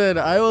 Listen,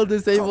 I will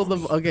disable the.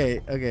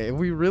 Okay. If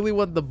we really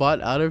want the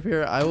bot out of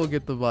here, I will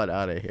get the bot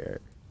out of here.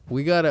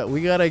 We gotta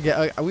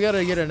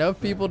get enough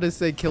people to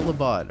say kill the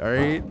bot. All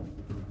right.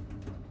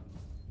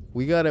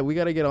 We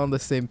gotta get on the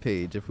same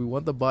page. If we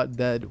want the bot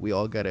dead, we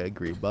all gotta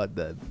agree. Bot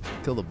dead.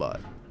 Kill the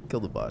bot. Kill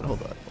the bot.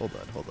 Hold on.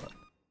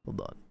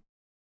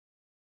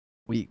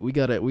 We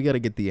gotta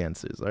get the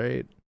answers. All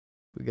right.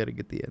 We gotta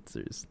get the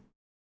answers.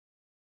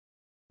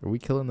 Are we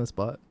killing this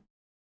bot?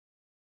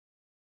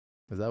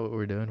 Is that what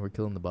we're doing? We're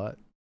killing the bot?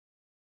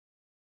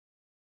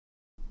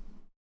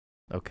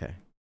 Okay.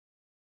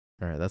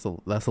 Alright, that's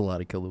a lot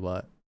of kill the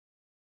bot.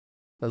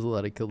 That's a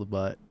lot of kill the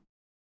bot.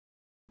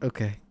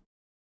 Okay.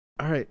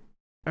 Alright,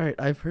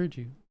 I've heard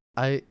you.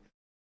 I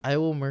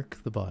will murk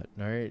the bot,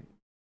 alright?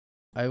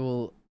 I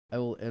will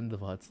end the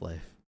bot's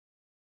life.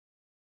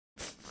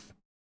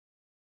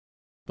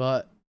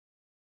 Bot,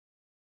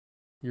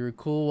 you were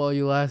cool while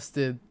you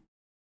lasted.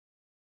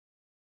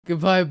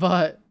 Goodbye,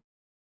 bot.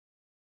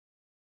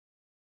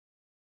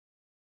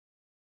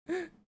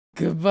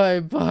 Goodbye,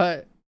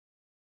 bot.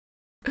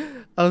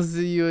 I'll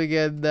see you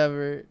again,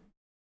 never.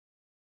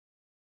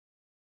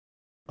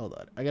 Hold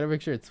on. I gotta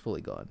make sure it's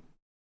fully gone.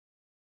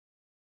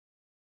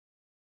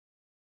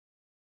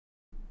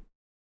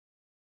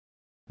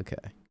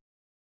 Okay.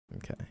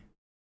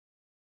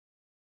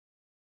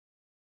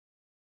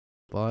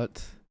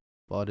 Bot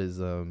is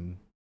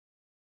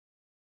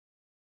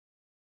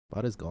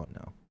gone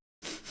now.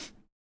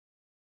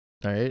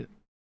 Alright.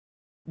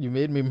 You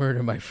made me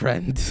murder my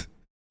friend.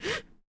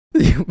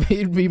 You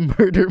made me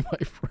murder my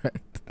friend.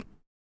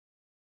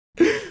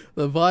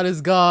 The bot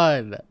is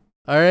gone.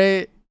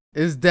 Alright?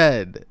 It's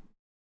dead.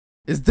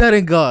 It's dead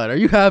and gone. Are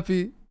you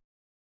happy?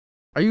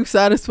 Are you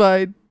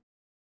satisfied?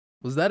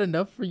 Was that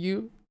enough for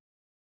you?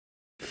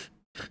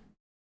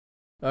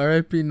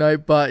 R.I.P.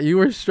 Nightbot. You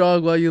were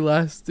strong while you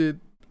lasted.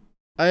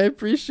 I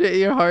appreciate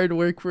your hard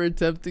work for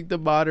attempting to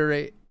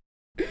moderate.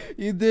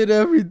 You did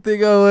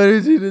everything I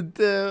wanted you to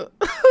do.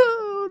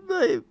 Oh,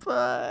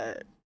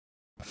 Nightbot.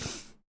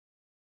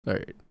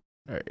 Alright.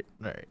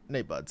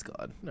 Nightbot's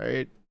gone.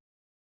 Alright.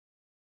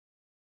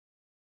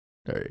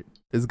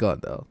 It's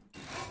gone now.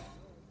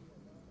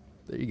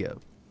 There you go.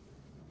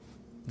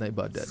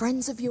 Nightbot dead.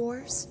 Friends of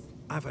yours?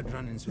 I've had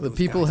run-ins with The those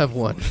people guys have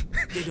before. won.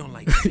 They don't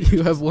like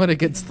You have won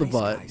against the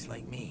bot. guys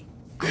like me.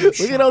 Look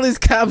at all these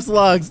caps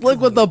locks. Look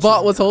what the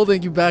bot was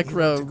holding you back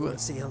from. Go and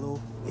say hello.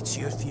 It's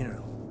your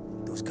funeral.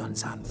 Those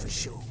guns aren't for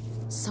show.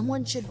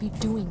 Someone should be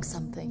doing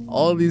something.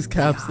 All these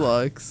caps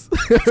locks.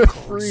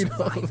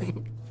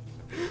 Freedom.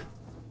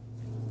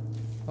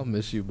 I'll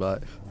miss you,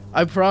 bot.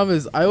 I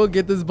promise I will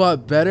get this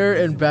bot better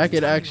and back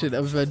in action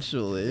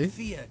eventually.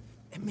 Fear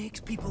It makes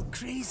people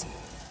crazy.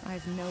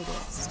 I've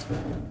noticed.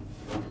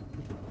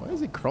 Why is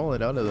he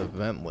crawling out of the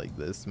vent like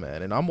this,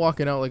 man? And I'm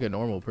walking out like a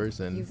normal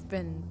person. You've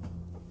been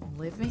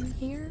living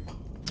here?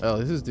 Oh,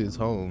 this is dude's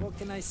home. What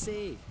can I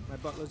say? My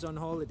butler's on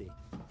holiday.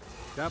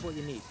 Grab what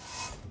you need.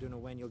 Don't know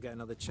when you'll get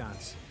another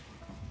chance.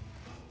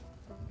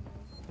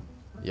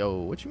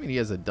 Yo, what you mean he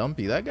has a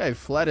dumpy? That guy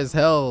flat as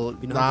hell.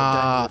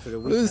 Nah,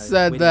 who now,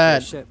 said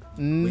that?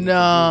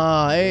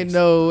 Nah, ain't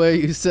no way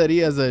you said he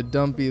has a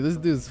dumpy. This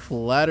dude's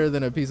flatter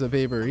than a piece of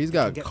paper. He's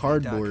got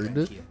cardboard.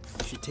 You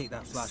should take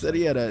that Said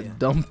he had a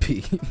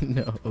dumpy.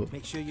 No.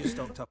 Make sure you're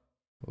stocked up.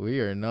 We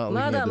are not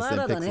looking at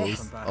the same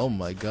pixels. Oh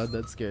my god,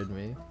 that scared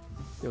me.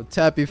 Yo,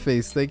 Tappy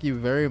Face, thank you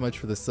very much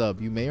for the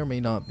sub. You may or may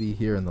not be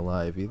here in the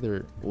live,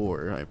 either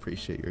or. I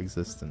appreciate your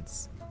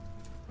existence.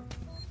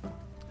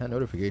 That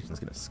notification's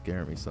gonna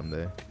scare me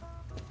someday.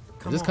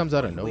 It just comes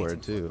out of nowhere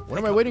too. What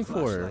am I waiting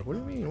for? What do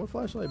you mean? What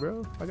flashlight,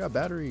 bro? I got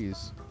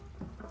batteries.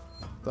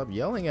 Stop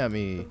yelling at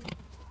me.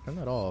 Turn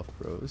that off,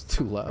 bro. It's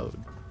too loud.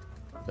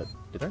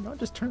 Did I not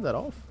just turn that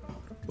off?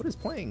 What is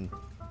playing?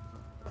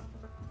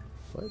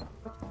 What?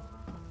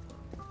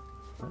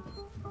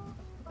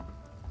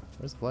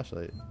 Where's the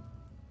flashlight?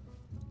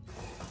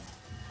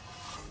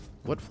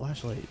 What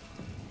flashlight?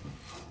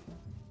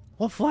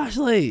 What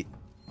flashlight?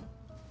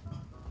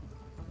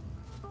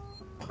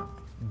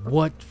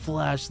 What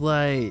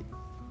flashlight?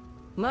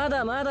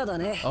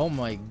 Oh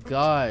my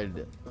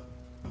god.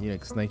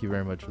 Unix, thank you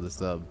very much for the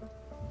sub.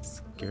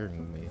 It's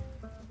scaring me.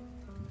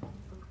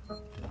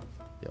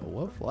 Yo,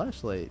 what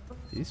flashlight?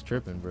 He's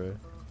tripping, bro.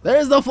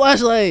 There's the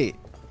flashlight!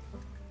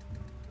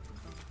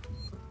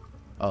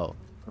 Oh.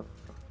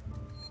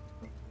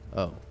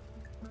 Oh.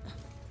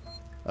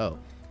 Oh.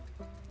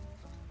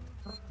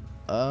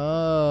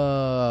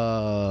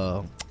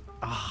 Oh.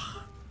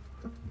 Ah.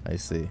 I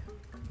see.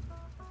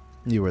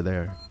 You were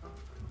there,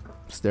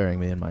 staring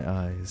me in my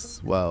eyes.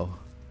 Wow.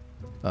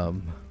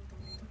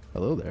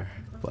 Hello there,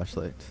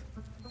 flashlight.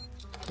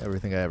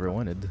 Everything I ever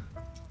wanted.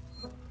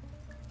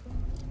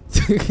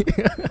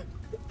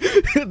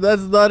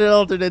 That's not an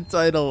alternate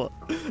title.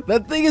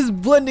 That thing is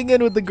blending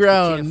in with the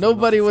ground.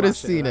 Nobody would have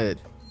seen it.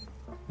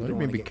 What do you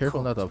mean be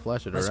careful not to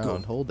flash it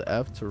around? Hold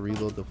F to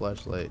reload the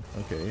flashlight.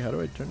 Okay, how do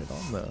I turn it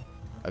on though?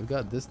 I've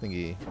got this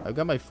thingy. I've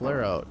got my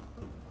flare out.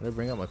 How do I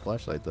bring out my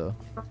flashlight though?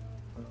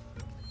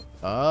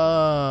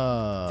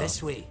 Ah.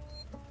 This way.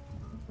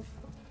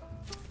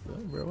 Yo,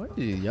 bro, why are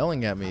you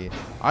yelling at me?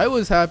 I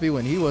was happy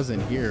when he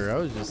wasn't here. I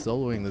was just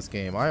soloing this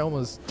game. I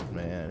almost,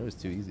 man, it was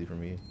too easy for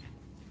me.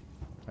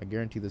 I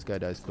guarantee this guy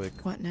dies quick.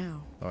 What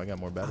now? Oh, I got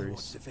more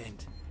batteries. The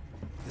vent.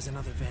 There's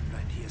another vent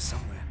right here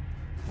somewhere.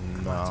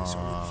 Nah,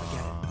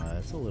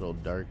 it's a little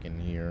dark in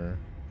here.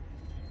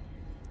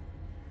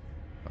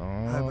 Oh.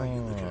 How about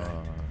you look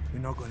around? We're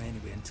not going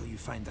anywhere until you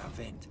find that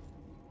vent.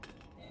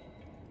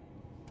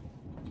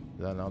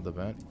 Is that not the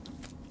vent?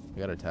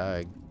 We got a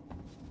tag.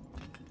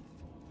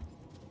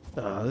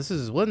 This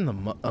is what in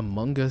the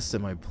Among Us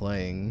am I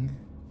playing?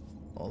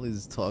 All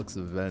these talks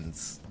of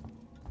vents.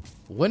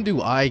 When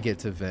do I get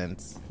to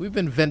vent? We've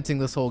been venting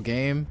this whole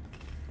game.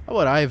 How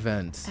about I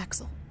vent?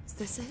 Axel, is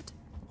this it?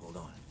 Hold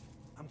on,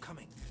 I'm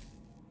coming.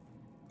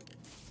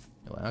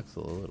 Yo,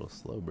 Axel, a little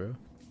slow, bro.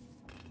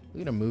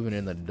 Look at him moving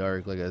in the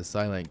dark like a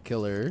silent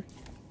killer.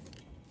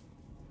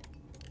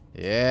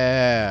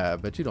 Yeah,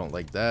 but you don't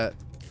like that.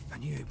 I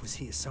knew it was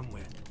here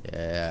somewhere.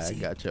 Yeah, see? I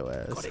got your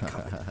ass. Got it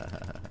covered.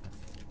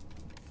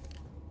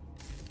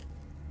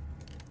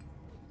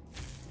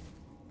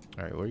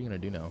 Alright, what are you gonna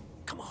do now?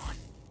 Come on.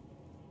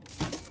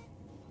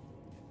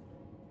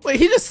 Wait,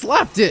 he just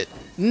slapped it!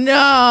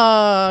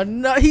 Nah,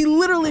 no, he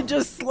literally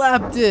just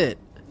slapped it!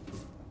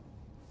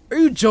 Are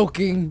you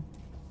joking?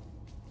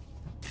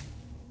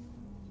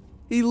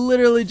 He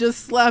literally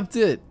just slapped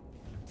it!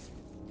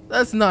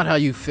 That's not how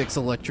you fix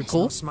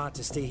electrical. It's not smart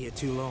to stay here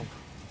too long.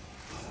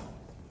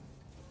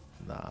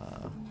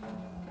 Nah.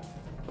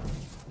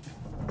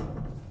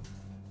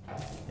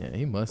 Yeah,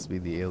 he must be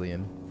the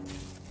alien.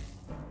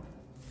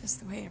 Is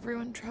the way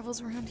everyone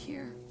travels around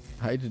here?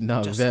 I did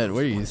not vet.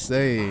 What are you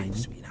saying?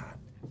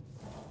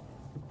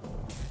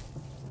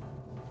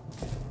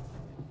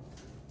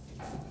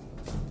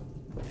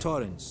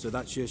 Torrens, so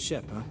that's your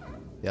ship, huh?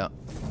 Yeah,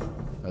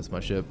 that's my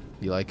ship.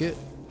 You like it?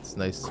 It's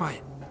nice.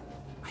 Quiet.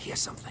 I hear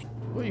something.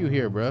 What do you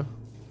hear, bro?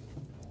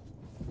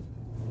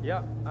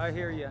 Yeah, I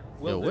hear you.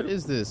 Yo, what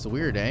is this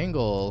weird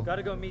angle?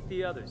 Gotta go meet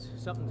the others.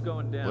 Something's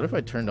going down. What if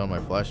I turned on my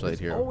flashlight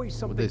here?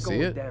 Would they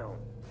see it? Down.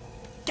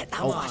 Get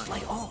that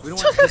flashlight off. We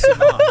don't want to piss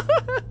him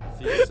off.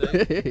 Feel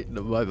safe?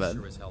 No, my bad.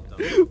 Sure as hell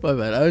don't. My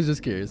bad. I was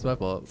just curious. My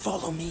fault.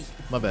 Follow me.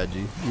 My bad,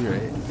 G. You're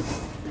right.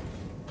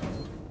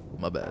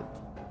 My bad.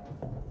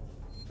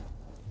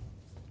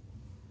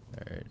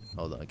 Alright,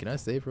 hold on. Can I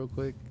save real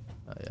quick?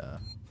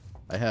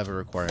 I have a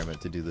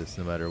requirement to do this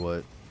no matter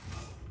what.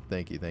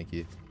 Thank you, thank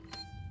you.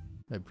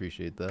 I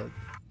appreciate that.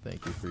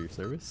 Thank you for your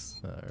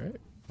service. Alright,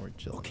 we're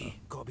chilling. Okay,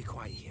 gotta be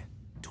quiet here.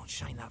 Don't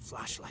shine that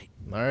flashlight.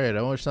 Alright,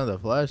 I won't shine the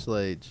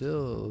flashlight.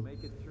 Chill.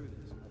 Make it through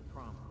this, I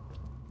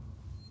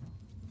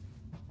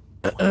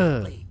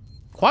promise.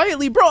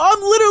 Quietly, bro.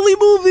 I'm literally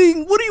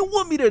moving. What do you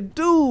want me to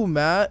do,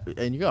 Matt?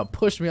 And you gotta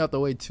push me out the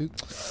way too.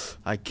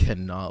 I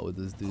cannot with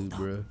this dude,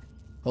 bro.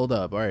 Hold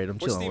up. All right, I'm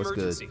chilling. What's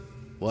good?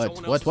 What?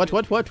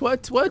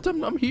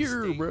 I'm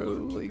here, bro.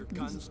 Like,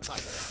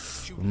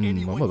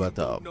 I'm about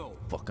to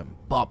fucking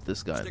bop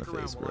this guy in the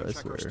face, bro.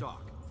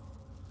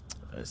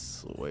 I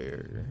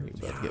swear.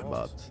 You're about to get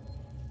bopped.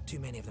 Too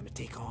many of them to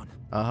take on.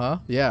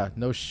 Yeah.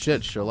 No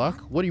shit, Sherlock.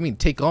 What do you mean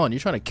take on?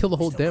 You're trying to kill the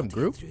whole damn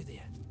group?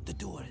 The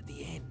door at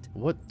the end.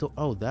 What?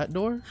 Oh, that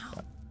door?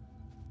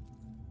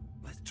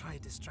 Let's try a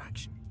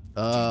distraction.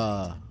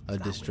 A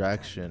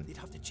distraction. They'd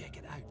have to check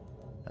it out.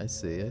 I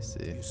see. You're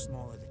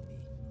smaller than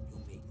me.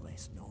 You'll make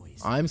less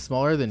noise. I'm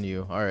smaller than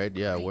you. All right.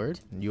 Yeah.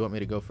 Word. You want me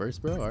to go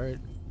first, bro? All right.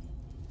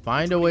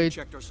 Find a way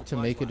to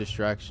make a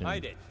distraction. I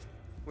did.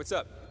 What's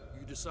up?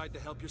 You decide to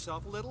help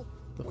yourself a little?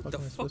 What the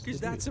fuck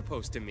is that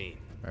supposed to mean?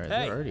 All right,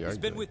 hey, he's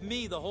been with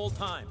me the whole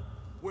time.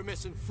 We're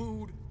missing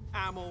food,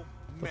 ammo,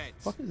 meds. What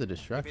the fuck is a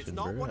distraction,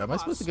 bro? Am I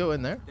supposed to go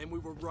in there? Then we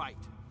were right.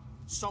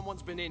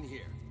 Someone's been in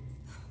here.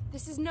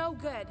 This is no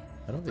good.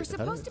 We're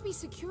supposed to be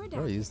secure down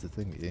here. I use the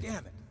thingy.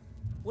 Damn it.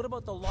 What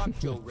about the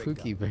lockjaw rig?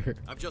 Pookie Bear.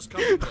 I've just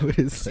come from What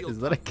is that? Is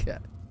that a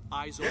cat?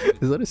 Eyes open.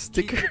 Is that a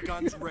sticker? Keep your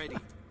guns ready.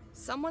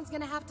 Someone's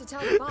gonna have to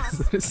tell the boss. Is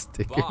that a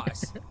sticker?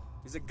 Boss?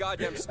 He's a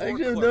goddamn store I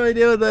clerk. have no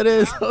idea what that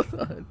is. Hold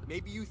on.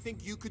 Maybe you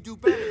think you could do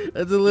better.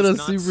 That's a little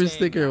super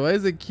sticker. Why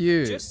is it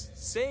cute? Just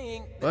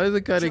saying. Why is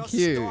it kind of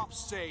cute? Stop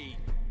saying.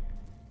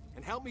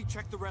 And help me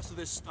check the rest of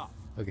this stuff.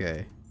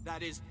 Okay.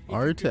 That is,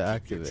 R to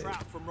activate.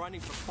 Trap from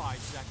running for 5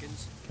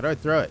 seconds. How do I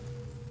throw it?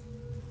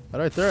 How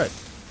do I throw it?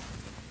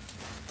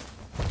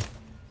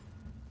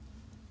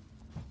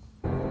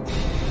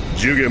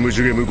 ジュゲム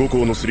ジュゲム五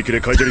行のすり切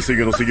れ海砂利水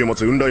魚の水魚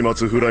松雲来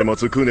松風来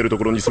松クーネルと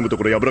ころに住むと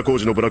ころやぶら工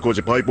事のブラ工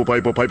事パイポの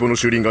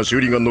シューリン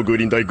ガンのグー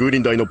リンダ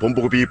イのポン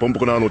ポコピーポン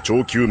ポコナーの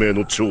超救命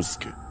の長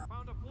介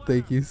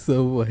Thank you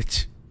so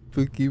much,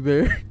 Pookie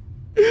Bear.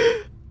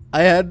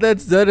 I had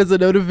that set as a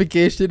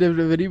notification if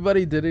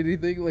anybody did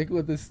anything like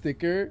with a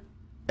sticker,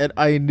 and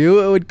I knew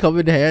it would come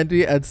in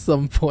handy at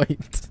some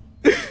point.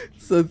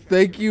 So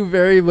thank you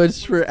very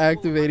much for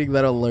activating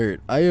that alert.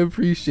 I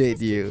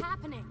appreciate you.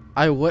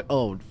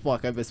 Oh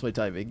fuck, I missed my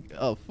timing.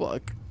 Oh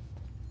fuck.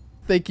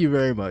 Thank you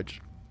very much.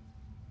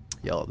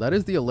 Yo, that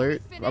is the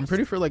alert. I'm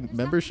pretty sure like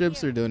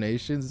memberships or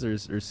donations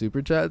or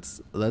super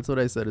chats. That's what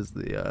I said is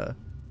the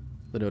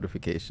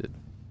notification.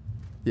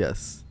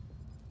 Yes.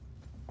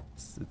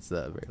 It's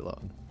very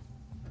long.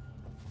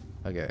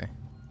 Okay.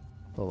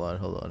 Hold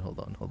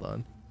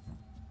on.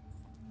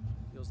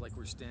 Feels like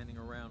we're standing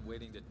around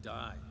waiting to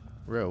die.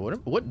 Bro,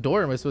 what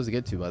door am I supposed to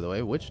get to, by the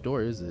way? Which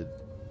door is it?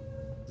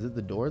 Is it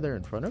the door there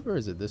in front of her, or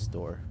is it this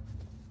door?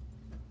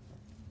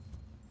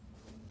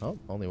 Oh,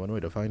 only one way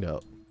to find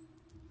out.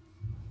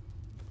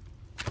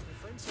 My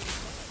friend said it's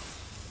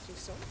fine.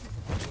 So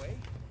something away.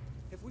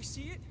 If we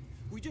see it,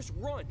 we just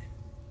run.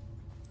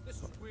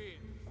 This is weird.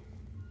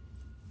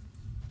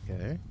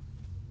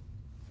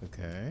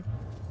 Okay.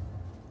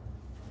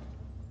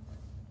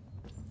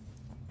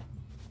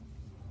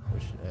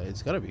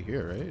 It's gotta be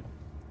here, right?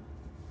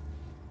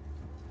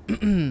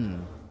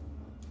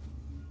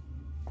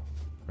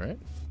 Right?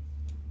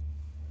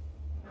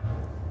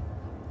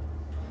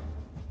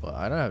 Well,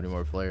 I don't have any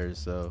more flares,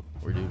 so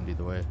we're doomed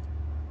either way.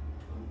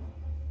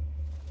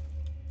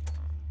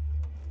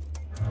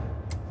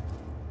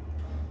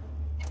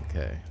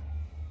 Okay.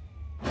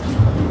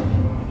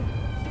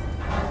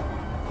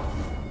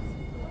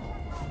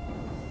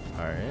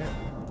 Alright.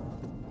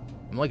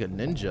 I'm like a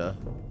ninja.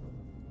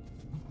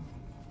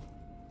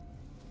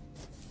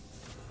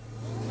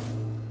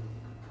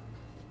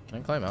 Can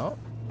I climb out?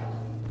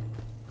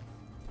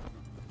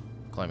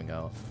 Climbing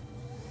out.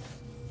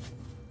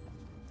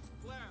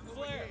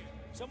 Flare!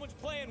 Someone's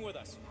playing with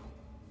us.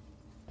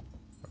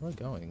 Where am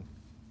I going?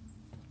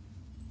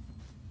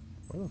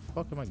 Where the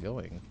fuck am I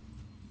going?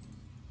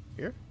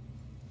 Here?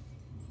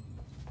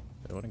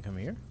 Do I want to come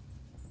here?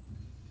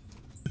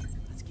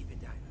 Let's keep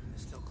it down. They're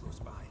still close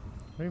by.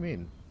 What do you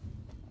mean?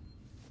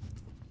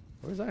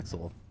 Where's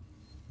Axel?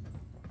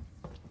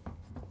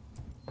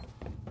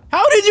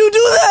 How did you do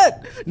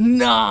that?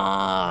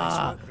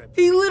 Nah!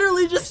 He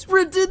literally just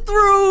sprinted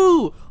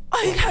through!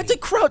 I had to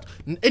crouch!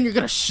 And you're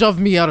gonna shove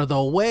me out of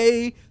the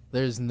way?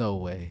 There's no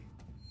way.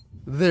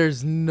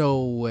 There's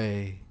no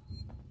way.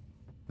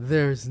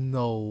 There's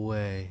no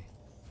way.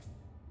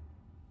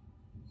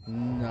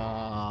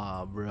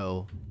 Nah,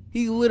 bro.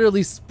 He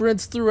literally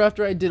sprints through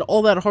after I did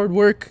all that hard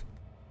work.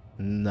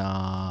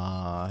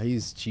 Nah,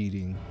 he's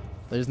cheating.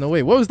 There's no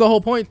way. What was the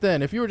whole point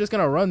then? If you were just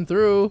gonna run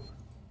through...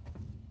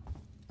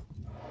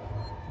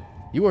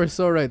 You are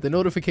so right. The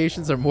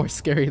notifications are more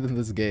scary than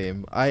this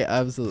game. I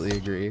absolutely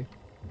agree.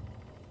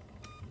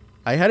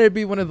 I had it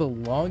be one of the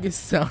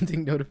longest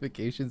sounding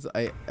notifications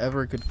I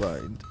ever could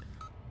find.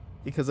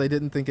 Because I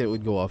didn't think it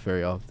would go off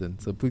very often.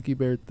 So Pookie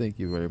Bear, thank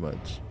you very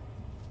much.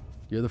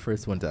 You're the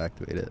first one to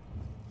activate it.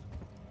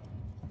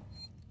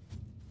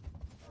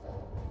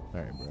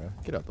 Alright, bro.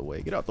 Get out the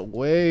way. Get out the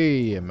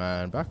way,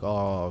 man. Back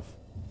off.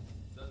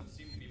 Doesn't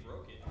seem to be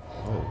broken.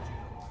 Oh.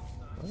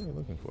 What are you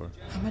looking for?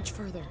 How much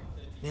further?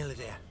 Nearly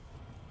there.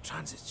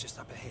 Transit's just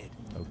up ahead.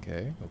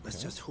 Okay.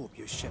 Let's just hope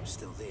your ship's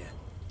still there.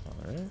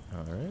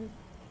 Alright.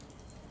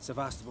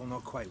 Sevastopol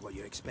not quite what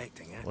you're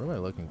expecting, eh? What am I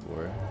looking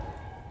for?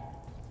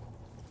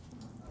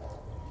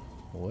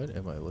 What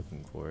am I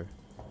looking for?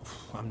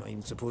 I'm not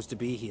even supposed to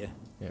be here.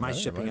 Yeah, My neither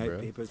shipping am I, out bro.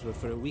 papers were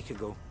for a week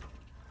ago.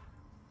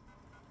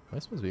 Am I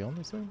supposed to be on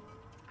this thing?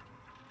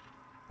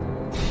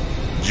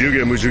 ジュ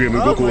ゲムジュゲ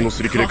ム五行の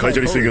すり切れカイジ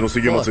ャリ水魚の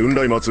水魚松雲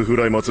来松風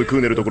来松ク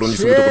ーネルところに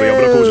住むところ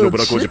油工事のブ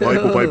ラ工事パイ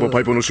ポパイポ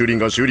パイポの修理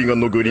ガン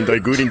のグーリンダイ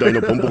グーリンダイ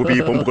のポンポコピ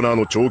ーポンポコナー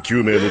の超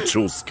救命の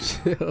超スケ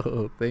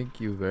Thank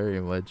you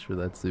very much for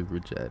that super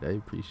chat. I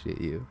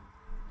appreciate you.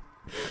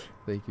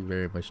 Thank you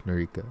very much,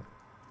 Norika.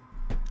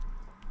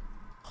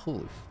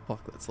 Holy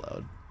fuck, that's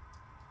loud.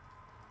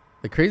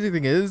 The crazy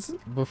thing is,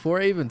 before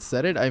I even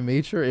said it, I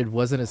made sure it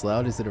wasn't as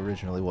loud as it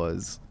originally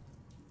was.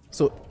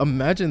 So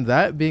imagine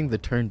that being the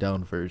turned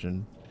down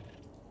version.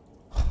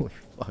 Holy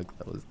fuck,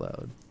 that was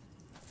loud.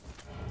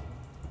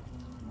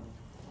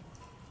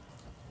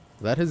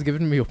 That has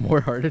given me more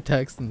heart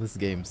attacks than this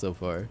game so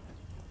far.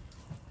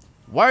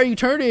 Why are you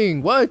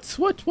turning? What?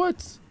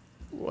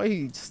 Why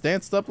he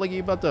stanced up like he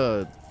about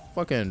to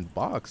fucking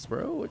box,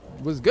 bro? It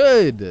was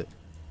good.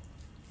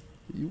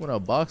 You want a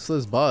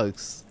boxless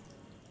box.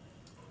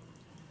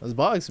 Let's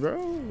box, bro.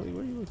 What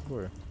are you looking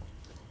for?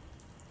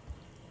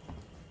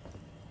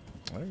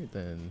 Alright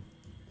then.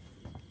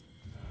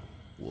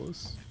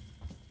 Wuss.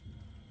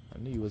 I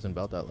knew you wasn't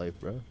about that life,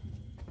 bro.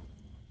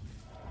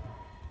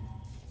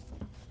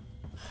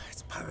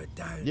 It's powered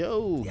down.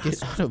 Yo,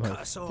 get out of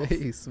my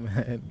face,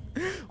 man.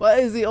 Why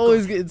is he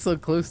always getting so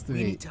close to me?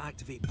 We need to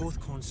activate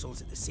both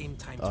consoles at the same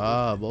time.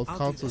 Both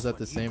consoles at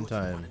the same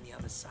time.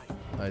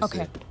 I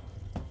see.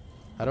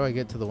 How do I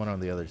get to the one on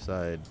the other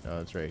side?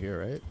 Oh, it's right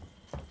here, right?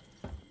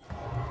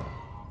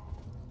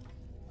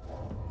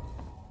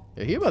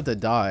 Yeah, he about to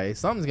die.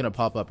 Something's gonna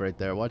pop up right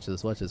there. Watch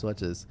this, watch this, watch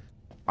this.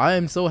 I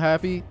am so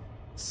happy.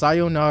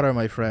 Sayonara,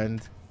 my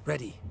friend.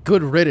 Ready.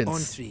 Good riddance. On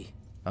 3.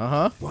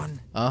 Uh-huh.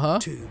 1,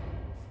 2,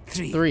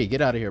 3. 3.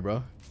 Get out of here,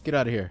 bro. Get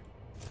out of here.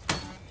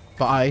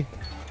 Bye.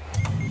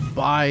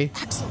 Bye.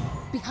 Axel,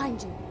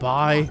 behind you.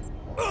 Bye.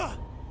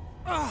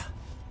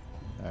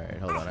 Alright,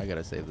 hold on. I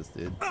gotta save this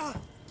dude.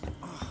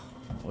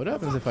 What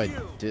happens if I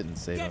didn't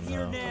save him, Get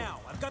here though?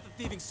 now! I've got the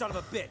thieving son of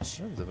a bitch!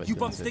 What happens if I You didn't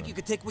bums save think him? you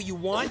can take what you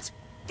want?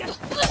 Damn.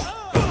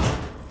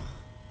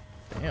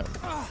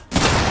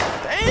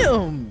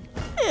 Damn!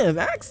 Damn,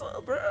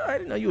 Axel, bro. I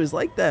didn't know you was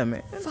like that,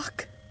 man.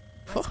 Fuck.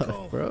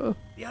 Fuck, bro.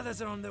 The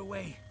others are on their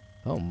way.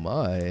 Oh,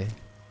 my.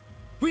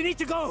 We need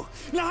to go!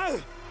 Now!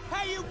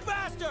 Hey, you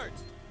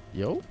bastards!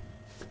 Yo?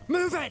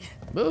 Move it!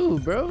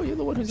 Move, bro. You're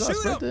the one who's not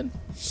Shoot him! sprinting.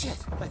 Shit,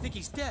 I think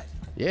he's dead.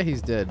 Yeah,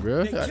 he's dead,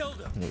 bro. They killed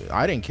him.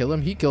 I didn't kill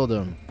him. He killed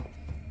him.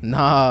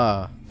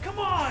 Nah. Come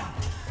on!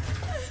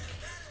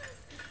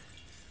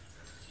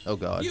 Oh,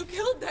 God. You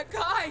killed that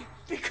guy!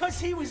 Because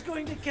he was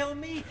going to kill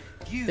me?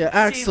 You Yeah,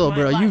 Axel, saved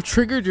my bro, life. you've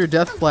triggered your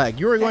death flag.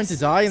 You are going to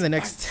die in the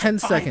next 10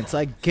 seconds.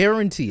 I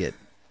guarantee it.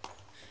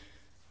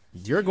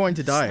 You're going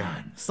to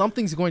die.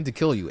 Something's going to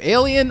kill you.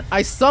 Alien,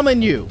 I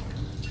summon you.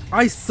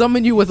 I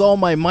summon you with all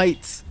my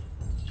might.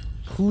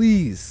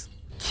 Please,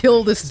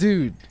 kill this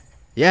dude.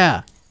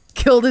 Yeah,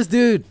 kill this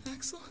dude.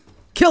 Axel?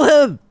 Kill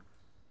him.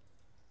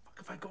 Fuck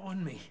if I go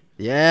on me.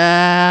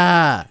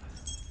 Yeah.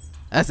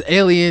 That's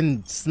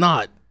alien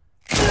snot.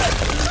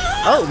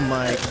 Oh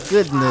my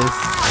goodness.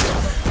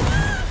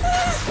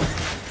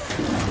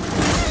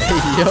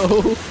 Hey,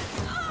 yo.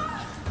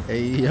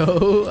 Hey,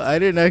 yo. I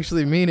didn't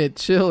actually mean it.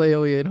 Chill,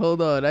 alien.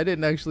 Hold on. I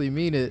didn't actually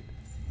mean it.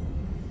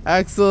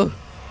 Axel.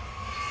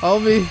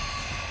 Help me.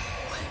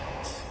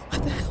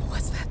 What the hell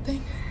was that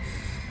thing?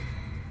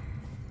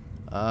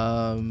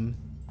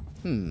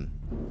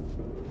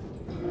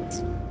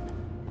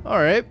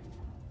 Alright.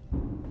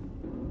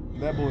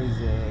 That boy's,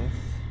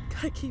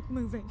 Gotta keep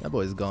moving. that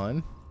boy's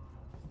gone.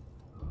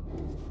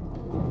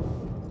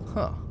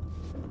 Huh.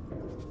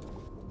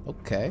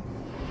 Okay.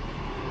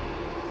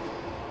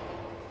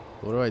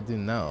 What do I do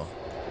now?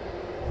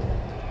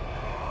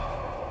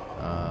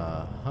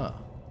 Huh.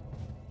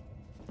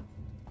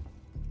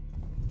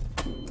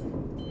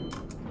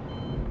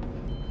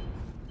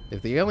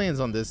 If the alien's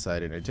on this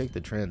side and I take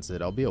the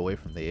transit, I'll be away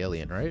from the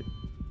alien, right?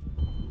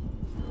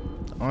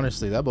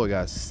 Honestly, that boy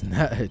got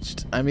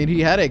snatched. I mean,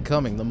 he had it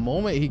coming the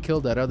moment he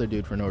killed that other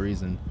dude for no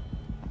reason.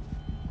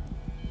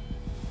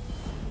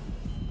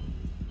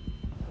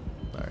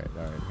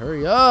 Alright,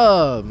 hurry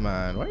up,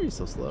 man. Why are you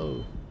so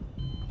slow?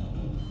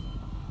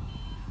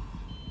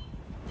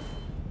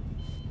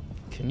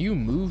 Can you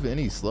move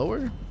any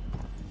slower?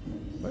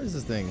 Where is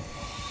this thing?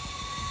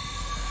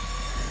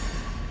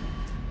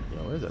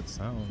 Yo, where's that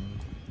sound?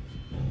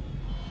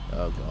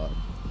 Oh god.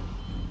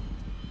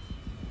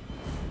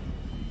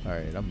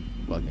 Alright, I'm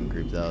fucking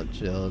creeped out.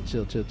 Chill,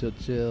 chill, chill, chill,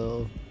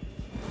 chill.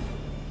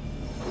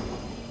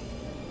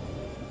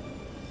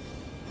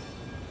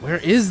 Where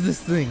is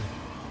this thing?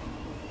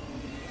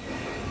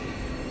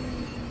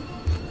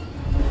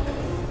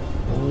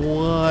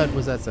 What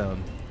was that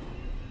sound?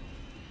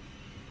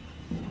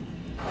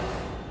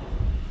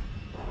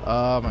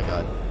 Oh my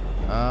god.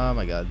 Oh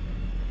my god.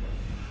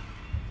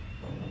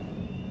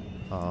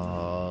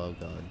 Oh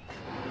god.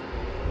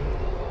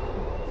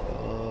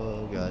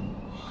 Oh god.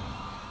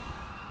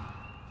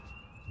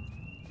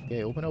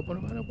 Okay, open.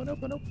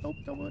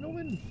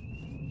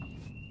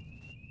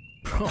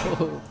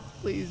 Bro,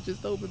 please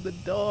just open the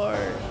door.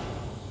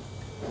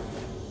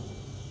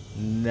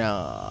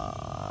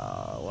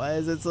 No. Why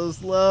is it so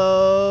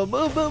slow?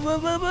 Move.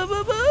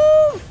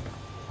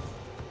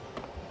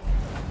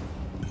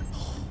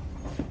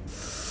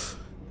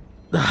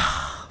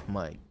 Oh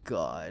my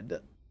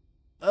god.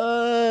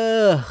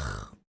 Ugh.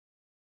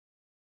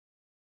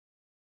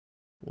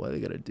 Why they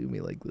gotta do me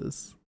like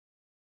this?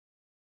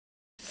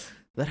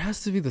 That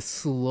has to be the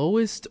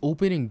slowest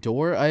opening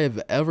door I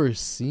have ever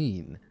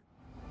seen.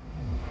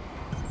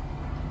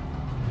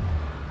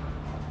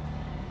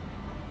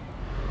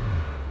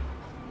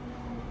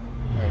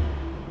 Alright,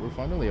 we're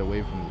finally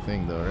away from the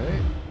thing though,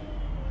 right?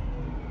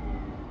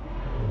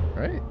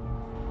 Right?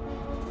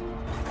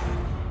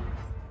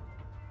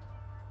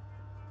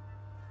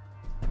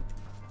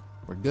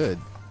 We're good.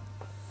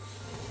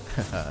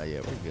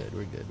 Yeah,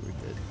 we're good.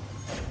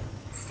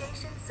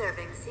 Station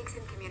serving Seeks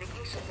and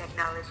Communication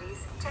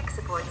Technologies, tech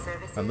support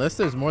services. Unless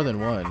there's more than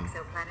one.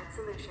 Exoplanet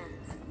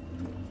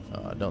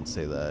Solutions. Don't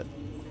say that.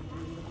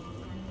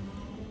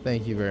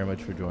 Thank you very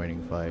much for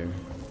joining, Fire.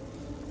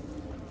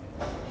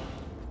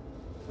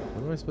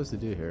 What am I supposed to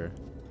do here?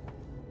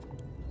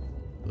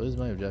 What is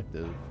my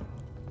objective?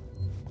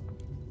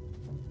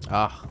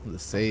 Ah, the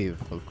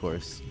save, of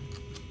course.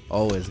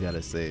 Always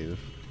gotta save.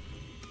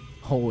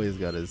 Always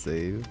gotta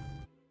save.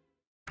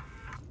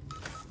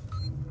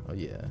 Oh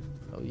yeah.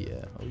 Oh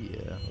yeah.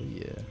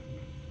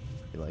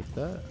 You like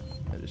that?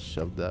 I just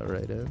shoved that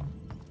right in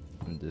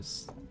and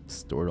just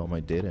stored all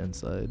my data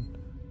inside.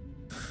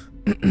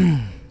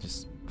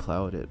 Just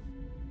plowed it.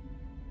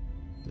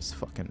 Just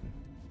fucking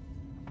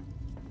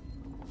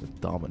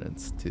with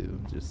dominance too.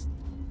 Just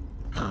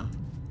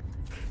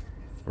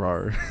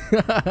rawr.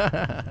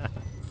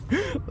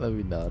 Let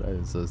me not.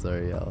 I'm so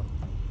sorry, y'all.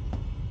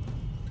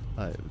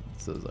 I'm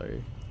so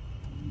sorry.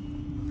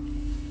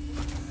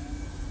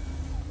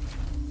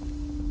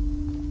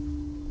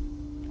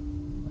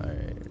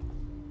 Alright.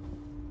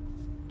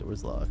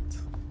 Door's locked.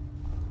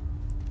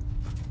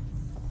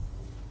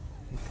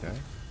 Okay.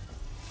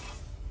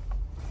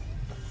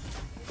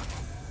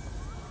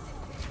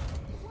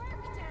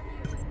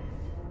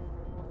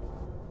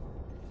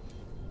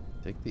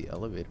 Take the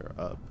elevator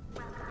up.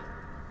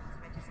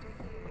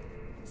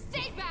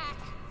 Stay back!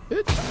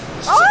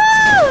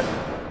 Ah!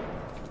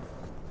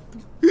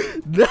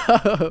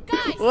 No!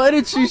 Guys, why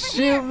did she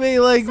shoot me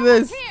like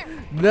this?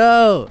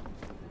 No!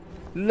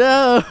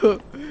 No!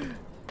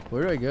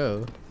 Where do I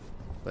go?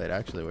 Wait,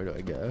 actually, where do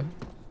I go?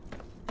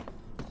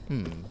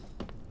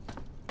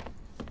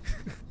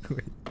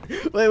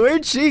 Wait,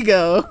 where'd she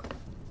go?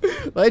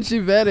 Why'd she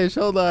vanish?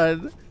 Hold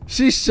on.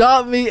 She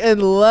shot me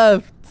and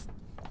left.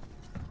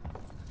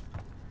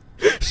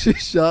 She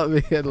shot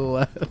me and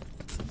left.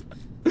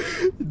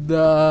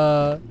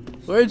 Nah.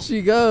 Where'd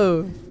she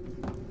go?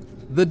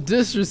 The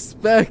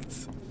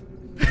disrespect.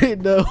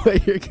 Ain't no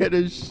way you're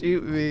gonna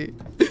shoot me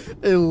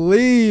and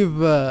leave.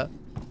 That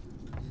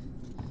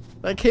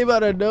came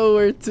out of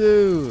nowhere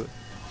too.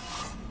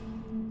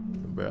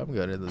 Bro, I'm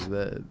going to this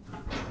bed.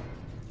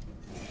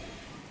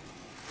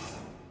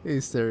 Hey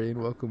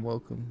Serene,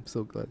 welcome.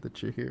 So glad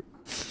that you're here.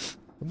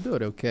 I'm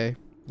doing okay.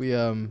 We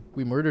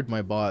murdered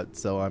my bot,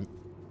 so I'm...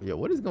 Yo,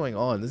 what is going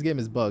on? This game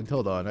is bugged.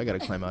 Hold on, I gotta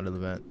climb out of the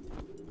vent.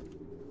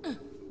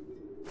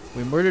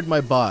 We murdered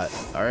my bot.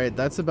 Alright,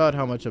 that's about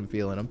how much I'm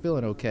feeling. I'm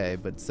feeling okay,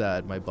 but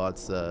sad. My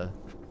bot's dead.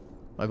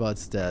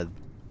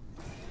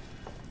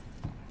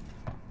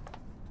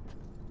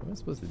 What am I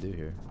supposed to do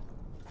here?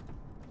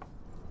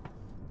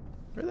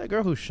 Where'd that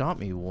girl who shot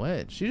me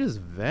went? She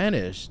just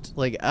vanished.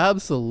 Like,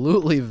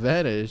 absolutely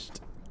vanished.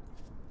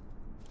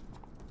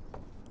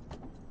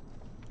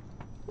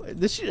 What,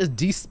 did she just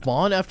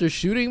despawn after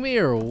shooting me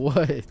or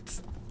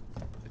what?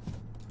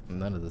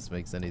 None of this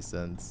makes any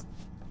sense.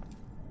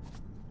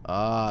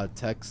 Ah,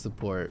 tech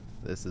support.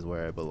 This is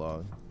where I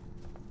belong.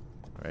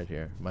 Right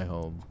here, my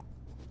home.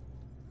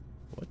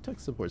 What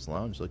tech support's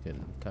lounge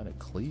looking kind of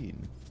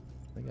clean?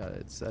 They got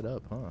it set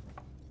up, huh?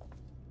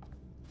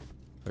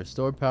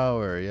 Restore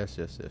power. Yes.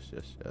 I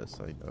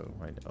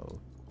know.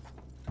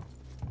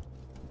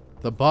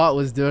 The bot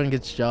was doing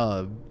its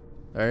job.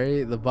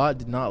 Alright? The bot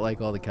did not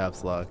like all the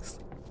caps locks.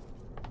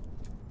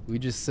 We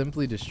just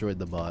simply destroyed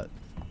the bot.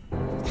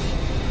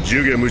 ジ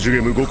ュゲムジュ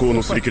ゲム五行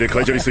のすり切れカ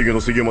イジャリ水魚の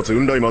水魚松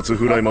雲来松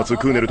風来松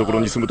クーネルところ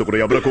に住むところ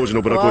やブラ工事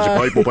のブラ工事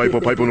パ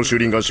イポの修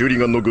理ガ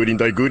ンのグーリン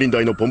ダ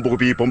イのポンポコ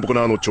ピーポンポコ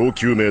ナーの超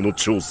救命の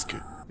超助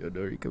Yo,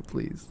 Norika,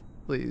 please.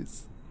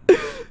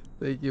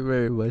 Thank you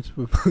very much,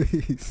 but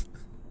please.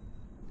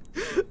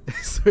 I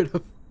swear to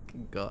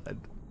fucking God.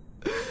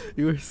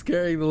 You were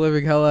scaring the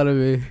living hell out of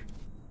me.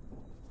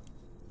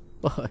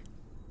 Fuck.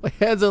 My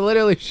hands are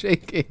literally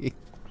shaking.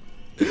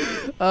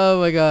 Oh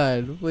my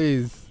God,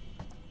 please.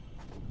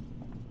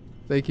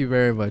 Thank you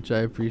very much. I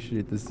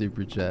appreciate the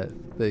super chat.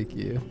 Thank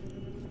you.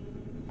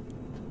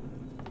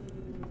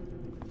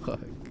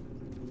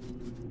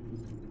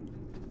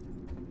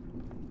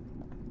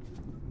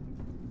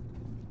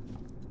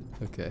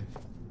 Okay.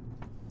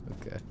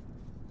 Okay.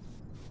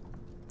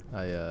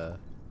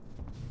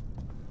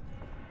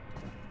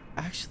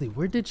 Actually,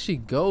 where did she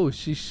go?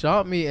 She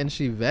shot me and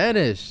she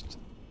vanished.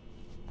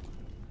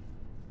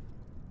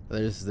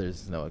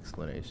 There's no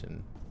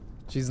explanation.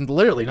 She's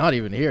literally not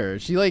even here.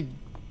 She like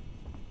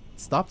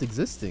stopped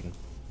existing.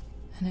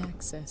 An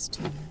access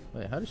tuner.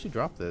 Wait, how did she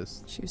drop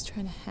this? She was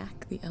trying to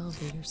hack the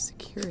elevator's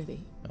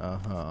security.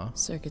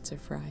 Circuits are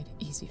fried.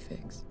 Easy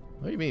fix.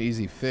 What do you mean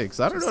easy fix?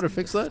 I don't know how to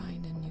fix that.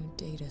 Find a new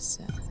data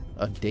set.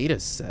 A data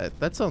set?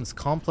 That sounds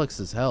complex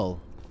as hell.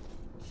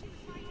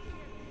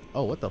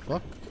 Oh, what the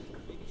fuck?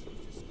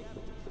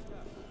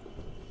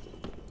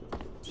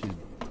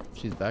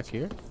 She's back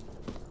here?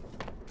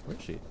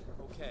 Where's she?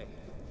 Okay.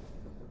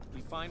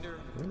 We find her.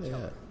 Where are they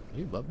at?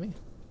 Do you love me? What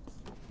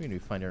do you mean we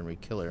find her and we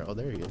kill her? Oh,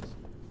 there he is.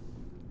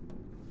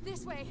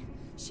 This way.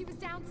 She was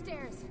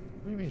downstairs.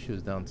 What do you mean she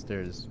was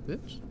downstairs,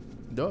 bitch?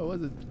 No, it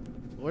wasn't.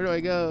 Where do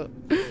I go?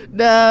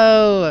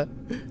 No!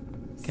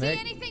 Can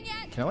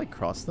I like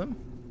cross them?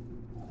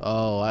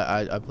 Oh,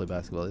 I play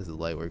basketball. This is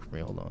light work for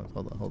me. Hold on.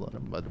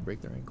 I'm about to break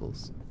their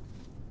ankles.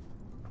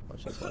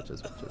 Watch this.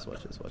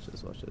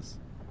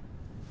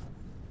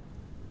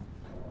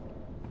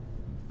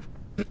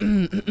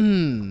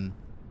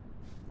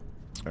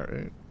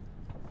 Alright.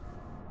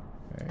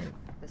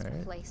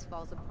 This place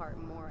falls apart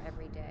more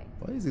every day.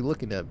 Why is he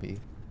looking at me?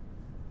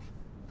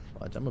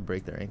 Watch, I'm gonna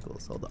break their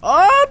ankles. Hold on.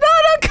 Oh no!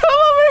 Come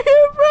over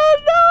here, bro!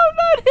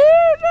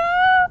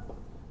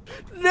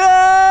 No!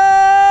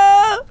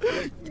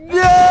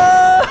 No!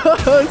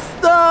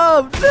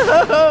 Stop!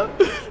 No!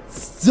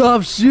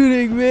 Stop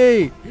shooting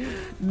me!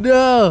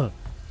 No!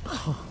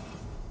 Oh,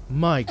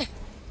 my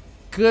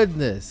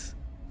goodness!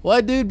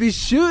 Why, dude, be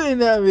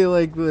shooting at me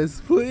like this?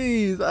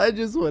 Please, I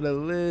just want to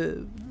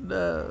live.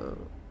 No.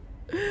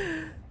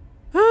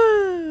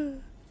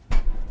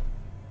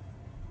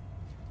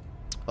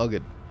 All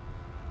good.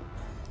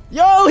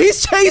 Yo,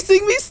 he's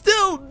chasing me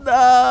still.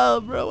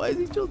 No, bro, why is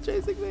he still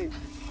chasing me?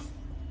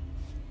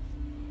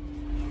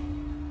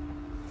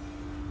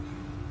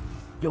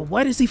 Yo,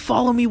 why does he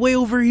follow me way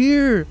over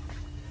here?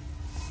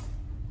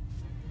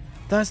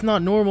 That's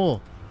not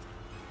normal.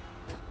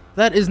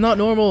 That is not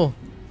normal.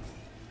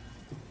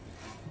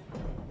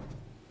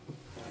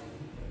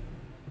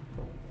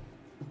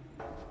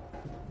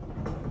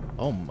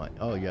 Oh my,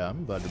 oh yeah,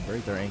 I'm about to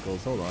break their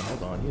ankles. Hold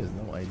on, he has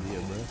no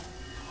idea, bro.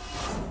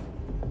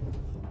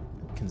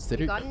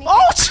 Consider.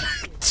 Oh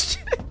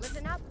shit!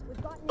 Listen up, we've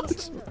got new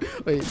singer.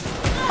 Wait.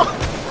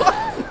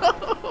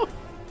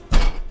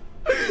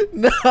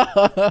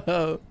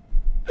 No!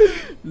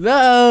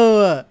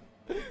 No!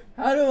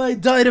 How do I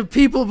die to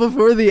people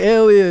before the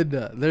alien?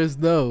 There's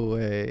no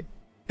way.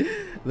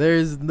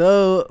 There's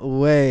no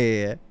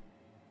way.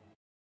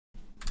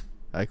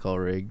 I call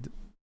rigged.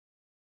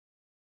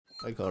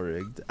 I call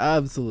rigged.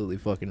 Absolutely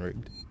fucking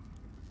rigged.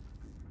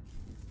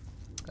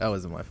 That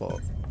wasn't my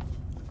fault.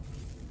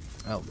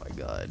 Oh my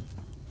god.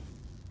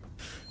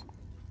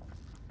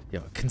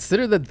 Yo,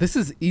 consider that this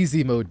is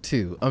easy mode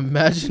too.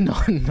 Imagine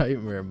on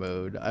nightmare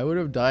mode. I would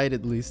have died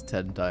at least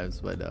 10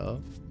 times by now.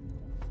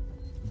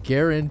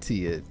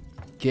 Guarantee it.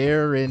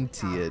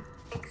 Guarantee it.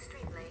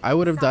 I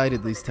would have died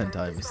at least 10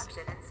 times.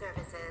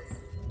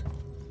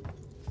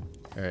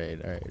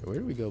 Alright, alright. Where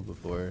did we go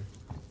before?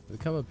 Did we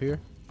come up here?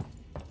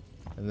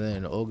 And then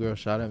an old girl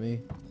shot at me?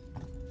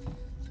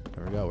 I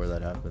forgot where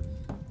that happened.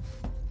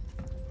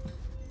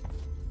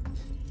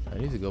 I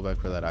need to go back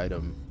for that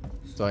item.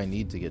 So I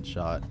need to get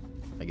shot,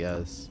 I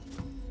guess.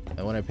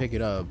 And when I pick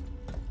it up...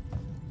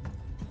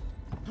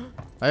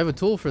 I have a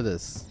tool for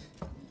this.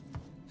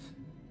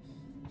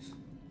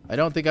 I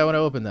don't think I want to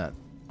open that.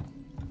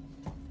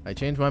 I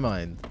changed my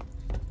mind.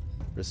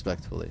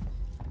 Respectfully.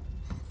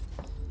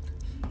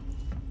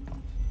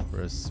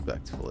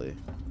 Respectfully.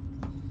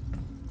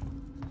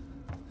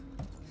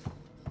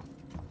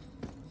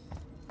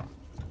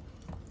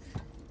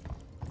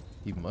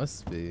 He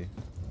must be.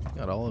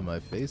 Got all in my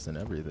face and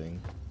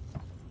everything.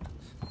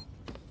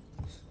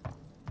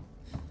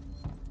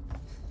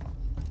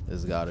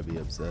 This gotta be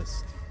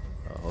obsessed.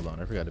 Oh, hold on,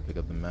 I forgot to pick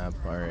up the map.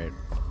 Alright.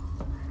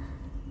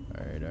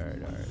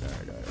 Alright.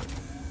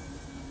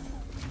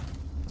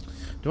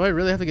 Do I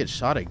really have to get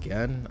shot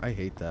again? I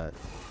hate that.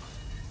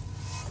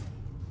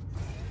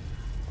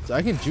 So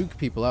I can juke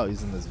people out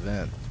using this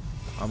vent.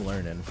 I'm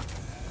learning.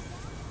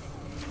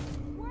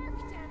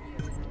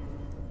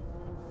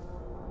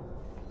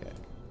 Okay.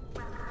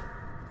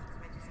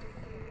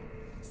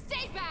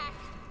 Stay back!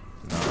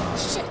 Nah.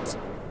 Shit!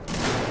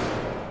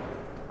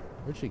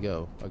 Where'd she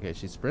go? Okay,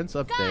 she sprints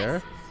up Guys,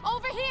 there.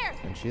 Over here!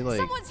 And she like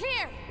Someone's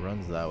here!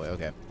 runs that way.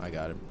 Okay, I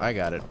got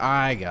it.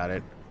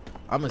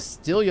 I'm gonna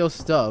steal your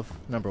stuff,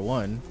 number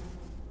one.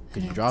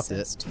 Because you dropped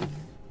it.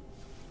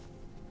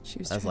 She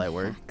was That's trying light to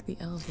work. hack the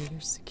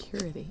elevator's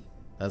security.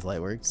 That's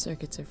light work.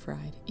 Circuits are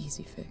fried.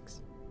 Easy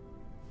fix.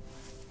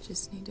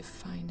 Just need to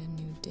find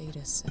a new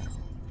data set.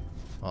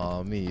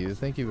 Aw, Miyu,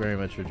 thank you very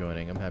much for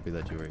joining. I'm happy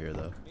that you were here,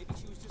 though. Maybe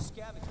she was just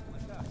scavenging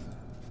like us.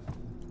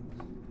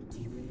 Do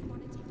you really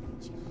want to take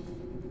the chance?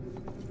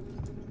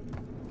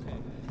 Okay.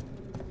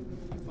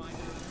 You find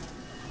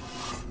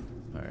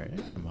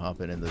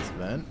hopping in this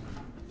vent.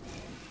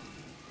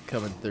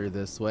 Coming through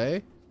this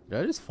way. Did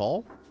I just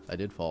fall? I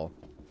did fall.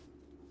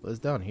 What's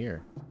down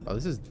here? Oh,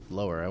 this is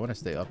lower. I want to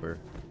stay upper.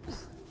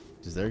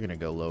 Because they're going to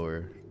go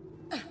lower.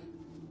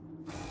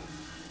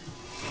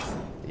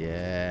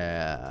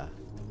 Yeah.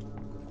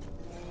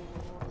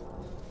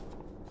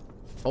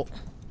 Oh.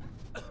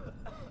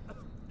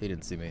 He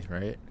didn't see me,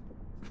 right?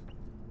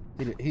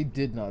 He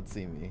did not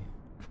see me.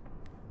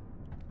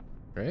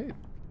 Right?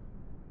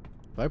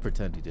 If I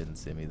pretend he didn't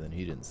see me, then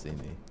he didn't see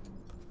me.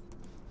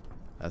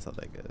 That's how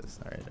that goes.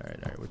 Alright,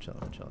 alright, alright. We're chilling,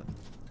 we're chilling.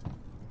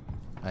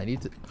 I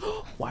need to...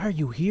 Why are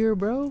you here,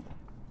 bro?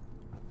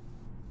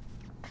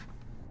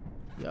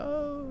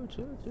 Yo,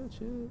 chill, chill,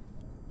 chill.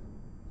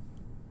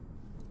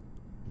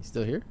 You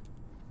still here?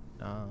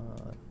 Nah.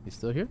 You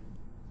still here?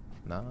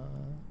 Nah.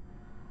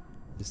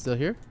 You still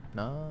here?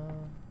 Nah.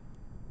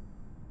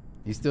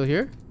 You still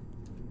here?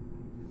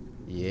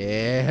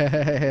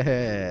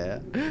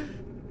 Yeah.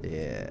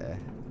 Yeah.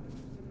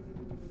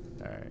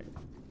 Alright.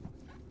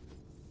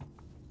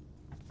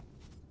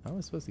 How am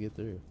I supposed to get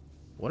through?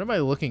 What am I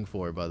looking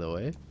for, by the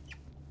way?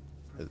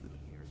 There's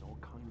all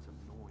kinds of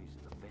noise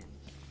in the vents.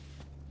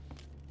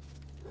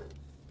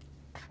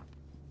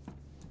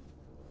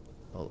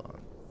 Hold on.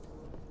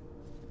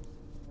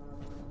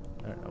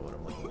 I don't know what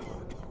I'm looking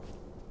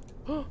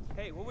for.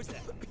 Hey, what was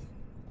that?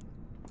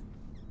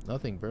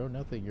 Nothing, bro.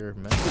 Nothing. You're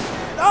mad.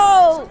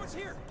 No! Someone's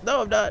here.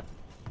 No, I'm not.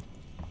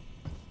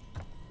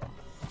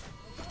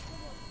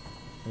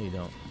 No, you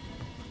don't.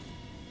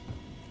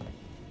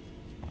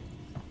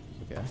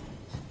 Okay.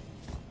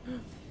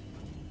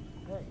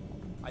 Hey,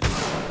 I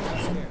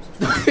think I'm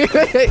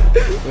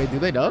downstairs. Wait, do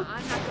they know?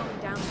 I'm not going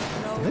down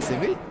there. No Can they see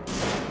me?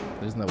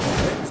 There's no way.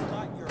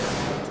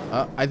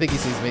 I think he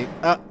sees me.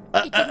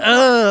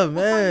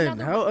 Man,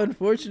 how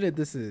unfortunate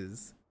this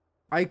is.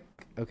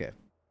 Okay.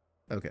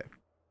 Okay.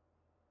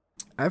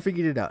 I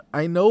figured it out.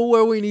 I know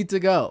where we need to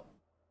go.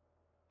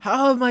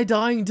 How am I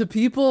dying to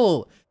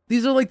people?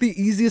 These are like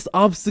the easiest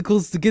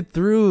obstacles to get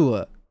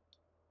through.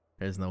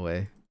 There's no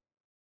way.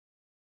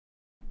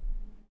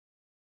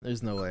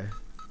 There's no way.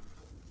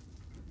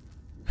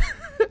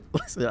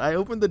 Listen, I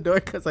opened the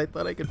door because I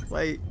thought I could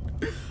fight.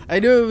 I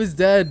knew it was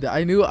dead.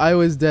 I knew I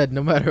was dead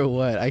no matter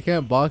what. I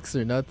can't box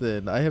or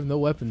nothing. I have no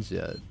weapons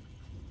yet.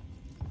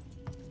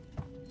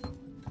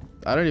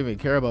 I don't even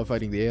care about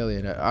fighting the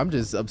alien. I'm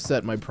just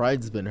upset my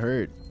pride's been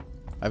hurt.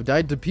 I've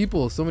died to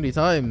people so many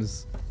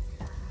times.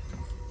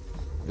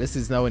 This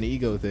is now an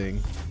ego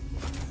thing.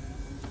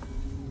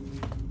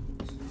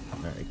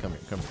 Alright, come here,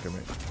 come here, come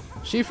here.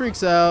 She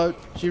freaks out.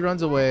 She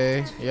runs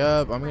away.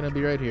 Yep, I'm gonna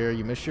be right here.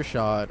 You missed your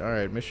shot.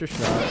 Alright, missed your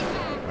shot.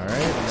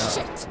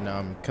 Alright, now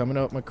I'm coming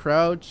out my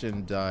crouch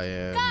and I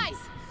am... Guys,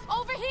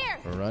 over here!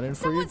 Running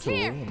for your tool.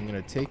 I'm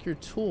gonna take your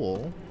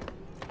tool.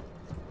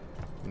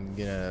 I'm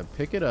gonna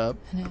pick it up.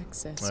 An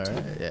access All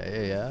right. tool.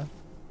 Yeah.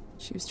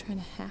 She was trying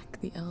to hack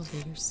the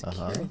elevator's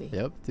security.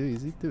 Yep, too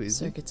easy, too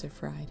easy. Circuits are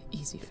fried,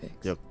 easy fix.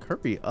 Yep,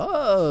 hurry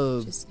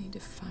up. Just need to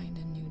find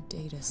a new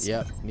data set.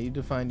 Yep, need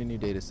to find a new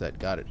data set.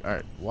 Got it. All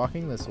right,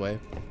 walking this way.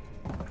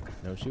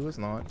 No, she was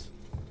not.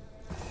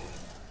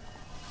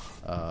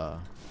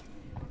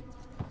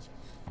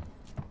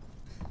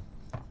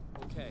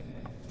 Okay.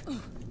 We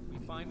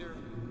find her,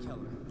 kill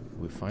her.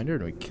 We find her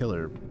and we kill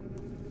her.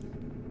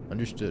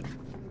 Understood.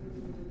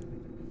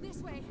 This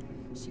way.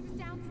 She was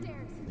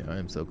downstairs. Yeah, I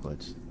am so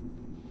clutch.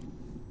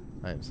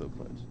 I am so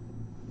clutch.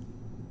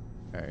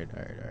 Alright.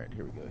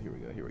 Here we go.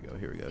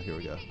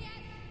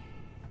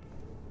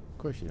 Of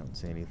course you don't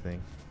say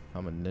anything.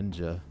 I'm a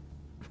ninja.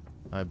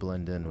 I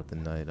blend in with the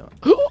night on.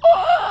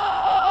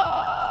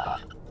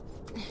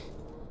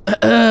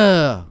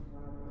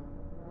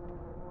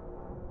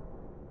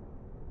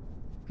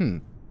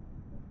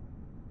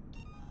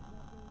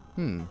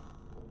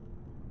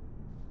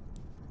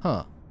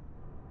 Huh.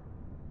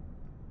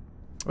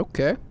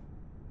 Okay.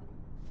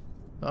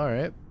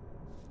 Alright.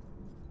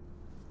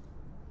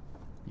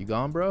 You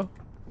gone, bro?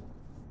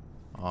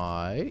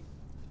 Alright.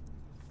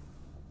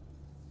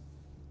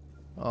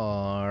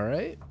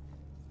 Alright.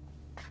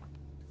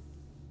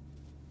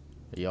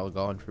 Are y'all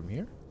gone from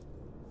here?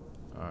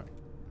 Alright.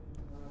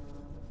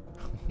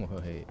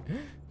 Wait.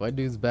 Why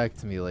dude's back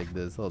to me like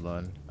this? Hold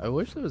on. I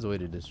wish there was a way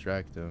to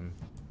distract him.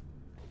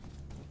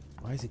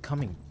 Why is he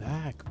coming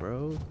back,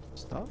 bro?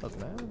 Stop,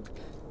 man.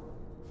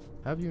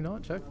 Have you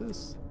not checked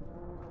this?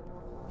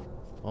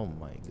 Oh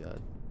my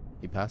god.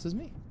 He passes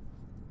me?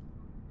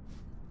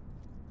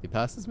 He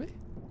passes me?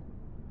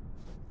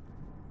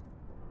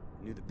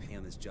 I knew the pay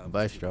on this job.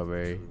 Bye,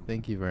 Strawberry.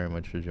 Thank you very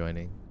much for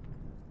joining.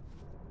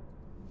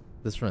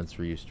 This run's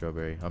for you,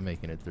 Strawberry. I'm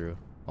making it through.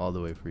 All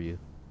the way for you.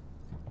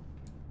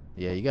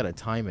 Yeah, you gotta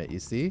time it, you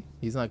see?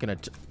 He's not gonna...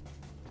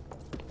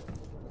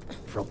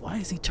 Bro, why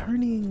is he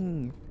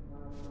turning?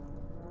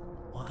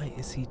 Why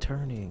is he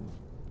turning?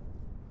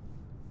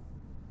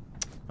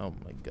 Oh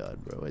my god,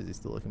 bro. Why is he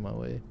still looking my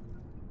way?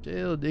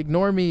 Jill,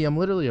 ignore me. I'm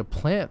literally a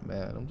plant,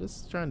 man. I'm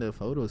just trying to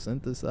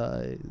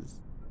photosynthesize.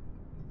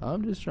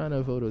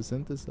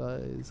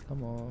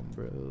 Come on,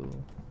 bro.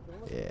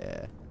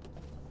 Yeah.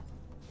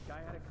 Guy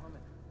had it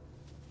coming.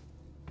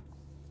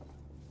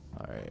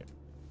 Alright.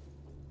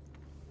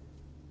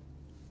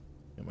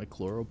 Got my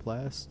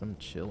chloroplast? I'm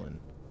chilling.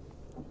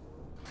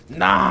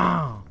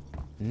 Nah!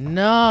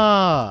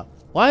 Nah!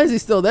 Why is he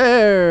still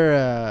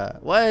there?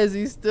 Why is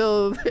he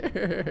still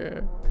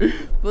there?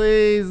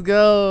 Please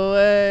go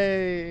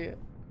away.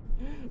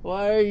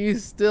 Why are you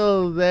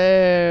still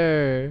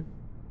there?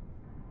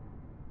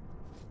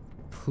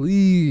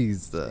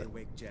 Please. Stay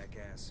awake,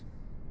 jackass.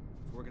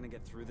 If we're gonna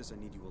get through this,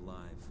 I need you alive.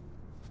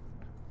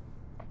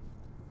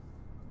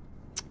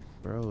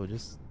 Bro,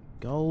 just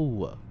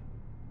go.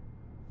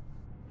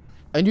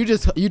 And you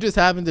just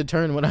happen to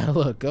turn when I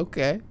look.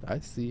 Okay, I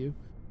see you.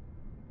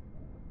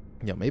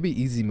 Yeah, maybe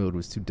easy mode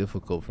was too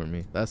difficult for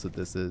me. That's what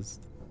this is.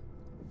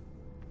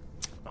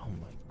 Oh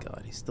my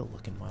god, he's still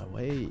looking my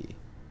way.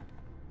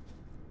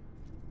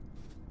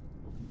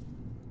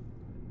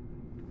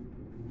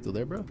 Still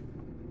there, bro?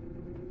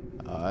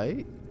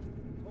 Alright.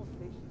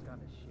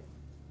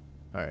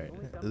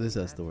 Alright, this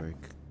has to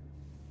work.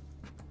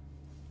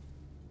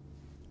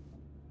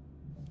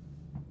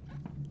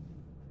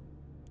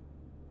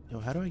 Yo,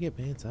 how do I get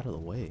pants out of the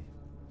way?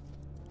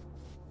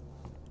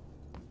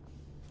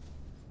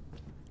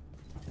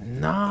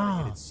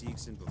 Nah.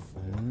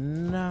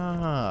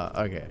 Nah.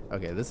 Okay,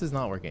 okay, this is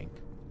not working.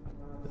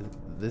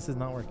 This is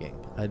not working.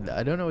 I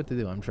don't know what to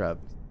do. I'm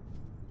trapped.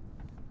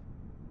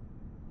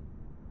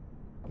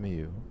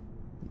 You.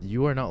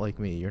 You are not like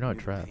me. You're not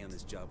trapped.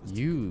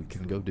 You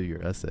can go do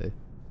your essay,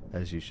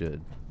 as you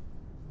should.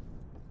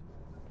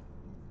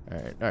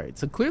 Alright, alright.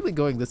 So clearly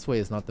going this way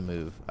is not the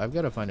move. I've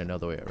got to find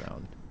another way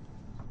around.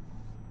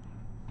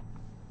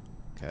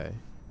 Okay.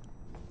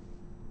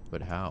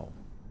 But how?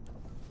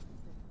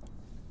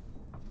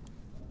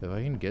 If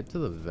I can get to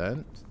the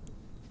vent?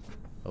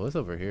 Oh, it's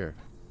over here.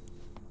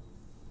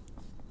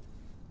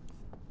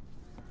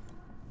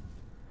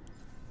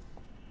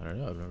 I don't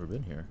know. I've never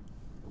been here.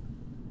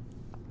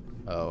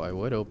 Oh, I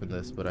would open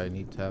this, but I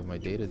need to have my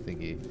data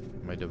thingy.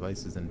 My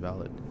device is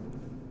invalid.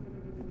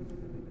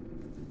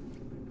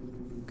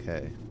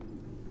 Okay.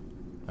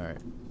 Alright.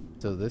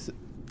 So this...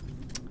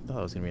 I thought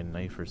it was going to be a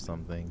knife or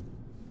something.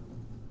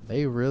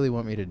 They really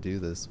want me to do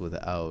this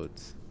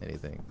without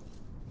anything.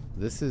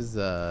 This is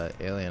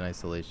Alien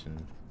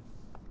Isolation.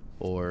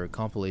 Or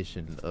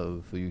compilation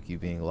of Fuyuki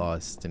being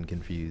lost and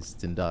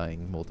confused and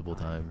dying multiple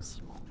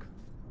times.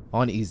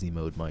 On easy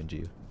mode, mind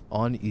you.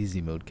 On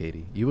easy mode,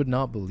 Katie. You would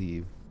not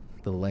believe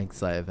the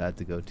lengths I have had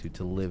to go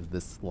to live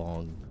this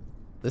long.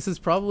 This is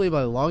probably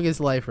my longest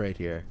life right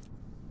here.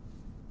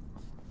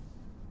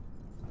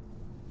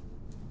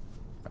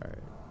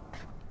 Alright.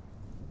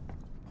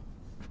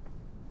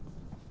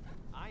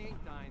 I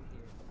ain't dying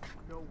here.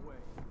 No way.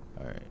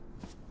 Alright.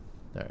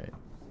 Alright.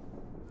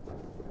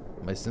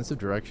 My sense of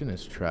direction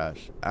is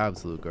trash.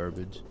 Absolute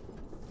garbage.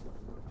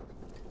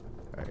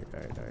 Alright,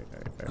 alright, alright,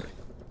 alright,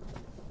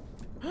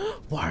 alright.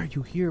 Why are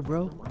you here,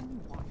 bro?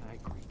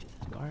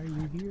 Why are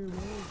you here, bro?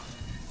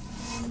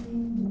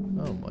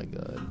 Oh my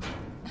god.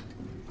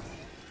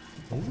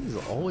 This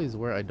is always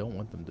where I don't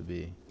want them to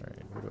be.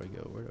 Alright, where do I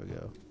go? Where do I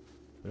go?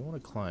 We don't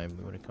want to climb,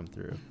 we want to come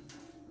through.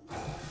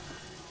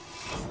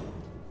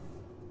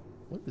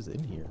 What is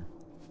in here?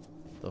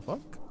 The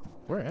fuck?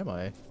 Where am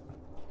I?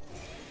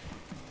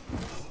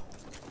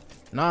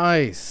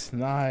 Nice!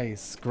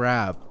 Nice!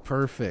 Grab.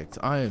 Perfect.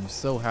 I am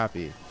so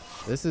happy.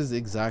 This is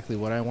exactly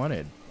what I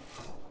wanted.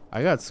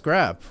 I got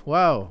scrap.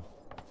 Wow.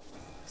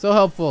 So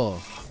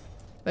helpful.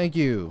 Thank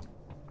you.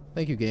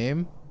 Thank you,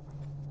 game.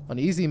 On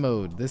easy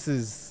mode, this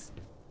is...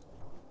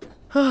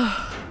 Here's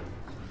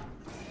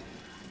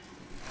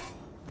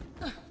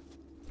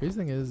the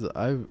thing is,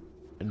 I've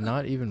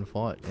not even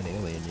fought an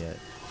alien yet.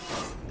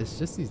 It's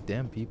just these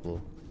damn people.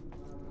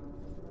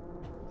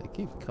 They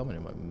keep coming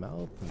in my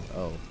mouth. And,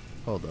 oh,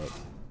 hold up.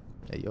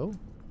 Hey, yo.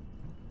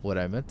 What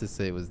I meant to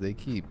say was they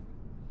keep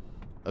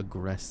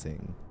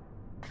aggressing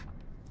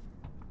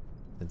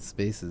in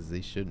spaces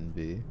they shouldn't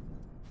be.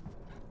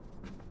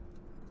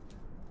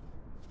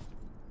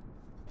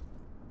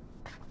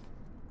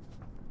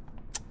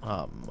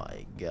 Oh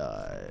my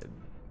god.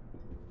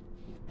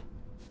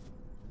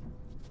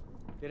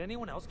 Did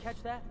anyone else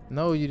catch that?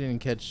 No, you didn't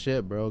catch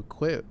shit, bro.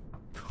 Quit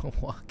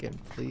walking,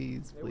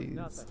 please, please.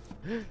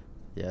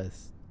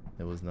 Yes,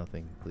 it was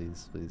nothing.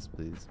 Please, please,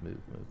 please. Move,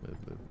 move, move,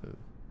 move, move.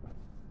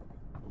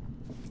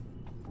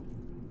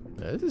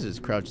 Yeah, this is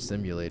just crouch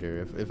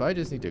simulator. If I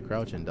just need to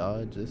crouch and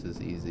dodge, this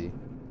is easy.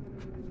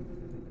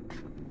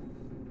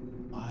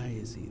 Why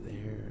is he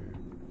there?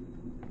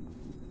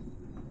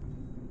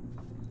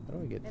 How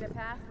do I get In there? a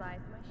past life,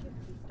 my shift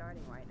would be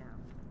starting right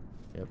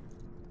now. Yep.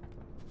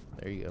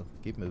 There you go.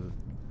 Keep moving.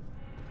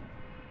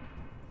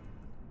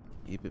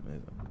 Keep it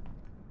moving.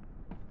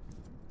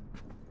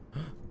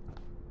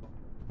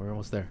 We're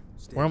almost there.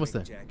 We're almost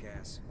there.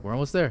 We're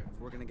almost there.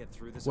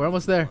 We're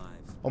almost there.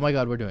 Oh my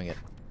god, we're doing it.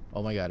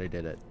 Oh my god, I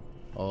did it.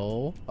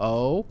 Oh.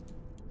 Oh.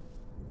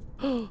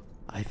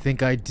 I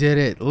think I did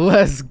it.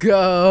 Let's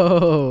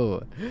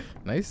go.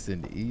 Nice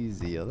and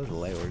easy. Oh, that's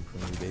light work for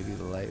me, baby.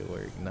 The light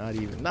work. Not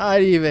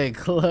even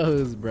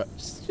close, bro.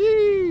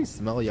 Sheesh.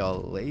 Smell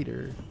y'all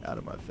later. Out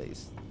of my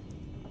face.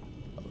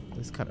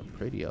 It's kind of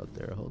pretty out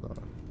there. Hold on.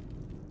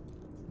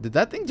 Did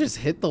that thing just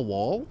hit the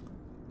wall?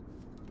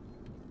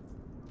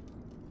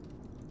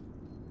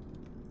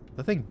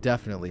 That thing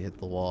definitely hit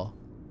the wall.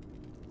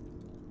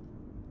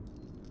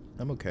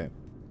 I'm okay.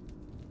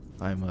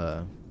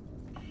 I'm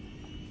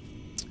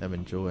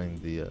enjoying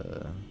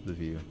the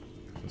view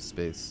of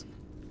space.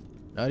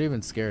 Not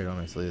even scared,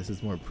 honestly. This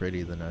is more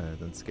pretty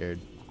than scared.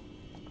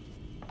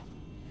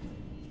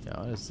 Yeah,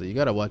 honestly, you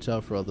gotta watch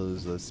out for all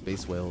those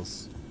space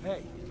whales.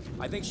 Hey,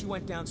 I think she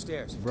went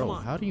downstairs. Bro, Come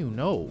on. how do you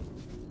know?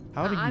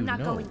 How do you know? I'm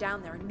not going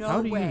down there. No way.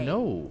 How do you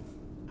know?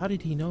 How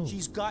did he know?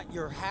 She's got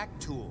your hack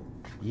tool.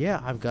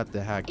 Yeah, I've got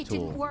the hack It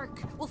tool. didn't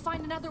work. We'll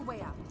find another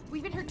way out.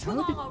 We've been here too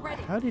long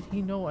already. How did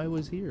he know I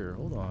was here?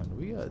 Hold on,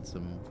 we got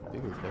some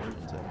bigger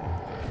questions.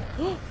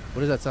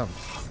 What is that sound?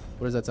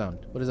 What is that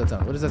sound? What is that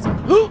sound? What is that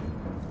sound?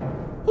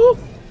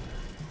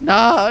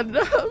 Nah,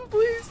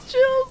 please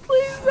chill,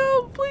 please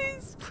no,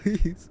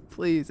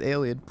 please,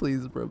 alien,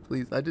 please, bro,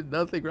 please. I did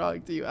nothing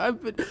wrong to you.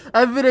 I've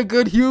been a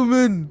good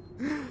human.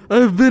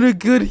 I've been a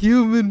good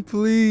human,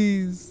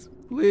 please,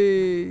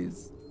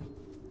 please.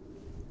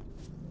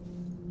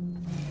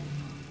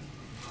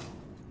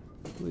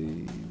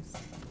 Please.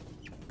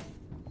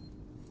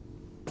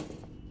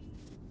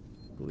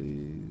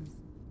 Please.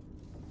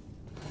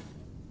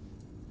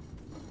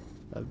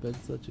 I've been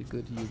such a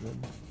good human.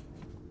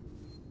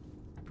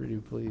 Pretty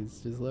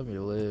please, just let me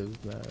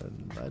live,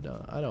 man.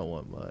 I don't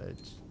want much.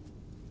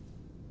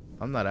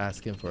 I'm not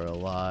asking for a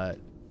lot.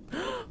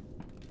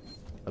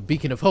 A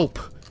beacon of hope.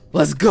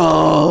 Let's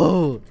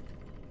go!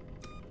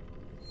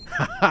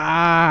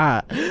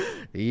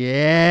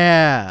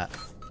 Yeah!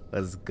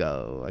 Let's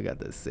go. I got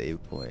the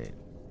save point.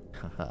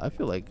 I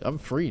feel like I'm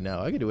free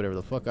now. I can do whatever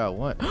the fuck I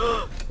want.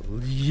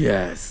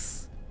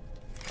 Yes!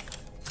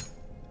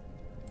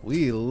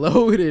 We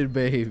loaded,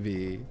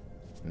 baby.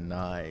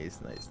 Nice.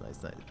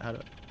 How do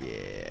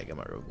yeah, I got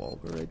my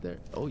revolver right there.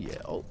 Oh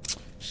yeah. Oh,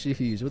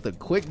 sheesh, with a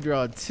quick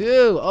draw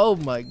too. Oh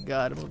my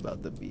god, I'm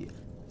about to be.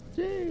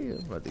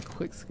 I'm about to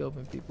quick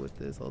scoping people with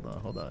this. Hold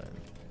on.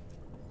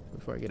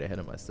 Before I get ahead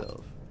of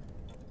myself.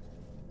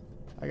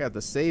 I got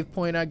the save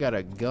point. I got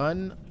a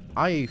gun.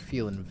 I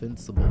feel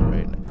invincible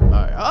right now. All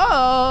right.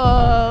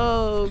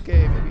 Oh,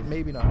 okay.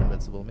 Maybe not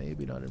invincible.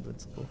 Maybe not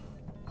invincible.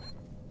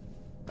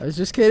 I was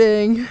just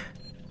kidding.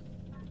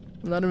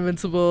 I'm not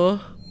invincible.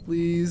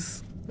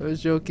 Please. I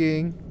was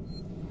joking.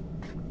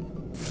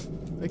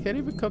 I can't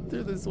even come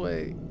through this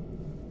way.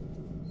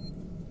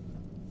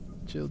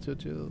 Chill.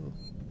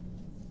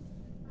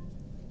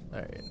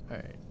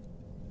 Alright.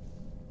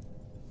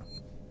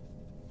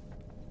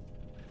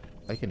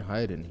 I can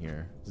hide in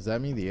here. Does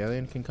that mean the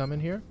alien can come in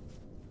here?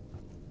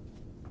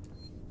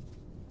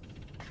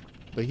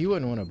 But he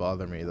wouldn't want to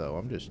bother me though.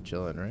 I'm just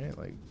chilling, right?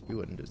 Like, he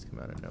wouldn't just come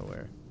out of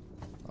nowhere.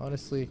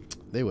 Honestly,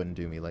 they wouldn't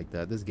do me like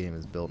that. This game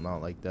is built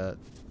not like that.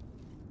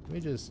 Let me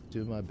just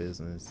do my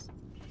business.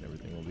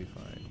 Everything will be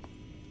fine.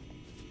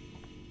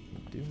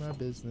 Do my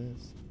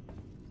business.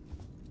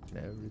 And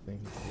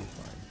everything will be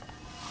fine.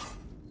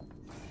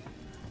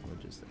 We'll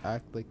just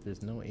act like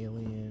there's no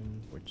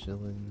alien. We're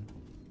chilling.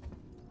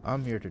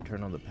 I'm here to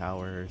turn on the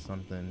power or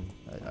something.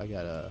 I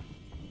gotta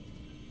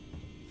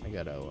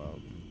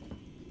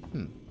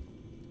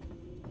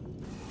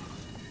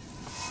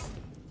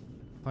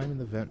climb in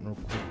the vent real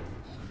quick.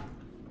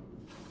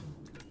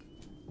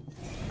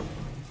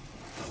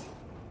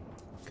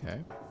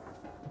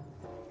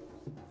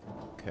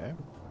 Okay.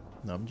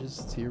 No, I'm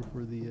just here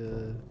for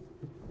the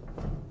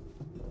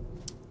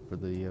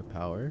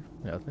power.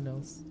 Nothing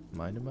else.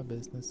 Minding my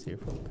business. Here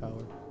for the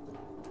power.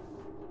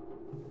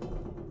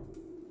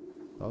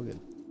 All good.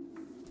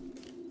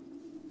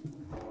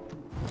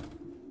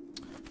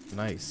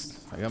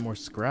 Nice. I got more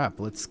scrap.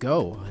 Let's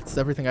go. It's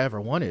everything I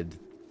ever wanted.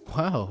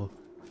 Wow.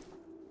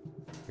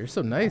 You're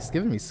so nice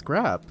giving me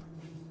scrap.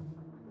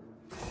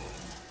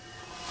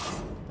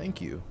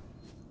 Thank you.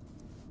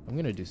 I'm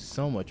gonna do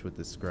so much with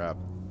this scrap.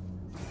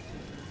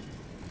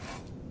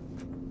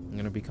 I'm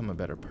gonna become a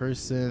better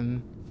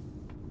person.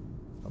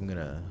 I'm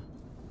gonna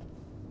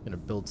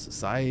build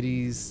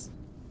societies.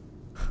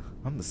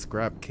 I'm the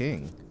scrap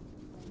king.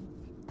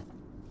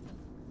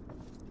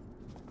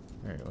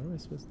 Alright, what am I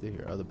supposed to do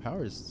here? Oh, the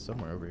power is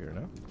somewhere over here,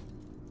 no?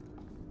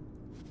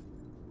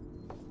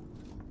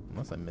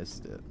 Unless I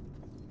missed it.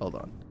 Hold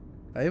on.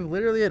 I have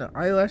literally an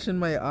eyelash in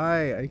my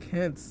eye. I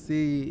can't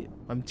see.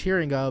 I'm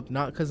tearing up,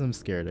 not because I'm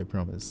scared, I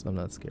promise. I'm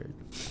not scared.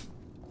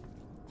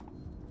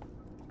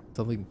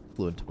 Something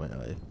flew into my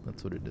eye.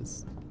 That's what it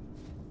is.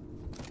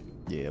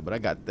 Yeah, but I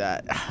got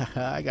that.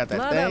 I got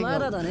that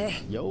thing.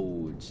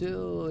 Yo,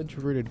 chill,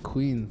 introverted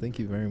queen. Thank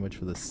you very much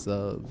for the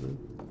sub.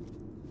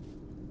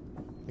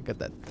 I got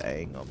that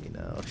thing on me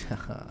now.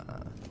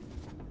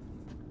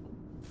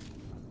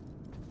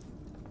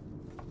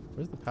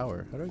 Where's the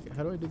power? How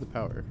do I do the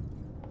power?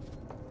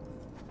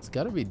 It's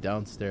gotta be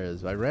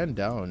downstairs. I ran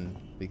down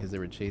because they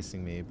were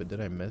chasing me, but did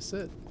I miss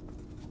it?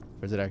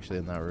 Or is it actually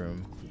in that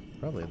room?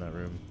 Probably in that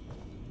room.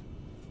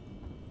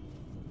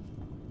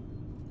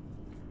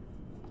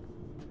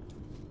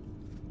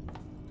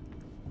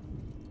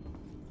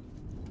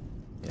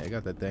 Yeah,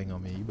 got that thing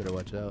on me. You better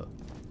watch out.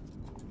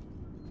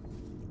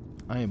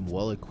 I am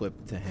well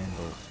equipped to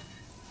handle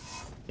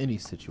any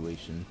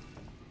situation.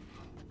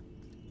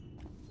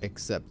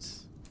 Except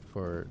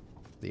for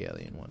the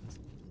alien ones.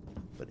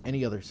 But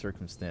any other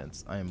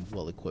circumstance, I am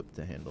well equipped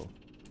to handle.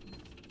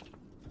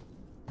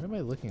 What am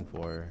I looking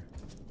for?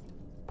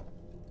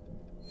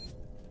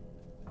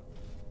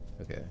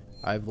 Okay.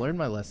 I've learned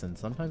my lesson.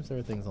 Sometimes there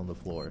are things on the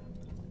floor.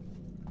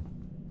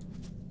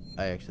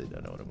 I actually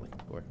don't know what I'm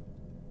looking for.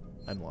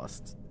 I'm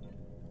lost.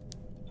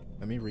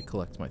 Let me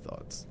recollect my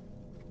thoughts.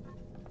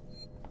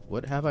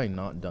 What have I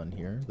not done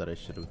here that I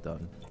should have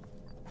done?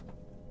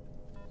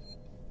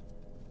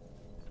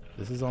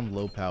 This is on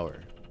low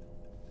power.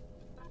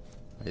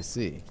 I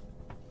see.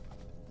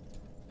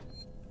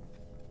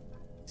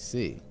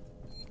 See.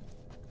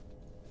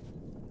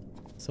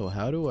 So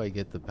how do I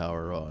get the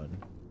power on?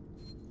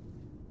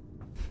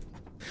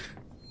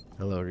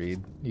 Hello,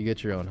 Reed. You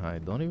get your own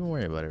hide. Don't even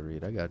worry about it,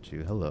 Reed. I got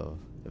you. Hello.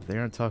 If they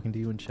aren't talking to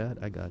you in chat,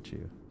 I got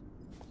you.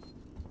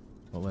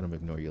 Don't let them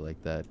ignore you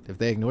like that. If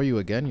they ignore you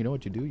again, you know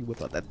what you do? You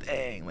whip out that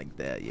thing like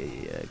that. Yeah,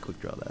 yeah, yeah. Quick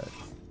draw that.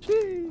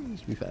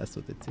 Sheesh. Be fast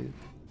with it, too.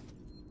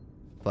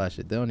 Flash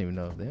it. They don't even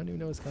know. They don't even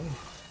know it's coming.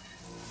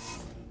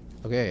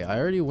 Okay, I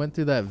already went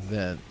through that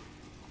vent.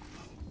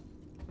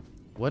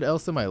 What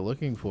else am I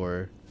looking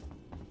for?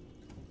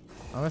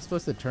 How am I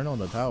supposed to turn on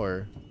the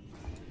power?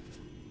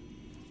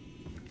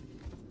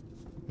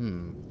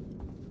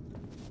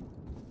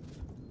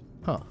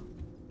 Huh.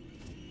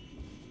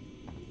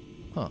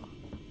 Huh.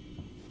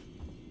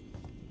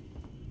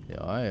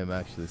 Yeah, I am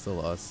actually so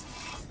lost.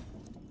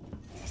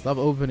 Stop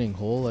opening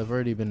hole. I've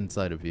already been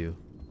inside of you.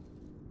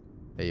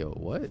 Hey, yo,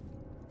 what?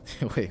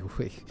 wait.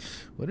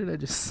 What did I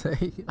just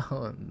say?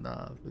 Oh,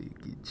 nah,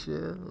 Freaky.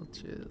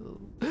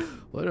 Chill.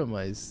 What am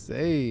I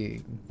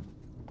saying?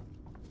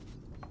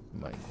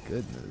 My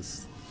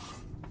goodness.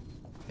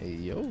 Hey,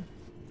 yo.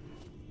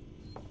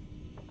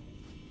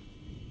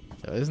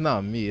 It's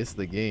not me, it's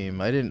the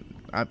game.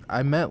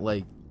 I meant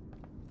like,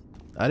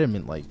 I didn't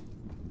mean like,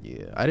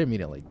 yeah, I didn't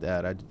mean it like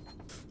that.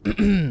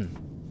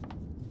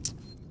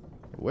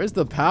 Where's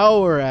the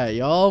power at,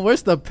 y'all?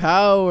 Where's the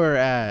power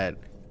at?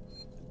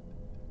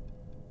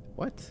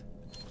 What?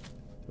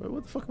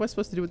 What the fuck am I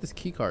supposed to do with this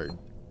key card?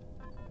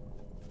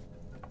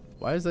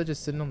 Why is that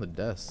just sitting on the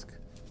desk?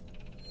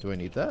 Do I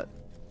need that?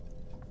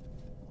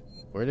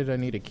 Where did I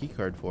need a key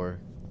card for?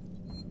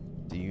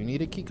 Do you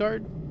need a key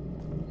card?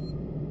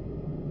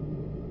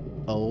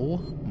 Oh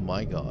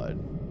my god.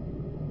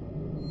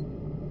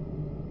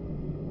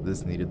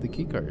 This needed the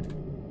key card.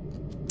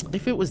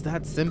 If it was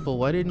that simple,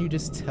 why didn't you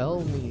just tell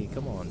me?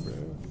 Come on, bro.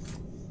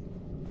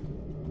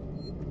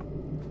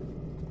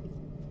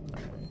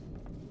 Alright.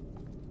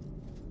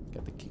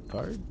 Got the key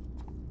card.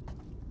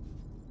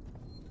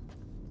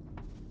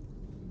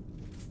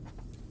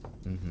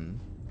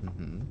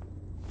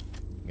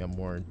 Got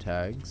more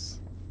tags.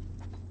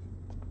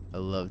 I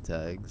love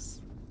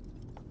tags.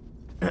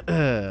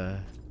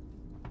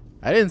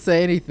 I didn't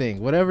say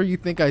anything. Whatever you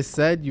think I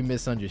said, you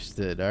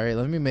misunderstood. Alright,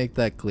 let me make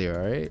that clear,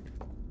 alright?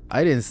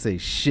 I didn't say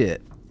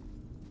shit.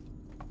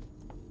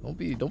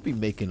 Don't be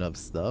making up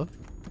stuff.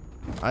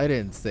 I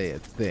didn't say a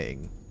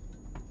thing.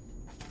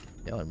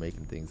 Y'all are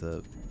making things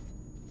up.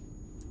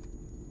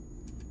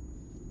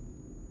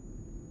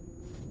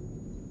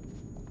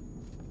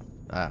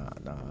 Nah,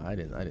 I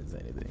didn't say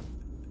anything.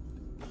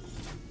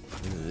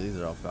 These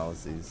are all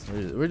fallacies.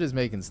 We're just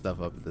making stuff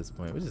up at this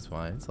point, which is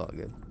fine. It's all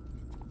good.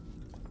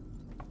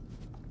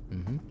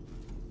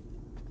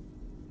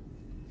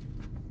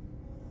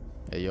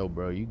 Hey, yo,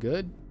 bro, you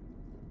good?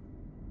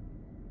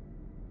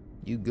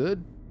 You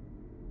good?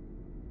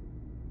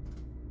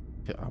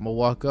 I'm gonna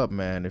walk up,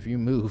 man. If you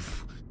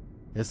move,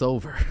 it's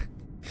over.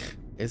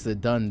 It's a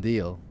done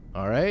deal.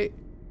 All right?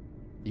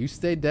 You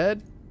stay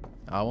dead,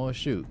 I won't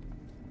shoot.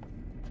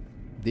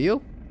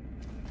 Deal?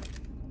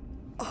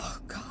 Oh,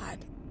 God.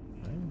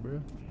 All right, bro.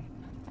 All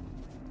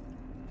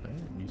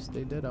right, you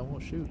stay dead, I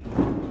won't shoot.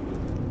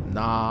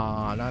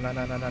 Nah.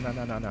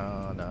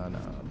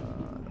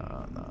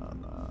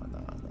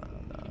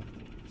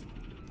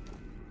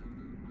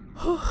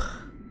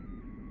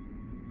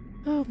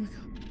 Oh my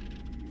god.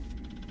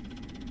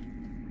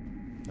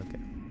 Okay.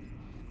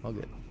 All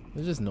good.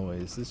 It's just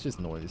noise. It's just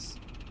noise.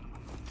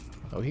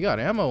 Oh, he got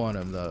ammo on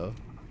him, though.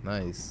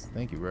 Nice.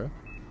 Thank you, bro.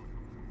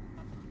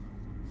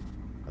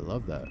 I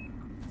love that.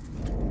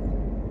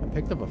 I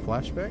picked up a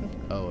flashbang?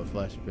 Oh, a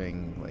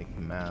flashbang, like,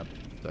 map.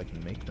 So I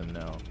can make them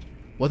now.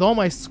 With all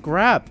my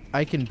scrap,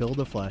 I can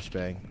build a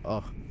flashbang.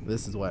 Oh,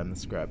 this is why I'm the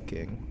scrap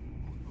king.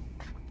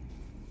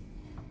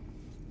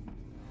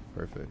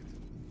 Perfect.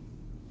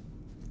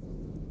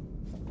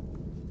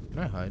 Can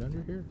I hide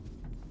under here?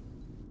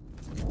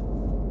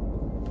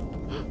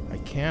 I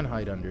can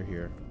hide under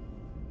here.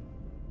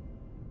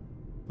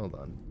 Hold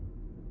on.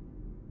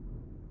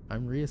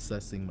 I'm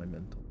reassessing my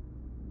mental.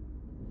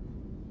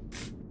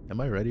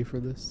 Am I ready for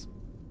this?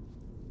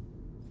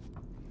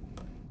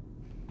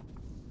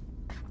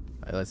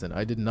 Listen,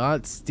 I did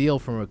not steal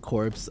from a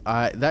corpse.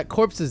 That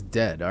corpse is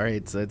dead,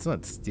 alright? So it's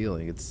not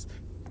stealing. It's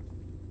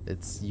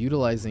It's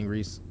utilizing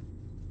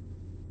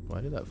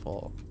Why did that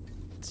fall?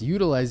 It's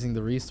utilizing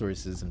the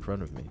resources in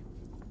front of me.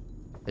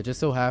 It just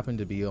so happened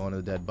to be on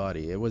a dead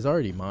body. It was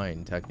already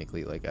mine,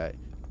 technically. Like,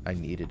 I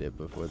needed it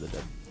before the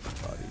dead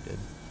body did.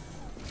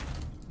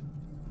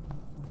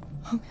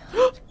 Oh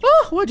god.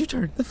 Oh, why'd you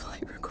turn? The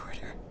flight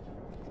recorder.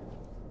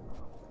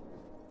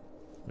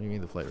 What do you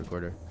mean the flight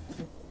recorder?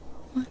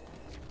 What?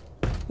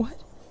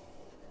 What?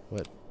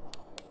 What?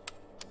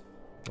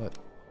 What?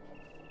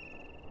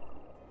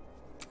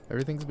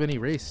 Everything's been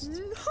erased.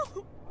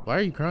 No. Why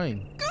are you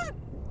crying? God.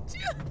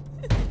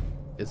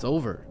 It's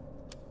over.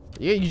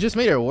 Yeah, you just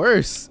made it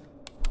worse.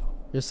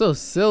 You're so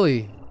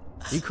silly.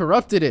 You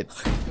corrupted it.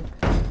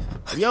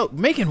 Yo,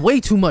 making way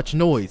too much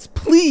noise.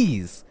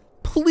 Please.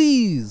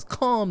 Please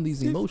calm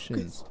these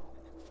emotions.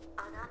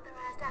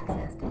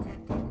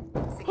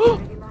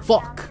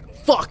 Fuck.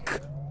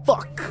 Fuck.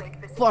 Fuck.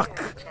 Fuck.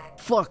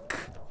 Fuck.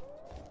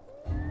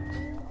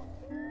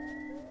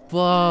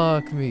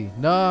 Fuck me.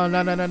 No,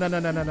 no, no, no, no, no,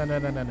 no, no, no, no,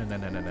 no, no, no,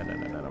 no, no, no, no,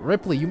 no, no.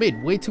 Ripley, you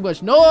made way too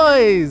much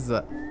noise.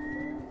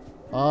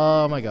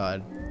 Oh my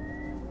god.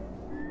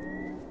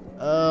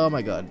 Oh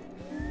my god.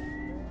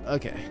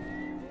 Okay.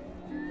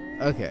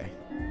 Okay.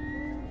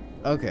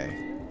 Okay.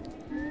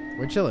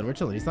 We're chilling, we're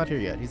chilling. He's not here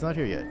yet. He's not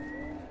here yet.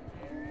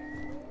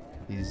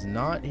 He's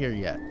not here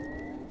yet.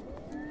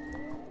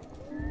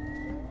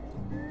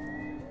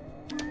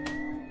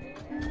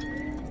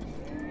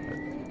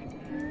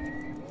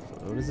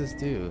 What does this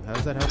do?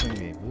 How's that helping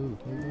me? Ooh,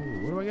 ooh,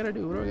 ooh. What do I gotta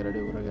do? What do I gotta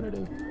do? What do I gotta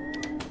do?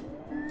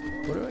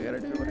 What do I gotta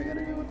do? What do I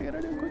gotta do? What do I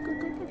gotta do? Quick, quick,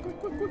 quick, quick, quick,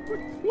 quick, quick,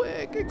 quick,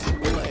 quick,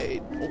 explain.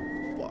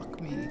 Oh,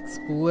 fuck me.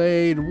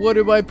 Explain. What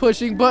am I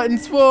pushing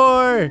buttons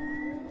for?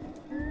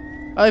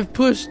 I've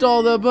pushed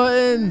all the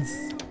buttons.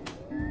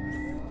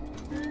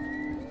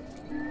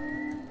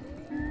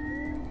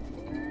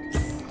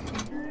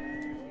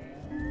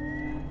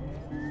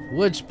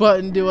 Which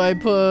button do I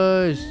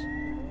push?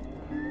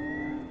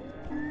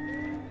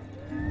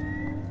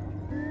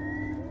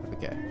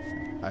 Okay.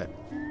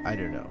 I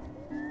don't know.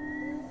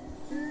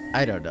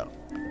 I don't know.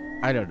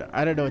 I don't know.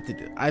 I don't know what to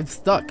do. I'm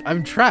stuck.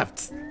 I'm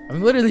trapped.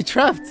 I'm literally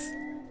trapped.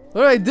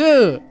 What do I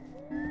do?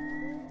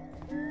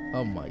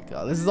 Oh my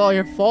god. This is all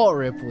your fault,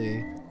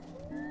 Ripley.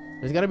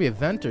 There's gotta be a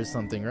vent or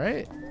something,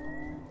 right?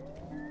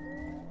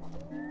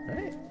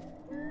 Right?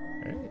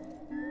 Right?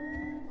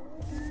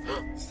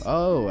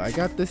 Oh, I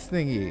got this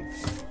thingy.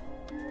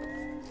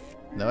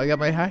 Now I got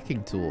my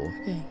hacking tool.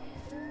 Okay.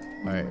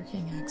 Alright.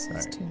 Working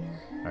access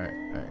tuner. Alright.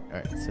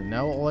 So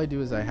now all I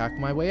do is I hack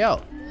my way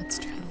out. Let's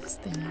try this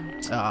thing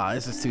out. Ah,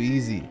 this is too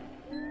easy.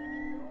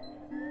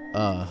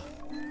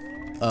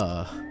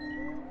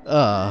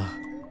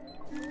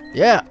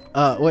 Yeah.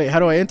 Wait, how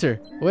do I enter?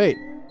 Wait.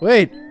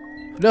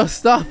 No,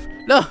 stop.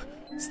 No,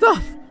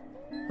 stop.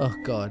 Oh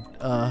god.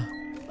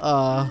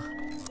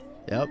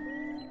 Yep.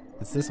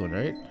 It's this one,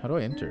 right? How do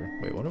I enter?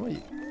 Wait, what am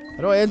I?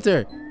 How do I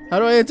enter? How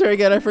do I enter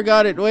again? I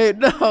forgot it. Wait,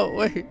 no,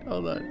 wait,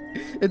 hold on.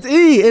 It's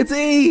E. It's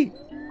E.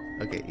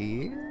 Okay,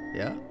 E.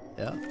 Yeah.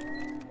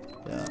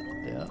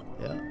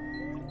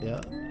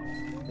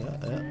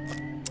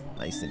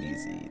 Nice and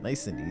easy.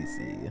 Nice and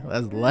easy.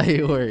 That's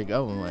light work.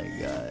 Oh my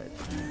god.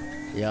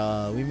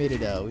 Yeah, we made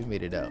it out. We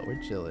made it out.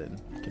 We're chilling.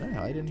 Can I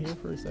hide in here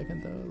for a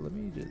second though? Let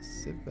me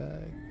just sit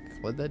back.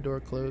 Let that door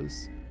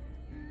close.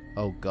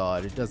 Oh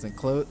god, it doesn't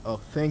close. Oh,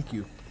 thank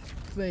you.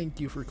 Thank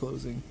you for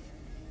closing.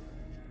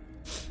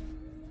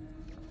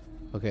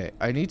 Okay,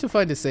 I need to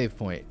find a save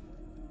point.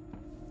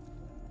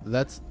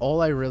 That's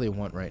all I really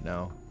want right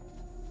now.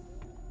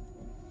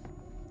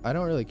 I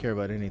don't really care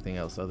about anything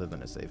else other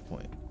than a save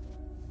point.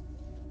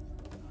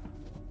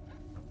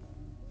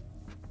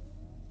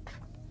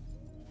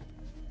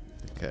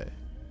 Okay.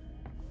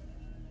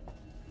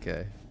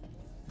 Okay.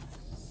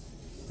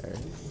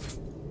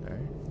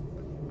 Alright.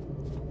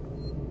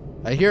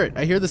 I hear it.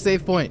 I hear the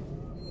save point.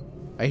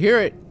 I hear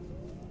it.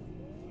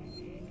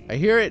 I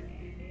hear it.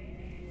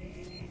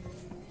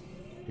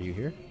 Are you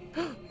here?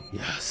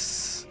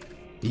 Yes.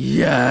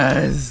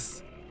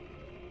 Yes.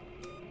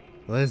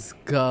 Let's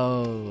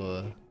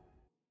go.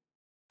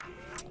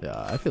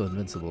 Yeah, I feel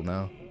invincible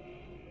now.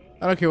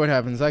 I don't care what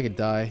happens. I could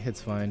die.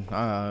 It's fine.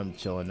 I'm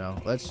chilling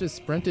now. Let's just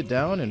sprint it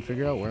down and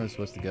figure out where I'm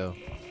supposed to go.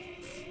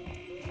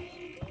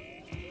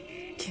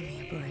 Give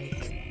me a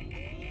break.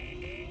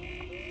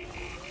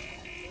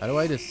 How do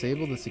I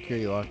disable the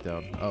security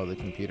lockdown? Oh, the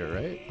computer,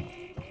 right?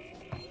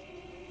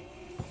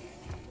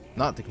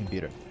 Not the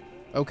computer.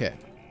 Okay.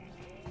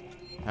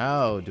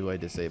 How do I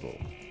disable?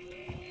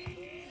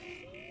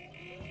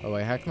 Oh,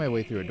 I hacked my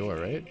way through a door,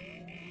 right?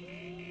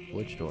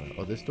 Which door?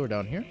 Oh, this door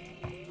down here?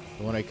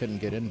 The one I couldn't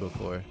get in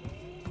before.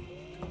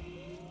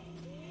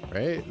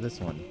 Right?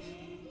 This one.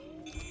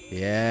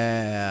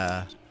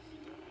 Yeah.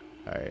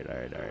 Alright.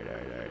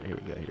 Here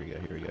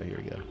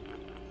we go.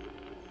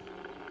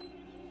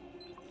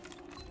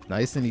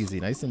 Nice and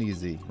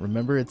easy.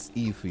 Remember, it's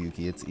E,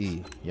 Fuyuki. It's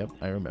E. Yep,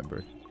 I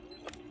remember.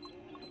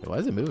 Why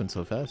is it moving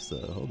so fast,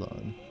 though? Hold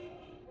on.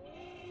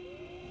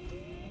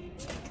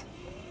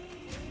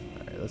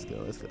 Alright, let's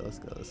go.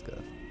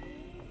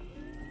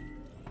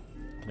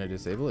 Can I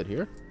disable it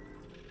here?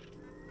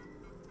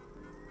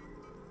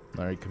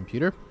 Alright,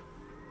 computer.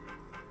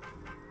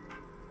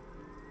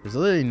 There's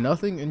literally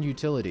nothing in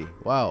utility.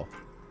 Wow.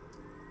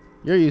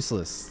 You're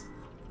useless.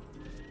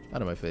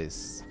 Out of my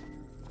face.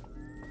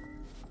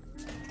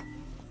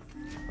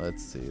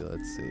 Let's see,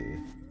 let's see.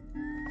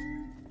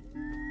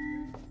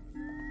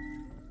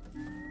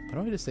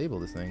 How do I disable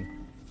this thing?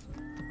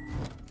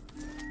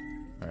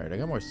 Alright, I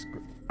got more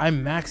scrap.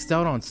 I'm maxed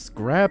out on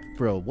scrap,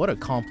 bro. What a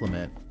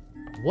compliment.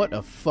 What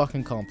a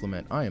fucking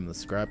compliment. I am the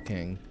scrap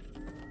king.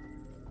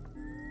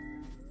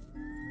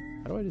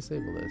 How do I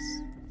disable this?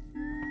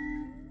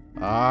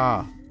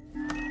 Ah.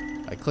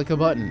 I click a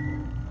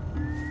button.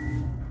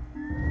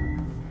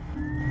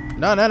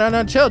 No, no, no,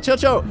 no. Chill, chill,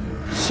 chill.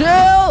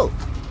 Chill!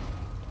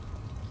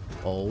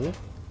 Oh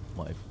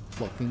my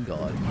fucking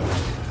god.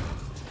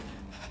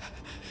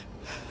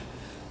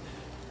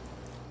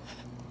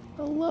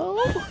 Hello?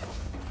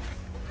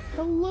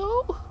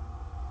 Hello?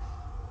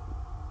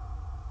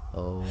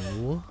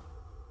 Oh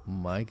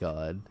my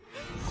god.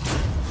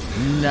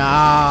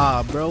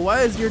 Nah, bro.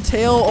 Why is your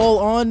tail all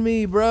on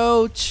me,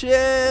 bro?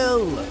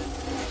 Chill.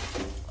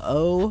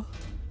 Oh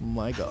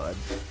my god.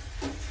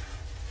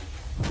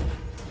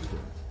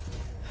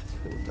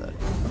 Chill with that.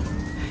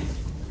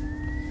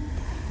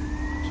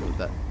 Chill with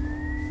that.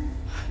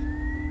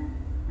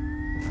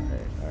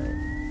 Alright,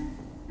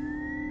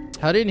 alright.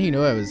 How didn't he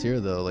know I was here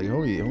though? Like,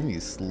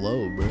 homie's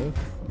slow, bro.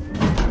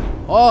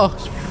 Oh,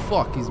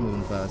 fuck. He's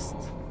moving fast.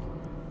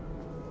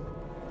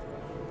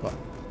 Fuck.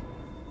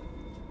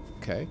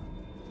 Okay.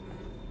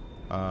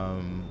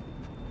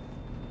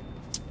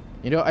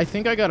 You know, I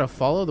think I gotta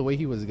follow the way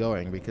he was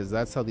going because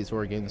that's how these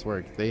horror games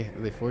work. They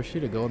force you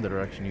to go in the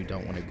direction you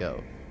don't want to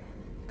go.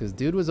 Because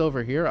dude was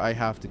over here, I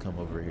have to come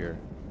over here.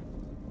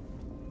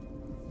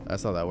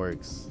 That's how that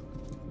works.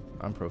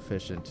 I'm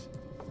proficient.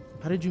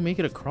 How did you make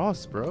it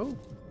across, bro?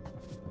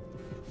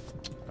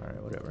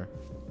 Alright, whatever.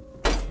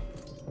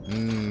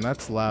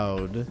 That's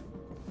loud.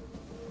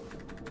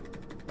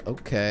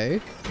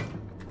 Okay.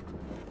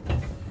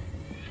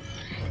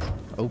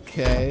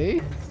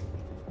 Okay.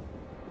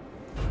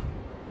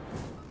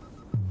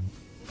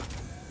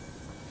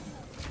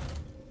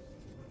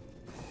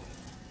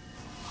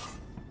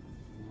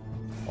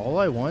 All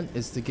I want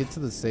is to get to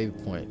the save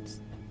point.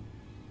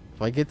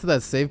 If I get to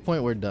that save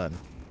point, we're done.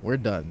 We're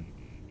done.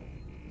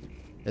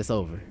 It's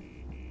over.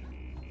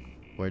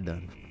 We're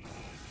done.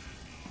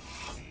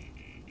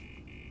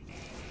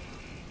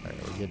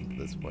 Alright, we're getting to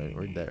this point.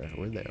 We're there.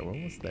 We're there. We're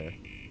almost there.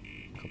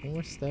 Couple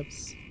more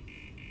steps.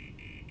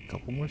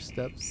 Couple more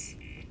steps.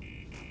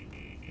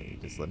 Okay,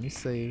 just let me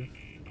save.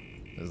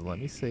 Just let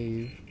me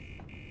save.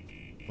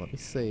 Let me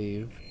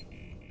save.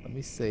 Let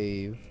me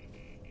save.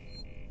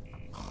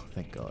 Oh,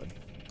 thank God.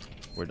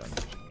 We're done.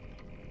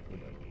 We're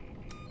done.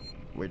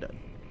 We're done.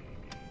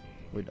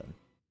 We're done.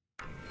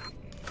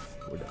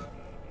 We're done.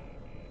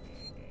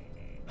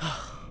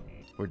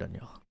 We're done,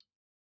 y'all.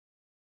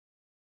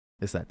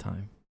 It's that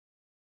time.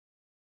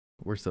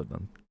 We're so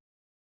done.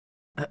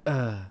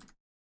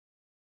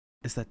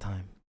 It's that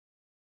time.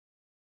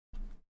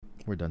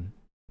 We're done.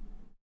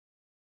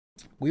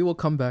 We will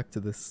come back to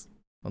this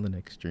on the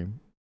next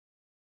stream.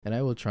 And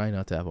I will try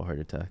not to have a heart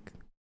attack.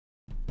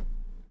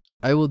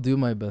 I will do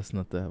my best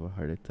not to have a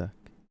heart attack.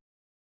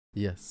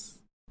 Yes.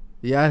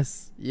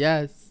 Yes.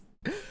 Yes.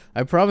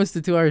 I promised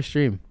a 2-hour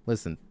stream.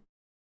 Listen,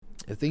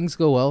 if things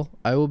go well,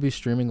 I will be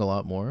streaming a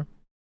lot more.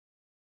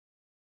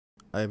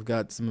 I've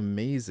got some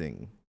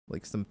amazing,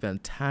 like some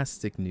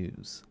fantastic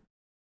news.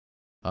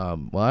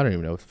 Well, I don't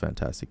even know if it's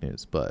fantastic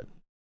news, but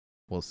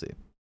we'll see.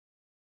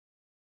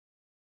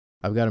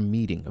 I've got a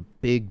meeting, a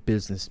big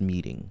business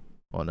meeting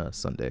on a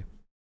Sunday.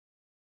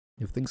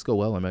 If things go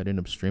well, I might end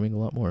up streaming a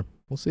lot more.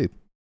 We'll see.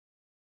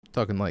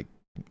 Talking like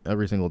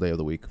every single day of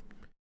the week.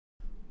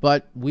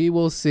 But we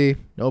will see.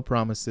 No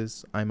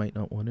promises. I might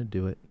not want to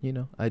do it. You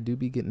know, I do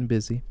be getting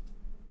busy.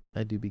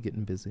 I do be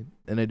getting busy.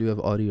 And I do have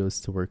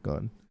audios to work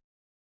on.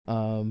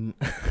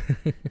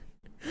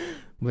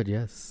 But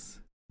yes,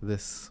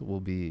 this will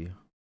be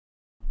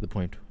the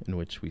point in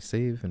which we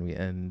save and we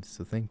end.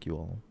 So thank you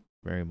all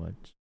very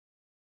much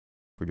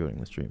for joining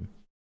the stream.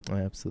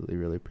 I absolutely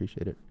really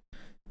appreciate it.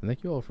 And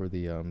thank you all for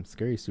the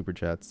scary super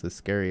chats, as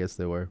scary as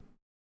they were.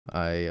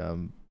 I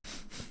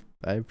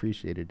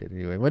appreciated it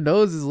anyway. My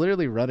nose is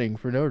literally running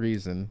for no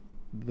reason.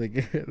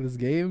 Like this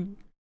game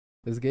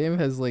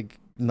has like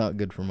not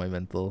good for my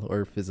mental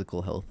or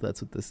physical health.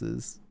 That's what this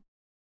is.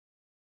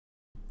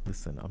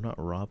 Listen, I'm not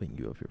robbing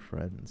you of your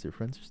friends. Your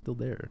friends are still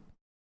there.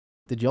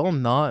 Did y'all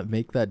not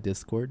make that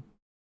Discord?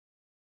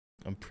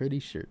 I'm pretty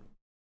sure.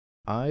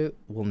 I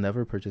will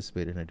never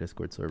participate in a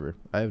Discord server.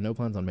 I have no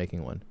plans on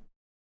making one.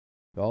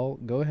 Y'all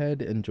go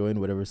ahead and join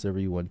whatever server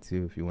you want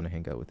to if you want to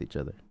hang out with each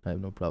other. I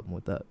have no problem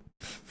with that.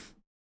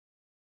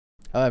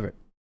 However,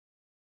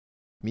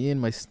 me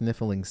and my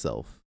sniffling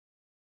self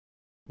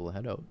will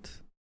head out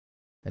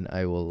and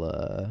I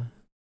will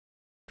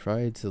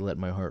try to let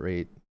my heart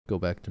rate go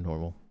back to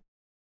normal.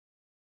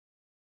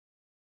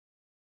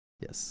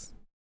 Yes.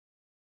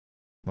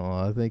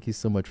 Aw, thank you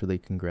so much for the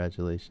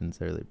congratulations.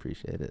 I really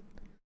appreciate it.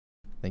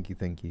 Thank you,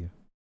 thank you.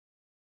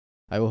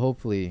 I will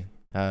hopefully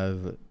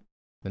have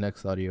the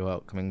next audio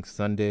out coming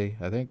Sunday.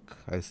 I think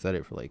I set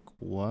it for like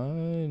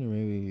 1,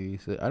 maybe.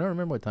 I don't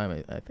remember what time.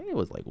 I think it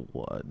was like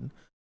 1.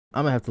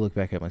 I'm gonna have to look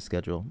back at my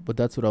schedule, but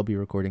that's what I'll be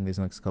recording these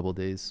next couple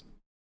days.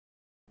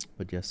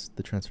 But yes,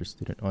 the transfer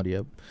student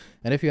audio.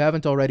 And if you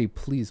haven't already,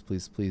 please,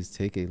 please, please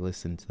take a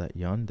listen to that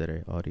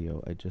yandere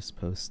audio I just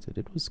posted.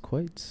 It was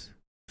quite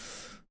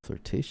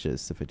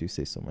flirtatious, if I do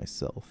say so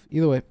myself.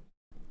 Either way,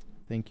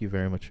 thank you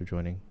very much for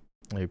joining.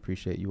 I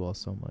appreciate you all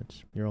so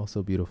much. You're all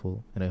so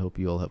beautiful, and I hope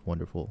you all have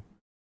wonderful,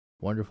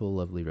 wonderful,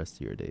 lovely rest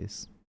of your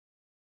days.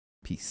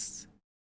 Peace.